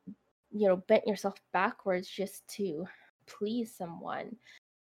bended, bent yourself backwards just to please someone,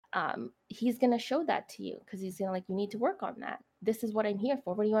 he's gonna show that to you because he's gonna like, you need to work on that. This is what I'm here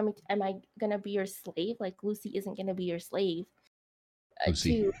for. What do you want me to, am I gonna be your slave? Like Lucy isn't gonna be your slave.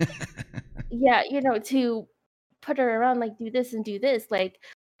 Lucy. To yeah, to put her around like do this and do this. Like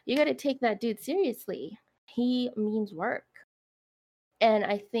you got to take that dude seriously. He means work. And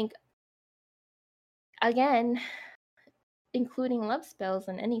I think again, including love spells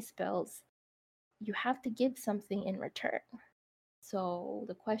and any spells, you have to give something in return. So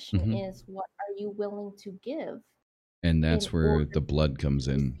the question Mhm. is, what are you willing to give And in that's where order the blood comes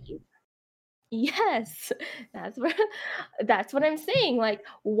to in. receive? Yes, that's what that's what I'm saying. Like,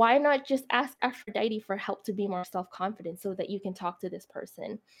 why not just ask Aphrodite for help to be more self-confident so that you can talk to this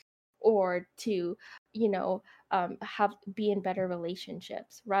person, or to, have be in better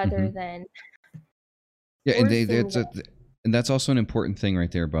relationships rather Mhm. than Yeah, and forcing them. and that's also an important thing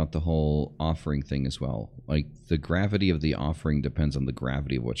right there about the whole offering thing as well. Like the gravity of the offering depends on the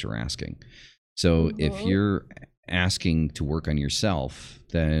gravity of what you're asking. So if Mhm. you're asking to work on yourself,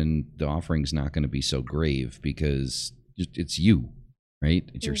 then the offering's not going to be so grave because it's you, right?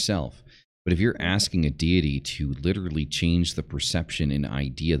 It's Mhm. yourself. But if you're Mhm. asking a deity to literally change the perception and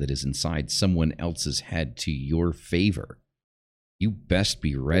idea that is inside someone else's head to your favor, you best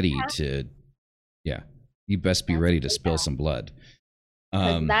be ready to, yeah, you best be That's ready to spill some blood.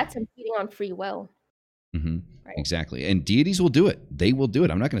 because Um, that's impeding on free will, right? exactly. And deities will do it. They will do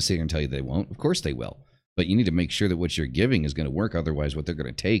it. I'm not going to sit here and tell you they won't. Of course they will. But you need to make sure that what you're giving is going to work. Otherwise, what they're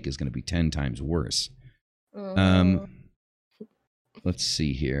going to take is going to be 10 times worse. Mhm. Um, let's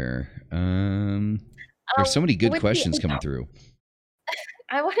see here. There's so many good Witchy, questions coming through.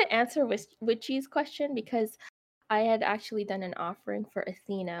 I want to answer Witchy's question because I had actually done an offering for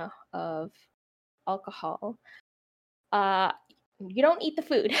Athena of alcohol. Uh, you don't eat the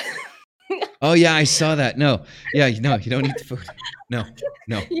food. Oh, yeah, I saw that. No. Yeah, no, you don't eat the food. No,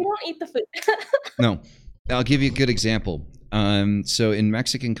 no, You don't eat the food. no. I'll give you a good example. So in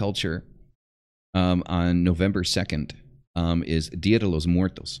Mexican culture, on November 2nd, is Dia de los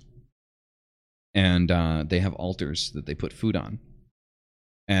Muertos. And they have altars that they put food on.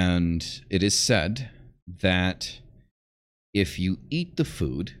 And it is said that if you eat the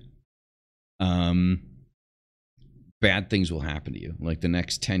food, bad things will happen to you. Like the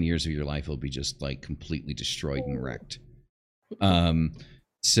next 10 years of your life will be just like completely destroyed and wrecked. Um,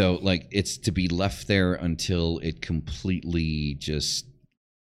 so like it's to be left there until it completely just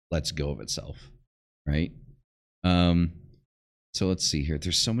lets go of itself, right? Um, so let's see here.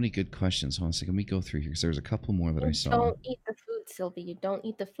 There's so many good questions. Hold on a second. Let me go through here because there's a couple more that I You saw. don't eat the food, Sylvie. You don't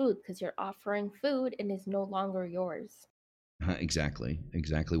eat the food because you're offering food and is no longer yours. Exactly,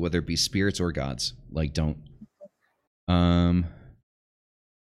 exactly. Whether it be spirits or gods, like don't. Um,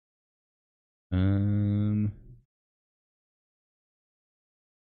 um,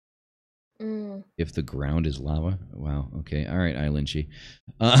 Mm. if the ground is lava, wow. Okay, all right, Islandchi.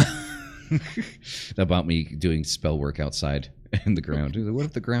 Uh, about me doing spell work outside in the ground. What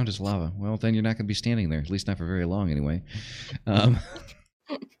if the ground is lava? Well, then you're not going to be standing there, at least not for very long, anyway. Um,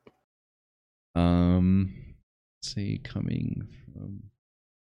 um, say coming from.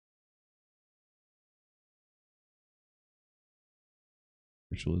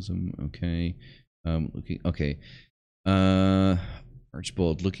 Ritualism. Okay. Looking. Okay. Uh,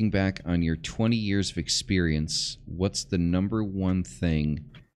 Archibald, looking back on your 20 years of experience, what's the number one thing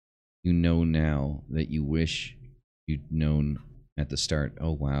you know now that you wish you'd known at the start?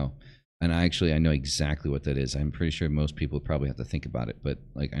 Oh wow. And I know exactly what that is. I'm pretty sure most people probably have to think about it, but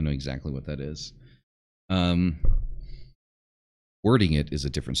like I know exactly what that is. Um, Wording it is a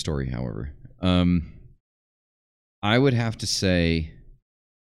different story, however. I would have to say,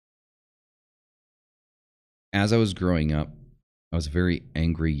 as I was growing up, I was a very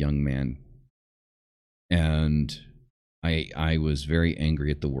angry young man, and I was very angry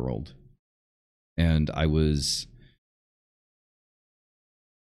at the world, and I was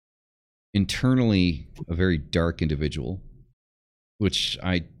internally a very dark individual, which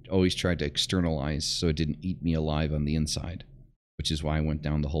I always tried to externalize so it didn't eat me alive on the inside. Which is why I went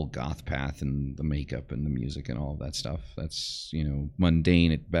down the whole goth path and the makeup and the music and all of that stuff. That's,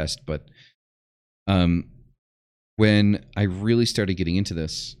 mundane at best. But um, when I really started getting into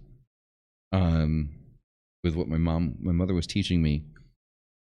this, with what my mother was teaching me,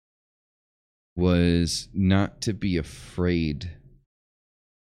 was not to be afraid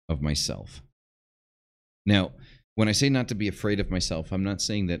of myself. Now, when I say not to be afraid of myself, I'm not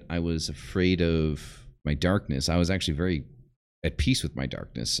saying that I was afraid of my darkness. I was actually very at peace with my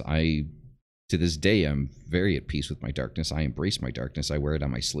darkness. To this day, I'm very at peace with my darkness. I embrace my darkness. I wear it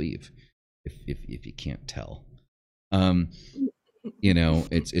on my sleeve. If you can't tell,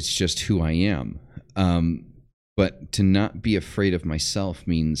 it's just who I am. But to not be afraid of myself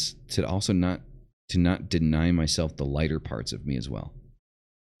means to also not deny myself the lighter parts of me as well.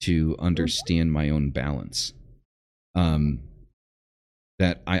 To understand my own balance.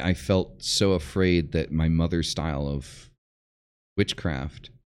 That I felt so afraid that my mother's style of witchcraft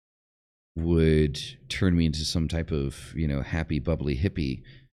would turn me into some type of happy bubbly hippie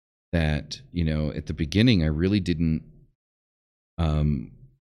that at the beginning I really didn't want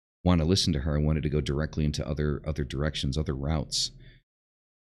to listen to her. I wanted to go directly into other directions, other routes,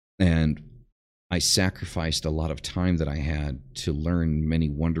 and I sacrificed a lot of time that I had to learn many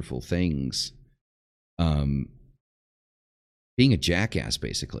wonderful things, being a jackass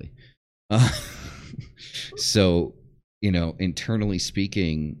basically. So internally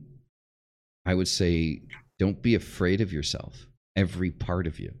speaking, I would say don't be afraid of yourself, every part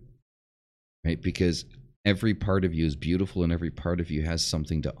of you, right? Because every part of you is beautiful and every part of you has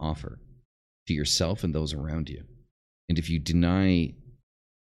something to offer to yourself and those around you. And if you deny,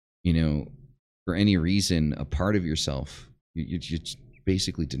 for any reason, a part of yourself, you're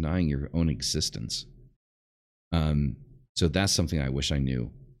basically denying your own existence. So that's something I wish I knew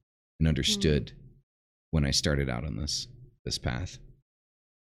and understood when I started out on this path.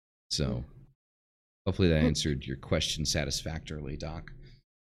 So hopefully that answered your question satisfactorily, Doc.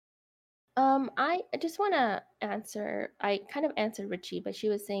 I just want to answer. I kind of answered Richie, but she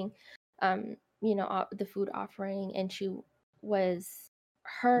was saying, the food offering, and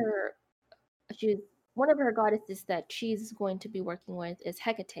her, she was one of her goddesses that she's going to be working with is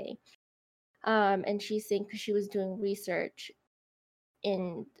Hecate. And she's saying because she was doing research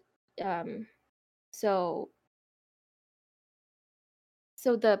in, so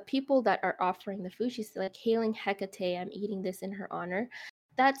the people that are offering the food, she's like hailing Hecate. I'm eating this in her honor.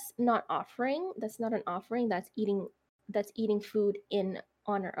 That's not offering. That's not an offering. That's eating. That's eating food in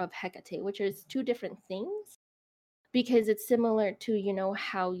honor of Hecate, which is two different things. Because it's similar to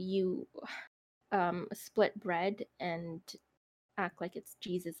how you split bread and act like it's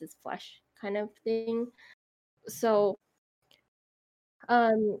Jesus's flesh kind of thing. So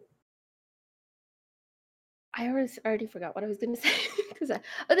I already forgot what I was gonna say because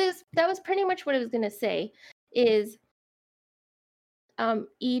that was pretty much what I was gonna say is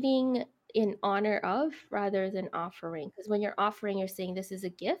eating in honor of rather than offering, because when you're offering you're saying this is a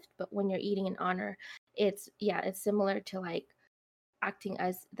gift, but when you're eating in honor, it's similar to like acting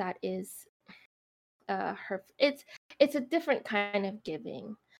as that is her. It's a different kind of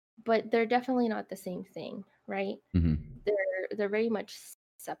giving, but they're definitely not the same thing, right? Mm-hmm. They're very much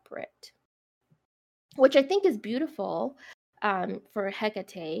separate, which I think is beautiful, for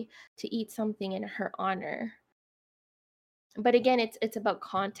Hecate to eat something in her honor. But again, it's about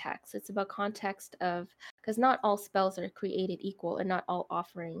context. It's about context of, because not all spells are created equal, and not all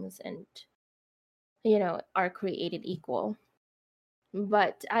offerings and are created equal.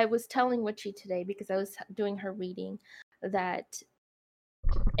 But I was telling Witchy today, because I was doing her reading, that,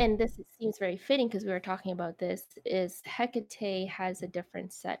 and this seems very fitting because we were talking about this, is Hecate has a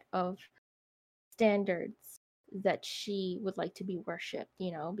different set of standards that she would like to be worshipped,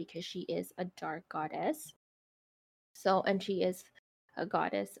 because she is a dark goddess. So, and she is a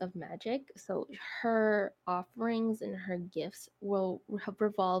goddess of magic. So her offerings and her gifts will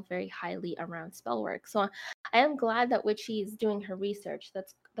revolve very highly around spell work. So I am glad that Witchy is doing her research.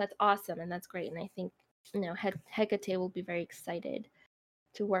 That's awesome and that's great. And I think Hecate will be very excited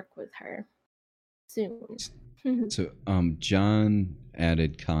to work with her soon. So, John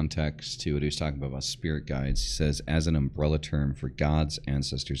added context to what he was talking about spirit guides. He says, as an umbrella term for gods,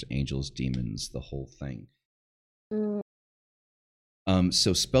 ancestors, angels, demons, the whole thing.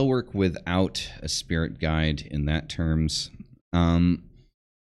 So spell work without a spirit guide in that terms.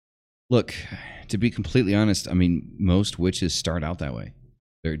 Look, to be completely honest, I mean, most witches start out that way.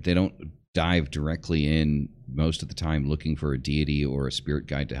 They don't dive directly in most of the time looking for a deity or a spirit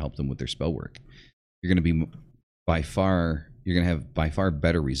guide to help them with their spell work. You're going to be you're going to have by far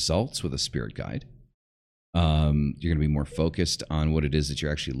better results with a spirit guide. You're going to be more focused on what it is that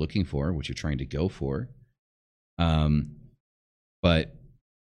you're actually looking for, what you're trying to go for. But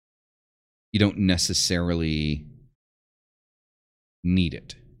you don't necessarily need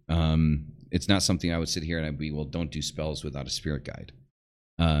it. It's not something I would sit here and I'd be, well, don't do spells without a spirit guide.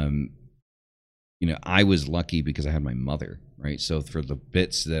 I was lucky because I had my mother, right? So for the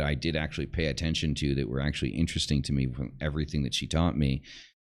bits that I did actually pay attention to that were actually interesting to me from everything that she taught me,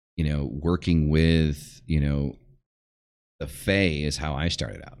 working with, the Fae is how I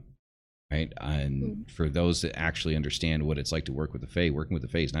started out, right? And for those that actually understand what it's like to work with the Fae, working with the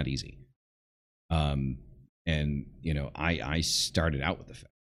Fae is not easy. I started out with the Fae.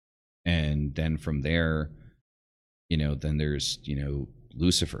 And then from there, then there's,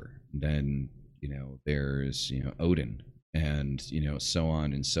 Lucifer, then, there's, Odin, and, so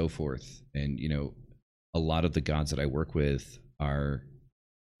on and so forth. And, a lot of the gods that I work with are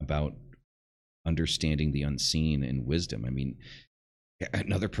about understanding the unseen and wisdom. I mean,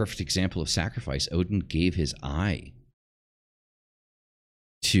 another perfect example of sacrifice, Odin gave his eye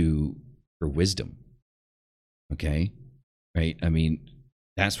for wisdom. Okay? Right? I mean,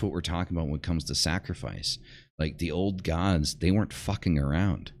 that's what we're talking about when it comes to sacrifice. Like the old gods, they weren't fucking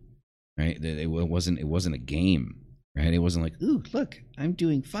around. Right? It wasn't a game. Right? It wasn't like, ooh, look, I'm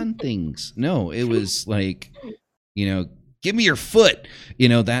doing fun things. No, it was like, give me your foot.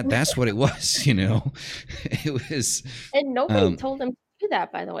 That's what it was, It was. And nobody told him to do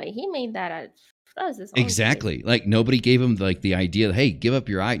that, by the way. He made that as his own exactly choice. Like nobody gave him like the idea, hey, give up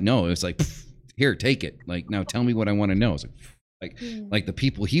your eye. No, it was like, here, take it. Like, now tell me what I want to know. It's like the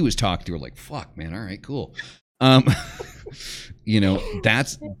people he was talking to were like, fuck, man, all right, cool.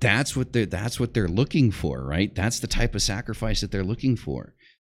 That's what they're looking for, right? That's the type of sacrifice that they're looking for.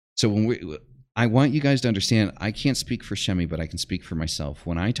 So I want you guys to understand, I can't speak for Shemi, but I can speak for myself.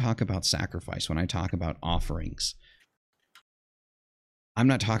 When I talk about sacrifice, when I talk about offerings, I'm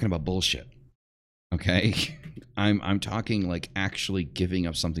not talking about bullshit. Okay? I'm talking like actually giving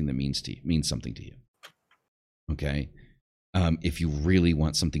up something that means something to you. Okay? If you really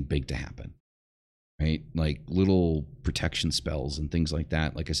want something big to happen. Right? Like little protection spells and things like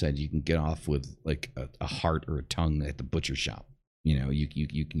that. Like I said, you can get off with like a heart or a tongue at the butcher shop.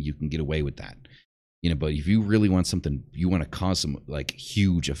 You can get away with that. But if you really want something, you want to cause some like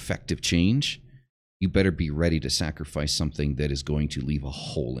huge effective change, you better be ready to sacrifice something that is going to leave a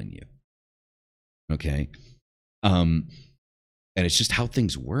hole in you. Okay? And it's just how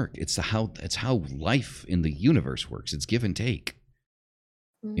things work. It's how life in the universe works. It's give and take.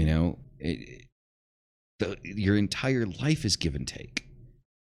 Your entire life is give and take.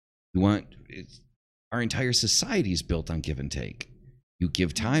 Our entire society is built on give and take. You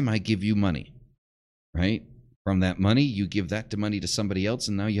give time, I give you money, right? From that money, you give that money to somebody else,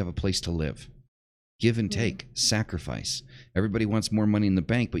 and now you have a place to live. Give and take, sacrifice. Everybody wants more money in the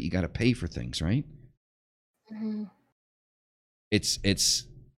bank, but you got to pay for things, right? Mm-hmm. It's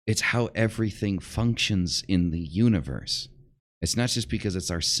how everything functions in the universe. It's not just because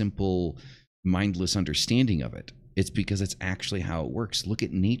it's our simple, mindless understanding of it. It's because it's actually how it works. Look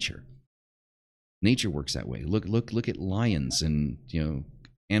at nature. Nature works that way. Look at lions and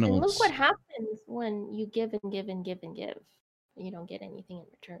animals. And look what happens when you give and give and give and give. You don't get anything in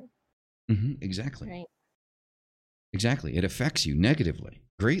return. Mm-hmm, exactly. Right. Exactly. It affects you negatively,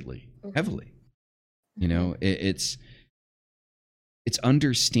 greatly, heavily. It's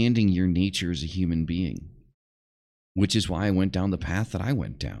understanding your nature as a human being, which is why I went down the path that I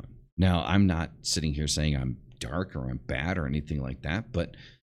went down. Now, I'm not sitting here saying I'm dark or I'm bad or anything like that, but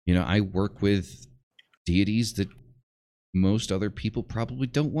I work with deities that most other people probably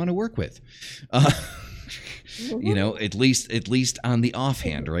don't want to work with. At least on the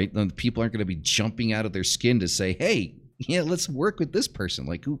offhand, right? People aren't going to be jumping out of their skin to say, hey, Yeah, let's work with this person.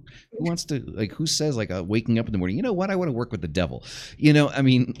 Like who wants to, like, who says, like, waking up in the morning, you know what, I want to work with the devil. I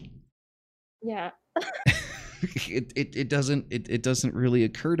mean, Yeah. it doesn't really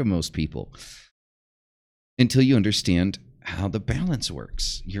occur to most people until you understand how the balance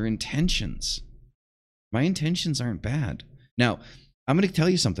works. Your intentions. My intentions aren't bad. Now, I'm going to tell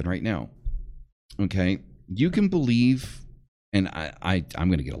you something right now. Okay, you can believe, and I'm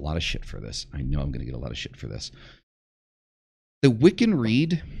going to get a lot of shit for this. I know I'm going to get a lot of shit for this. The Wiccan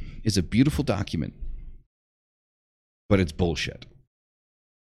Rede is a beautiful document, but it's bullshit.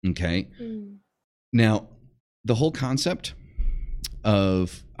 Okay? Now, the whole concept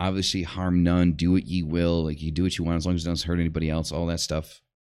of obviously harm none, do what ye will, like you do what you want as long as it doesn't hurt anybody else, all that stuff,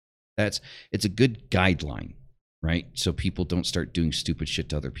 it's a good guideline, right? So people don't start doing stupid shit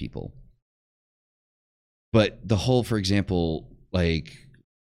to other people. But the whole, for example, like,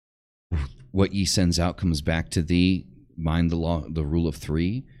 what ye sends out comes back to thee, mind the law, the rule of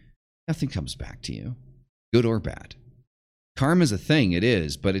three, nothing comes back to you, good or bad. Karma is a thing, it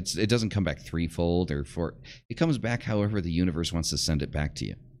is, but it doesn't come back threefold or four. It comes back however the universe wants to send it back to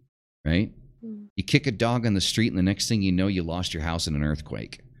you, right? You kick a dog on the street, and the next thing you know, you lost your house in an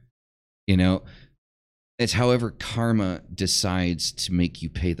earthquake. It's however karma decides to make you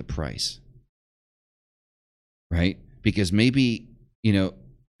pay the price, right? Because maybe,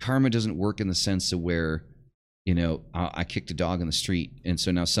 karma doesn't work in the sense of where, I kicked a dog in the street, and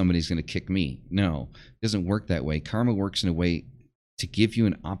so now somebody's going to kick me. No, it doesn't work that way. Karma works in a way to give you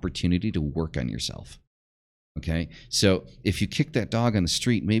an opportunity to work on yourself. Okay? So if you kick that dog on the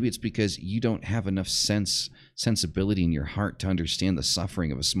street, maybe it's because you don't have enough sensibility in your heart to understand the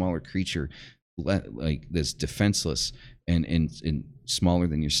suffering of a smaller creature like this, defenseless and smaller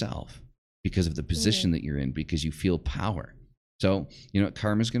than yourself, because of the position that you're in, because you feel power. So, you know what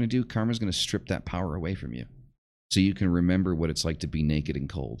karma's going to do? Karma's going to strip that power away from you, so you can remember what it's like to be naked and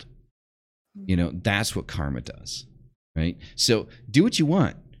cold. That's what karma does, right? So do what you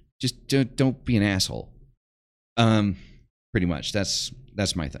want. Just don't be an asshole. Pretty much. That's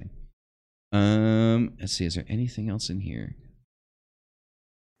my thing. Let's see. Is there anything else in here?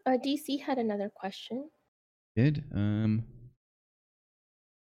 DC had another question. Did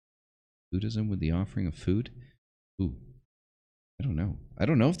Buddhism with the offering of food? Ooh. I don't know. I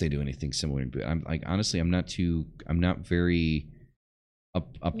don't know if they do anything similar. I'm like, honestly, I'm not very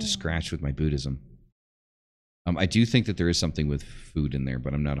up to scratch with my Buddhism. I do think that there is something with food in there,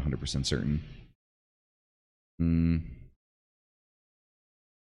 but I'm not 100% certain. Let's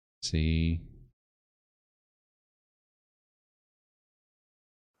see.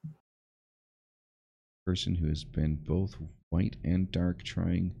 Person who has been both white and dark,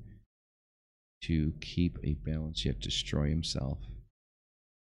 trying to keep a balance yet destroy himself.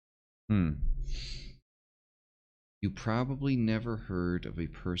 You probably never heard of a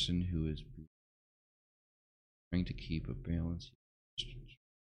person who is trying to keep a balance. I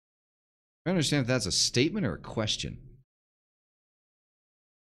don't understand if that's a statement or a question.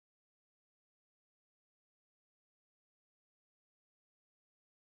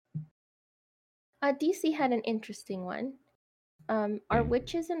 DC had an interesting one. Are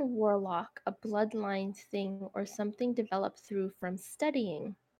witches and warlock a bloodline thing or something developed through from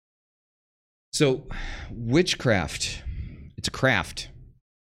studying? So, witchcraft, it's a craft.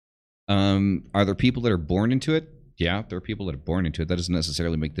 Are there people that are born into it? Yeah, there are people that are born into it. That doesn't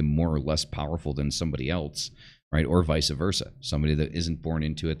necessarily make them more or less powerful than somebody else, right? Or vice versa. Somebody that isn't born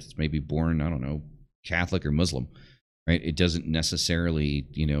into it, that's maybe born, I don't know, Catholic or Muslim, right? It doesn't necessarily,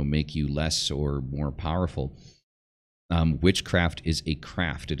 make you less or more powerful. Witchcraft is a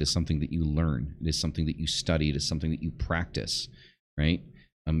craft. It is something that you learn. It is something that you study. It is something that you practice, right?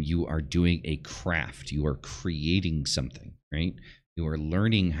 You are doing a craft. You are creating something, right? You are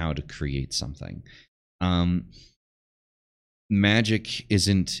learning how to create something. Magic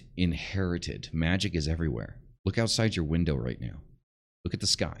isn't inherited. Magic is everywhere. Look outside your window right now. Look at the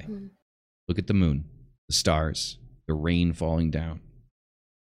sky. Look at the moon, the stars, the rain falling down,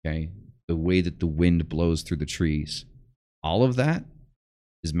 okay? The way that the wind blows through the trees. All of that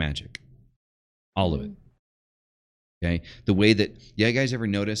is magic. All of it. Okay? The way that, you guys ever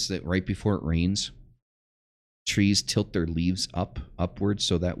notice that right before it rains, trees tilt their leaves upwards,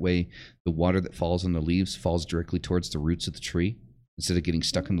 so that way the water that falls on the leaves falls directly towards the roots of the tree instead of getting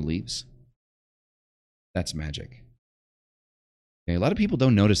stuck in the leaves? That's magic. Okay? A lot of people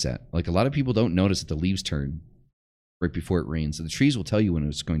don't notice that. Like, a lot of people don't notice that the leaves turn right before it rains. So the trees will tell you when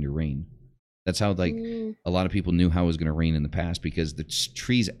it's going to rain. That's how, like, a lot of people knew how it was going to rain in the past, because the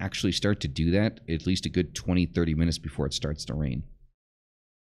trees actually start to do that at least a good 20, 30 minutes before it starts to rain.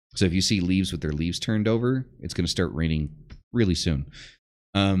 So if you see leaves with their leaves turned over, it's going to start raining really soon.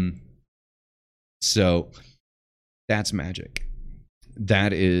 So that's magic.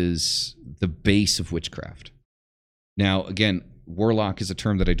 That is the base of witchcraft. Now, again, warlock is a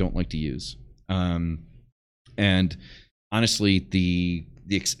term that I don't like to use. And honestly, the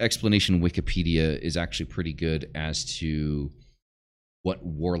explanation in Wikipedia is actually pretty good as to what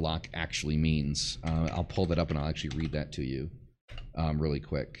warlock actually means. I'll pull that up and I'll actually read that to you really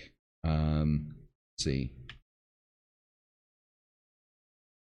quick. Let's see.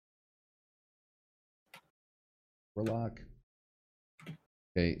 Warlock.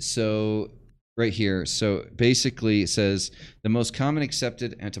 Okay, so right here. So basically it says the most common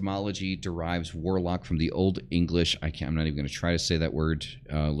accepted etymology derives warlock from the Old English. I'm not even going to try to say that word.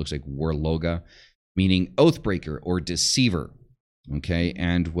 Looks like warloga, meaning oathbreaker or deceiver. Okay,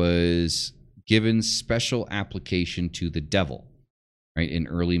 and was given special application to the devil, right? In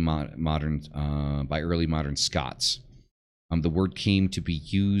early modern Scots. The word came to be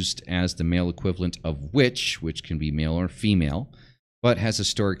used as the male equivalent of witch, which can be male or female, but has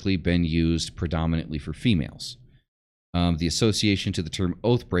historically been used predominantly for females. The association to the term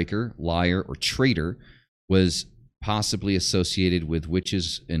oathbreaker, liar, or traitor was possibly associated with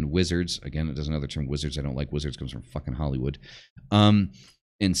witches and wizards. Again, there's another term, wizards. I don't like wizards, comes from fucking Hollywood.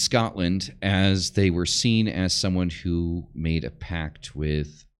 In Scotland, as they were seen as someone who made a pact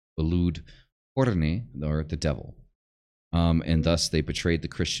with Balud Horne, or the devil. And thus they betrayed the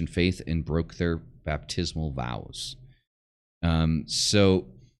Christian faith and broke their baptismal vows. So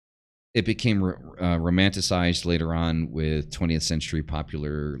it became romanticized later on with 20th century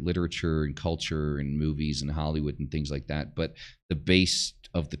popular literature and culture and movies and Hollywood and things like that. But the base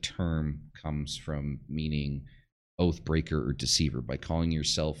of the term comes from meaning oathbreaker or deceiver. By calling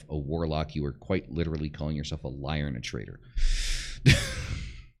yourself a warlock, you are quite literally calling yourself a liar and a traitor.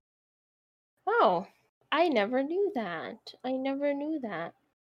 Oh, I never knew that.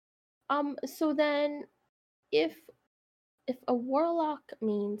 So then if a warlock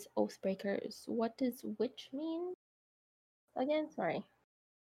means oathbreakers, what does witch mean? Again, sorry.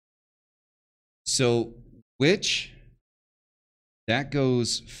 So witch, that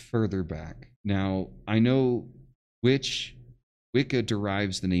goes further back. Now, I know Wicca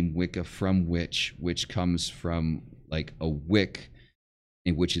derives the name Wicca from witch, which comes from like a wick,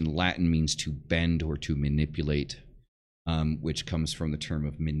 which in Latin means to bend or to manipulate, which comes from the term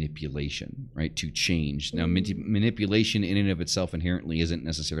of manipulation, right? To change. Now, manipulation in and of itself inherently isn't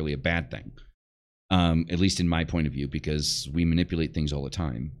necessarily a bad thing, at least in my point of view, because we manipulate things all the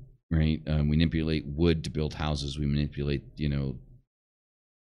time, right? We manipulate wood to build houses. We manipulate,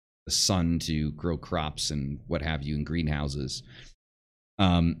 the sun to grow crops and what have you in greenhouses.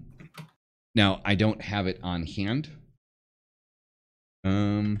 Now, I don't have it on hand.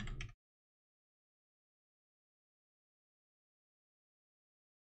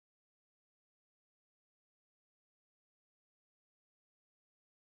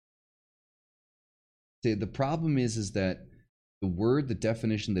 The problem is that the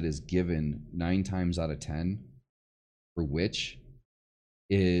definition that is given 9 times out of 10 for witch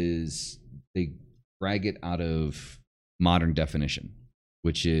is they drag it out of modern definition,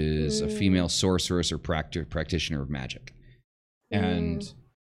 which is a female sorceress or practitioner of magic. And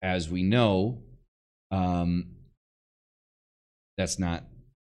as we know, that's not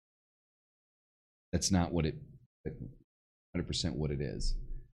what it 100% what it is.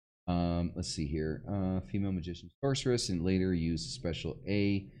 Let's see here. Female magician, sorceress, and later used special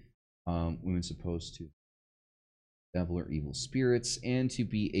A. Women supposed to devil or evil spirits, and to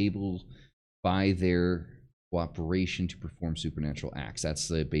be able, by their cooperation, to perform supernatural acts. That's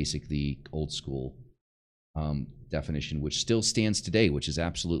the old school definition, which still stands today, which is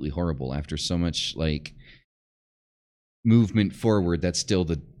absolutely horrible. After so much like movement forward, that's still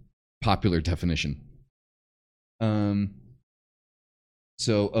the popular definition.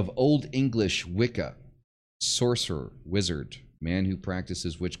 So of Old English, Wicca, sorcerer, wizard, man who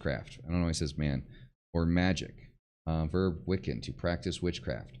practices witchcraft. I don't know why it says man. Or magic. Verb Wiccan, to practice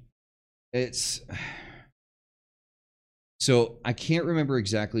witchcraft. So I can't remember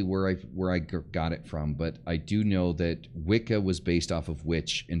exactly where I got it from, but I do know that Wicca was based off of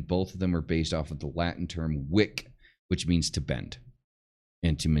witch, and both of them are based off of the Latin term wick, which means to bend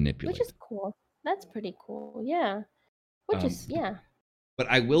and to manipulate. Which is cool. That's pretty cool. Yeah. Yeah. But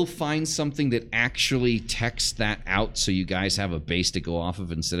I will find something that actually texts that out so you guys have a base to go off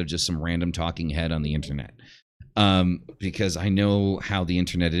of instead of just some random talking head on the internet. Because I know how the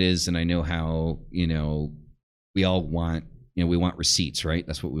internet is, and I know how, we all want, we want receipts, right?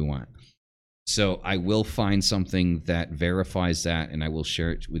 That's what we want. So I will find something that verifies that, and I will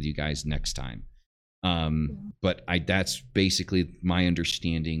share it with you guys next time. But that's basically my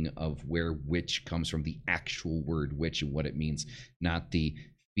understanding of where witch comes from, the actual word witch and what it means, not the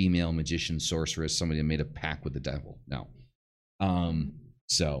female magician, sorceress, somebody that made a pact with the devil. No.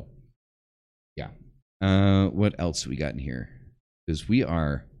 So, yeah. What else we got in here? Because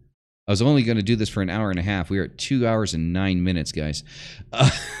I was only going to do this for an hour and a half. We are at 2 hours and 9 minutes, guys. We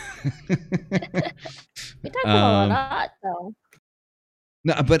talked about a lot, though.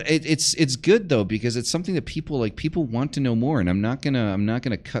 No, but it's good though, because it's something that people want to know more, and I'm not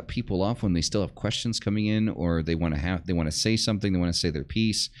gonna cut people off when they still have questions coming in, or they want to say something, they want to say their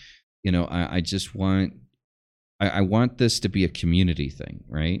piece. I just want I want this to be a community thing,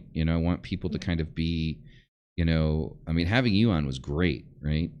 right? I want people to kind of be, having you on was great,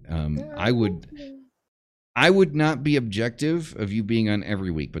 right? I would not be objective of you being on every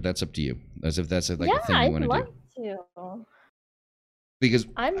week, but that's up to you. As if that's like a thing you want to do. I'd love to. Because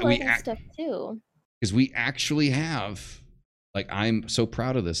I'm learning stuff too. Because we actually have, I'm so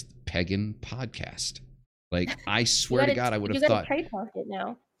proud of this pagan podcast. I swear to God, I would have thought. You gotta trademark it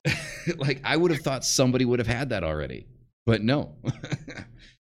now. I would have thought somebody would have had that already, but no.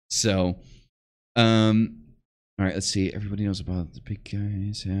 So, all right, let's see. Everybody knows about the big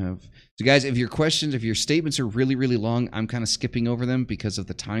guys have. So, guys, if your statements are really, really long, I'm kind of skipping over them because of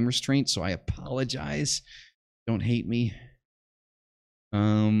the time restraint. So I apologize. Don't hate me.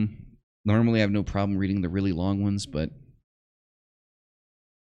 Normally I have no problem reading the really long ones, but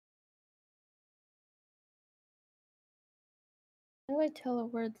how do I tell a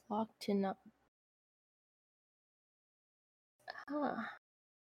word's locked to not?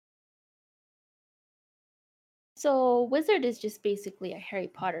 So wizard is just basically a Harry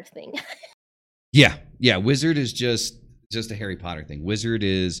Potter thing. Yeah. Wizard is just a Harry Potter thing. Wizard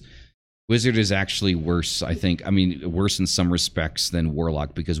is actually worse, I think. Worse in some respects than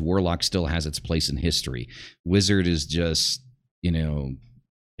Warlock, because Warlock still has its place in history. Wizard is just,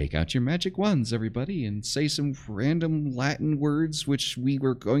 take out your magic wands, everybody, and say some random Latin words, which we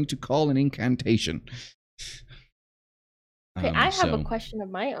were going to call an incantation. Okay, I have a question of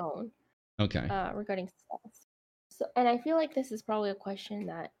my own. Okay. Regarding spells. So, and I feel like this is probably a question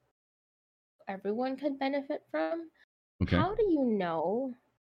that everyone could benefit from. Okay. How do you know?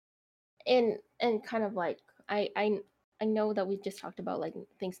 And kind of I know that we just talked about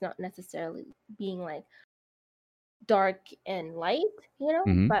things not necessarily being dark and light,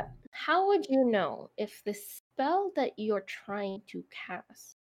 Mm-hmm. but how would you know if the spell that you're trying to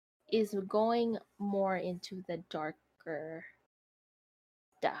cast is going more into the darker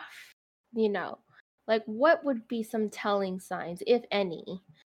stuff? What would be some telling signs, if any,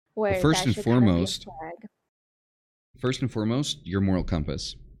 where first and foremost, your moral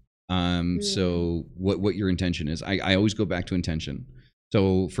compass. So what your intention is. I always go back to intention.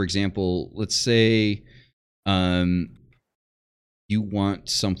 So, for example, let's say you want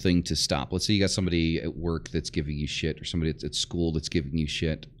something to stop. Let's say you got somebody at work that's giving you shit, or somebody at school that's giving you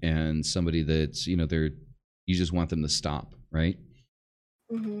shit, and somebody that's, you just want them to stop, right?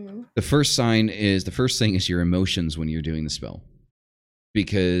 Mm-hmm. The first thing is your emotions when you're doing the spell,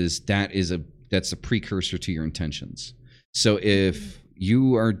 because that's a precursor to your intentions. So if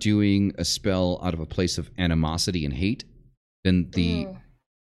you are doing a spell out of a place of animosity and hate, then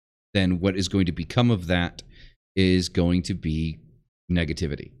what is going to become of that is going to be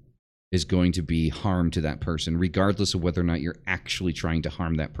negativity, is going to be harm to that person, regardless of whether or not you're actually trying to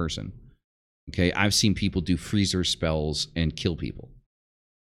harm that person. Okay, I've seen people do freezer spells and kill people,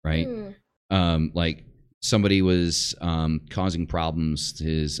 right? Somebody was causing problems.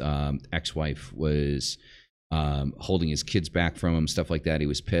 His ex-wife was holding his kids back from him, stuff like that. He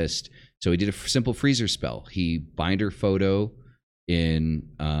was pissed. So he did a simple freezer spell. He bind her photo in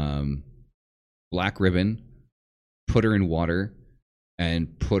black ribbon, put her in water,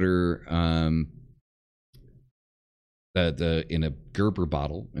 and put her in a Gerber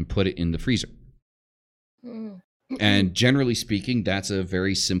bottle and put it in the freezer. And generally speaking, that's a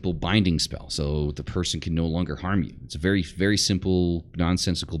very simple binding spell. So the person can no longer harm you. It's a very, very simple,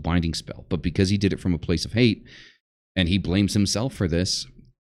 nonsensical binding spell. But because he did it from a place of hate, and he blames himself for this,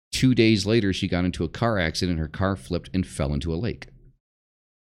 2 days later, she got into a car accident. Her car flipped and fell into a lake.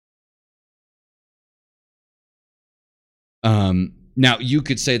 Now, you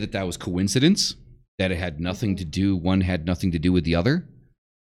could say that was coincidence, that it had nothing to do, one had nothing to do with the other.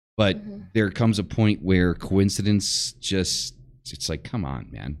 But there comes a point where coincidence just, it's like, come on,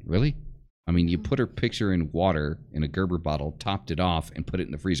 man, really? You put her picture in water in a Gerber bottle, topped it off, and put it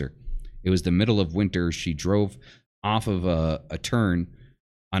in the freezer. It was the middle of winter. She drove off of a turn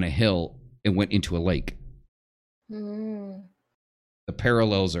on a hill and went into a lake. Mm. The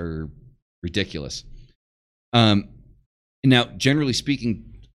parallels are ridiculous. Now, generally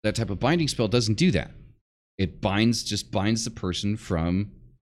speaking, that type of binding spell doesn't do that. It just binds the person from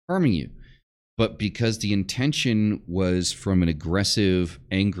harming you. But because the intention was from an aggressive,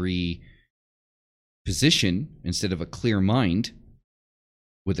 angry position instead of a clear mind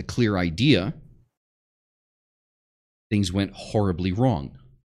with a clear idea, things went horribly wrong.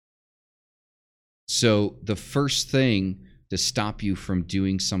 So the first thing to stop you from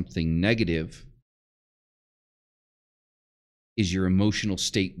doing something negative is your emotional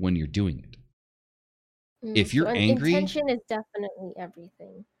state when you're doing it. If So you're an angry, intention is definitely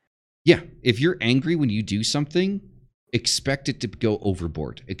everything. yeah, if you're angry when you do something, expect it to go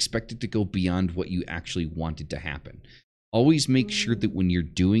overboard. Expect it to go beyond what you actually wanted to happen. Always make sure that when you're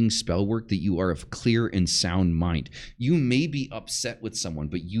doing spell work that you are of clear and sound mind. You may be upset with someone,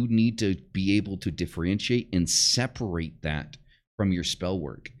 but you need to be able to differentiate and separate that from your spell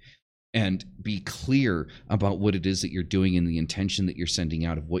work and be clear about what it is that you're doing and the intention that you're sending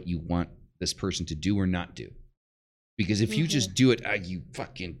out of what you want this person to do or not do. Because if you just do it, you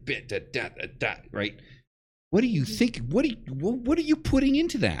fucking bit, right? What do you think? What are you putting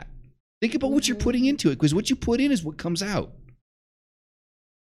into that? Think about what you're putting into it, because what you put in is what comes out.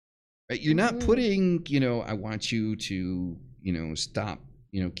 Right? You're not putting, I want you to, stop,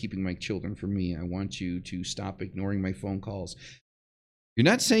 keeping my children from me. I want you to stop ignoring my phone calls. You're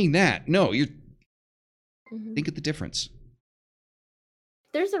not saying that. No, you're. Think of the difference.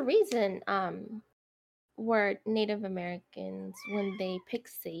 There's a reason where Native Americans, when they pick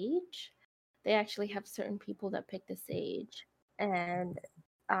sage, they actually have certain people that pick the sage, and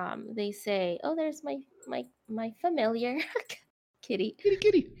they say, "Oh, there's my familiar kitty."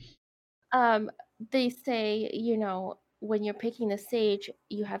 Kitty. They say, when you're picking the sage,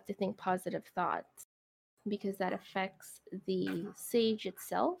 you have to think positive thoughts because that affects the sage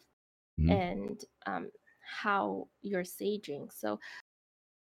itself and how you're saging. So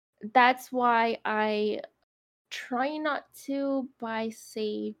that's why I try not to buy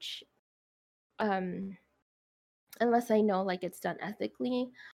sage unless I know like it's done ethically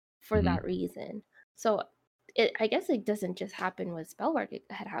for that reason. So I guess it doesn't just happen with spell work. It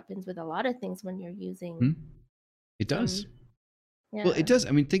happens with a lot of things when you're using. It does. Yeah. Well, it does.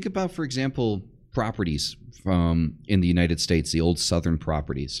 I mean, think about, for example, properties from in the United States, the old Southern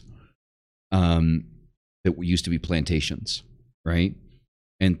properties that used to be plantations, right?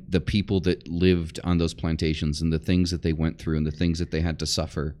 And the people that lived on those plantations and the things that they went through and the things that they had to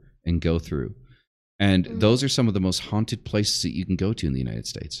suffer and go through. And those are some of the most haunted places that you can go to in the United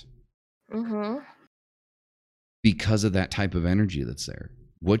States. Because of that type of energy that's there.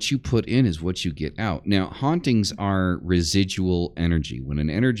 What you put in is what you get out. Now, hauntings are residual energy. When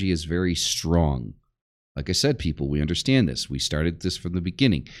an energy is very strong, like I said, people, we understand this. We started this from the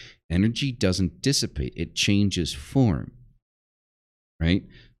beginning. Energy doesn't dissipate. It changes form, right?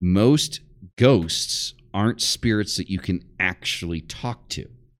 Most ghosts aren't spirits that you can actually talk to.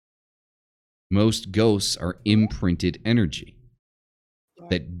 Most ghosts are imprinted energy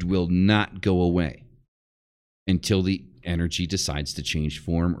that will not go away until the energy decides to change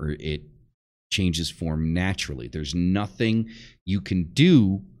form or it changes form naturally. There's nothing you can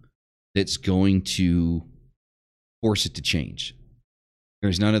do that's going to force it to change.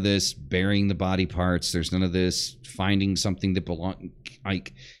 There's none of this burying the body parts. There's none of this finding something that belongs.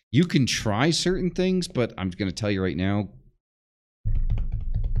 Like, you can try certain things, but I'm going to tell you right now,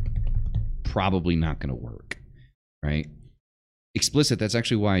 probably not going to work, right? Explicit, that's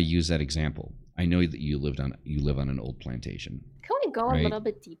actually why I use that example. I know that you live on an old plantation. Can we go a little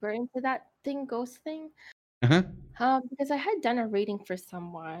bit deeper into that ghost thing? Because I had done a reading for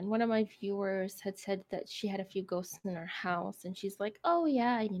someone. One of my viewers had said that she had a few ghosts in her house, and she's like, "Oh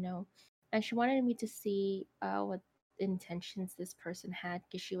yeah, and she wanted me to see what intentions this person had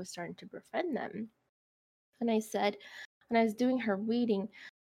because she was starting to befriend them." And I said, when I was doing her reading,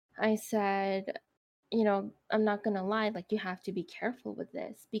 I said, I'm not gonna lie, like, you have to be careful with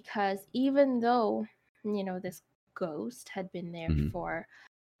this because even though, this ghost had been there for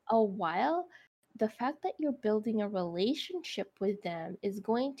a while, the fact that you're building a relationship with them is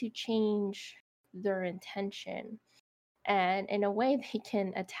going to change their intention. And in a way, they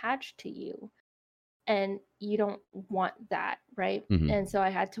can attach to you. And you don't want that, right? And so I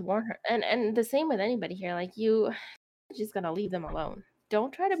had to warn her. And the same with anybody here. Like, you just gonna leave them alone.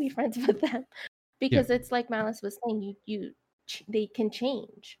 Don't try to be friends with them. Because it's like Malice was saying, they can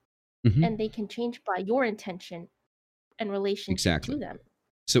change. And they can change by your intention and relationship to them.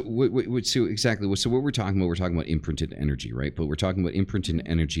 So so exactly. So what we're talking about imprinted energy, right? But we're talking about imprinted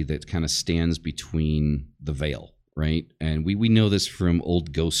energy that kind of stands between the veil, right? And we know this from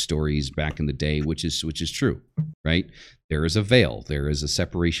old ghost stories back in the day, which is true, right? There is a veil. There is a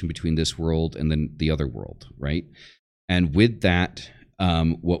separation between this world and then the other world, right? And with that,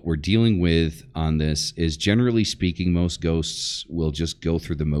 what we're dealing with on this is, generally speaking, most ghosts will just go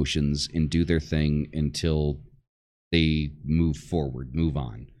through the motions and do their thing until they move forward, move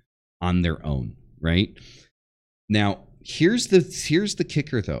on their own, right? Now, here's the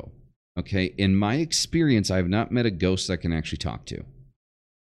kicker though. Okay, in my experience, I've not met a ghost I can actually talk to.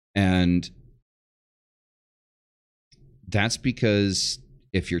 And that's because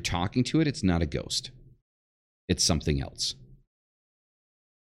if you're talking to it, it's not a ghost. It's something else.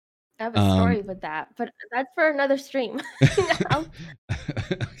 I have a story with that, but that's for another stream.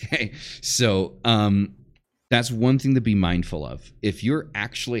 Okay, so that's one thing to be mindful of. If you're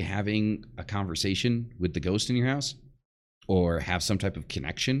actually having a conversation with the ghost in your house, or have some type of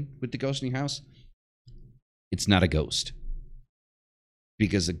connection with the ghost in your house, it's not a ghost.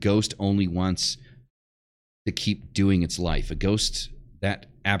 Because a ghost only wants to keep doing its life. A ghost, that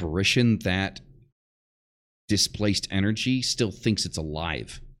aberration, that displaced energy, still thinks it's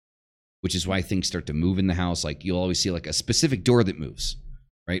alive, which is why things start to move in the house. Like, you'll always see like a specific door that moves,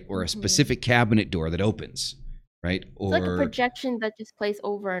 right? Or a specific cabinet door that opens, right? Or it's like a projection that just plays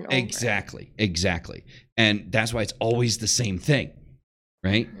over and over. Exactly. And that's why it's always the same thing,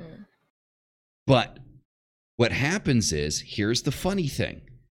 right? But what happens is, here's the funny thing.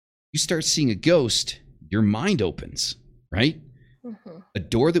 You start seeing a ghost, your mind opens, right? A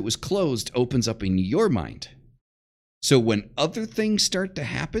door that was closed opens up in your mind. So when other things start to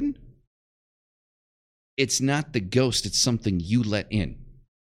happen, it's not the ghost, it's something you let in.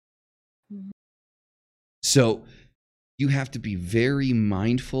 So you have to be very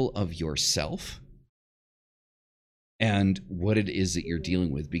mindful of yourself and what it is that you're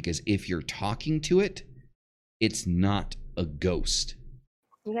dealing with, because if you're talking to it, it's not a ghost.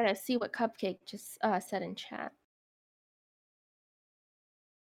 You gotta see what Cupcake just said in chat.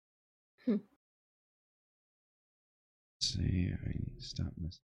 Say, I need to stop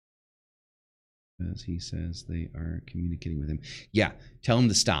this. Because he says they are communicating with him. Yeah, tell him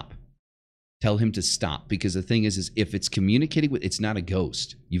to stop. Tell him to stop, because the thing is if it's communicating with, it's not a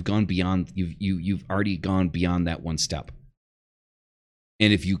ghost. You've gone beyond. You've already gone beyond that one step.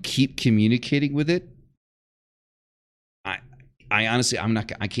 And if you keep communicating with it, I honestly,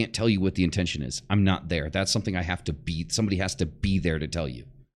 I can't tell you what the intention is. I'm not there. That's something I have to be. Somebody has to be there to tell you.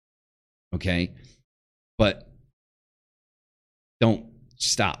 Okay, but don't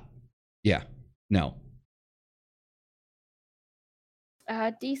stop. Yeah, no.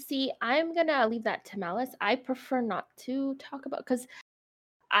 DC, I'm gonna leave that to Malice. I prefer not to talk about, because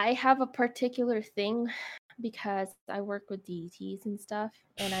I have a particular thing, because I work with deities and stuff,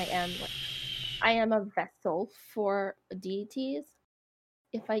 and I am a vessel for deities.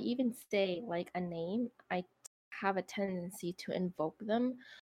 If I even say like a name, I have a tendency to invoke them.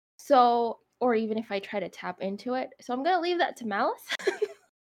 So, or even if I try to tap into it. So I'm gonna leave that to Malice.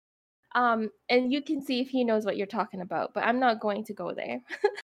 And you can see if he knows what you're talking about, but I'm not going to go there.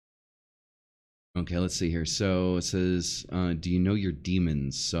 Okay, let's see here. So it says, do you know your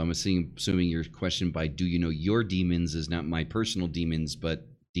demons? So I'm assuming your question by do you know your demons is not my personal demons, but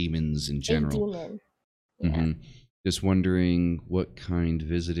demons in general. A demon. Yeah. Just wondering what kind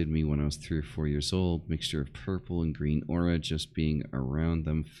visited me when I was 3 or 4 years old. Mixture of purple and green aura. Just being around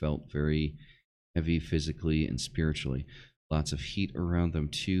them felt very heavy physically and spiritually. Lots of heat around them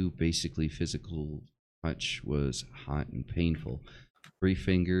too. Basically, physical touch was hot and painful. 3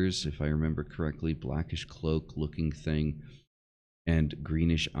 fingers, if I remember correctly, blackish cloak looking thing, and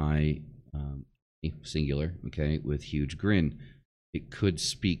greenish eye, singular, okay, with huge grin. It could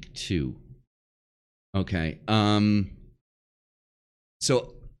speak too. Okay,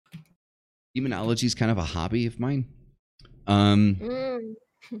 so demonology is kind of a hobby of mine.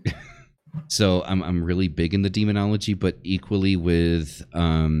 So I'm really big in the demonology, but equally with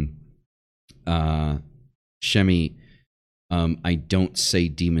Shemi, I don't say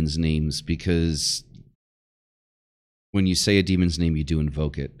demons' names, because when you say a demon's name, you do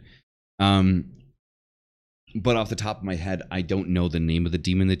invoke it. But off the top of my head, I don't know the name of the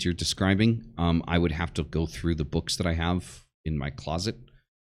demon that you're describing. I would have to go through the books that I have in my closet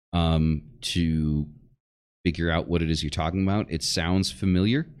to figure out what it is you're talking about. It sounds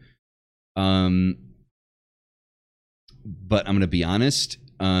familiar. But I'm going to be honest.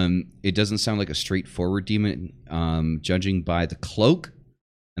 It doesn't sound like a straightforward demon, judging by the cloak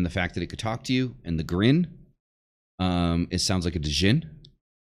and the fact that it could talk to you and the grin. It sounds like a djinn.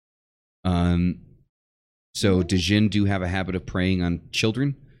 Um, so Djinn do have a habit of preying on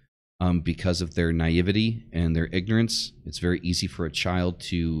children because of their naivety and their ignorance. It's very easy for a child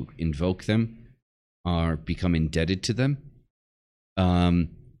to invoke them or become indebted to them.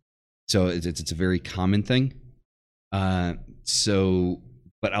 So it's a very common thing.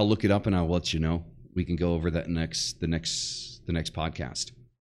 But I'll look it up and I'll let you know. We can go over that the next podcast.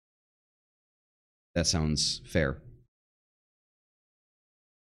 That sounds fair.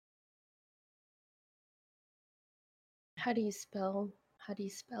 How do you spell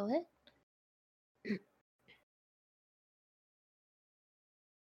it?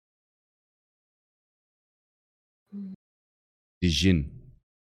 Djinn.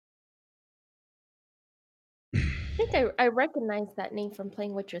 I think I recognize that name from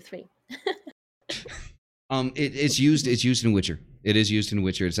playing Witcher 3. It's used in Witcher. It is used in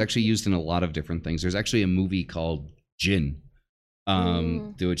Witcher. It's actually used in a lot of different things. There's actually a movie called Djinn,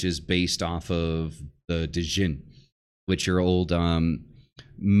 which is based off of the Djinn, which are old.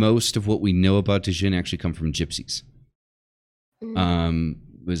 Most of what we know about Djinn actually come from gypsies.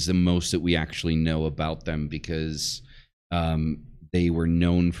 Was the most that we actually know about them, because they were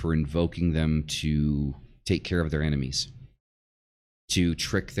known for invoking them to take care of their enemies, to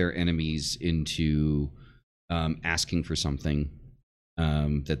trick their enemies into asking for something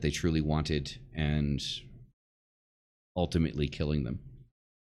that they truly wanted, and ultimately killing them.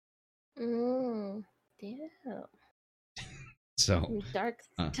 Damn. So dark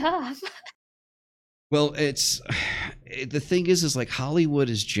stuff. Well, the thing is like Hollywood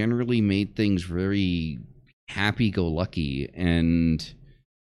has generally made things very happy-go-lucky, and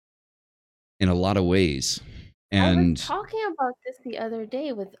in a lot of ways. And I was talking about this the other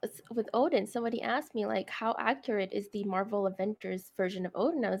day with Odin. Somebody asked me, like, how accurate is the Marvel Avengers version of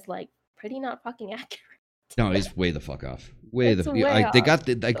Odin? I was like, pretty not fucking accurate. No, he's way the fuck off. They got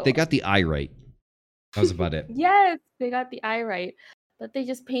the eye right. That was about it. Yes, they got the eye right, but they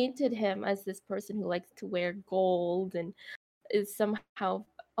just painted him as this person who likes to wear gold and is somehow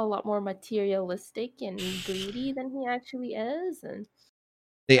a lot more materialistic and greedy than he actually is. And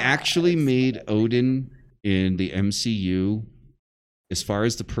they actually made Odin in the MCU, as far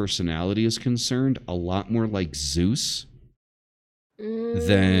as the personality is concerned, a lot more like Zeus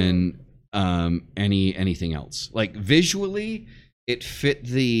than anything else. Like visually, it fit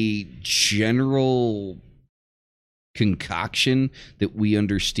the general concoction that we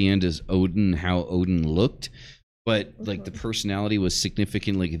understand as Odin, how Odin looked. But like the personality was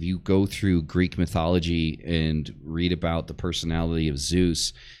significant. Like if you go through Greek mythology and read about the personality of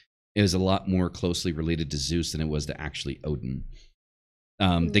Zeus, it was a lot more closely related to Zeus than it was to actually Odin.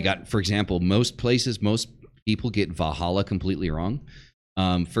 They got, for example, most people get Valhalla completely wrong.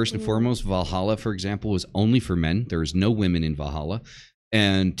 First and foremost, Valhalla, for example, was only for men. There was no women in Valhalla.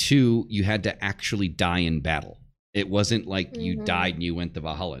 And two, you had to actually die in battle. It wasn't like you died and you went to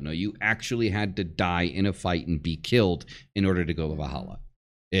Valhalla. No, you actually had to die in a fight and be killed in order to go to Valhalla.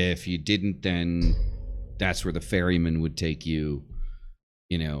 If you didn't, then that's where the ferryman would take you,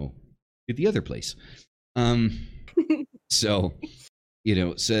 to the other place. So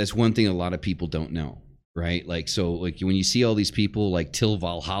that's one thing a lot of people don't know, right? Like, so like when you see all these people like Till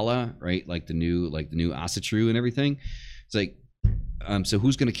Valhalla, right? Like the new Asatru and everything, it's like, so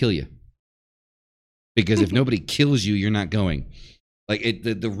who's going to kill you? Because if nobody kills you, you're not going. Like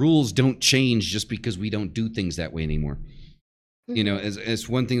the rules don't change just because we don't do things that way anymore. As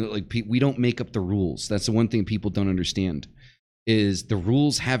one thing that like we don't make up the rules. That's the one thing people don't understand, is the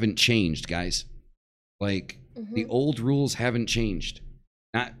rules haven't changed, guys. Like the old rules haven't changed.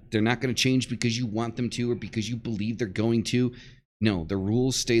 They're not going to change because you want them to or because you believe they're going to. No, the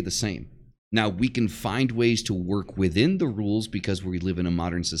rules stay the same. Now we can find ways to work within the rules because we live in a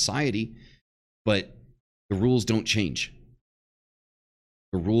modern society, but the rules don't change.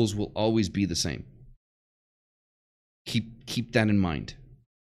 The rules will always be the same. Keep that in mind.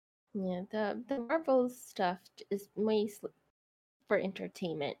 Yeah, the Marvel stuff is mostly for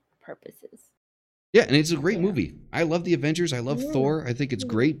entertainment purposes. Yeah, and it's a great movie. I love the Avengers. I love Thor. I think it's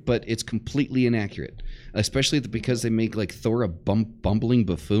great, but it's completely inaccurate, especially because they make like Thor a bumbling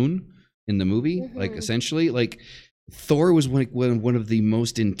buffoon in the movie. Like essentially, like Thor was one of the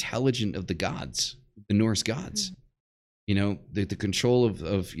most intelligent of the gods, the Norse gods. The control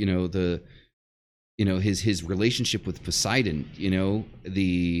of his relationship with Poseidon.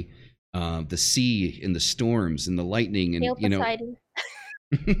 The sea and the storms and the lightning and Poseidon.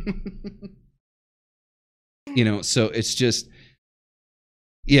 So it's just,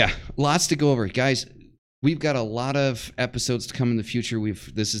 lots to go over, guys. we've got a lot of episodes to come in the future.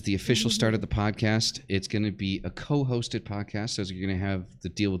 This is the official start of the podcast. It's going to be a co-hosted podcast, so you're going to have to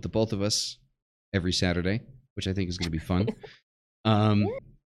deal with the both of us every Saturday, which I think is going to be fun.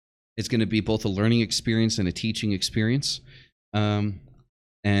 It's going to be both a learning experience and a teaching experience. And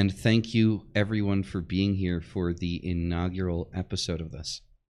thank you, everyone, for being here for the inaugural episode of this.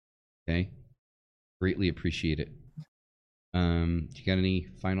 Okay? Greatly appreciate it. You got any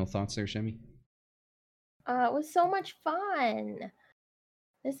final thoughts there, Shemi? It was so much fun.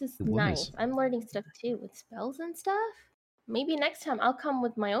 This is nice. I'm learning stuff too with spells and stuff. Maybe next time I'll come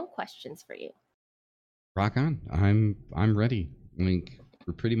with my own questions for you. Rock on. I'm ready. I mean,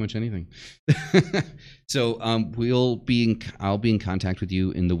 for pretty much anything. So I'll be in contact with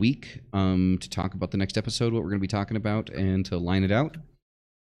you in the week to talk about the next episode, what we're going to be talking about, and to line it out.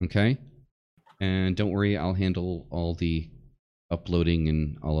 Okay? And don't worry, I'll handle all the uploading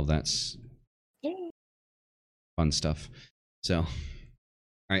and all of that fun stuff. So, all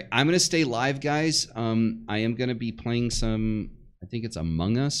right, I'm going to stay live, guys. I am going to be playing I think it's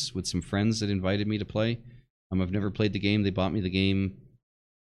Among Us with some friends that invited me to play. I've never played the game. They bought me the game.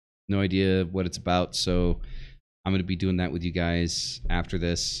 No idea what it's about, so I'm going to be doing that with you guys after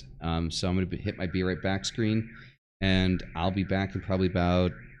this. So I'm going to hit my Be Right Back screen, and I'll be back in probably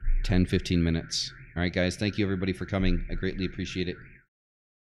about 10-15 minutes. All right, guys, thank you, everybody, for coming. I greatly appreciate it.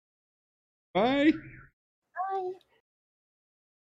 Bye.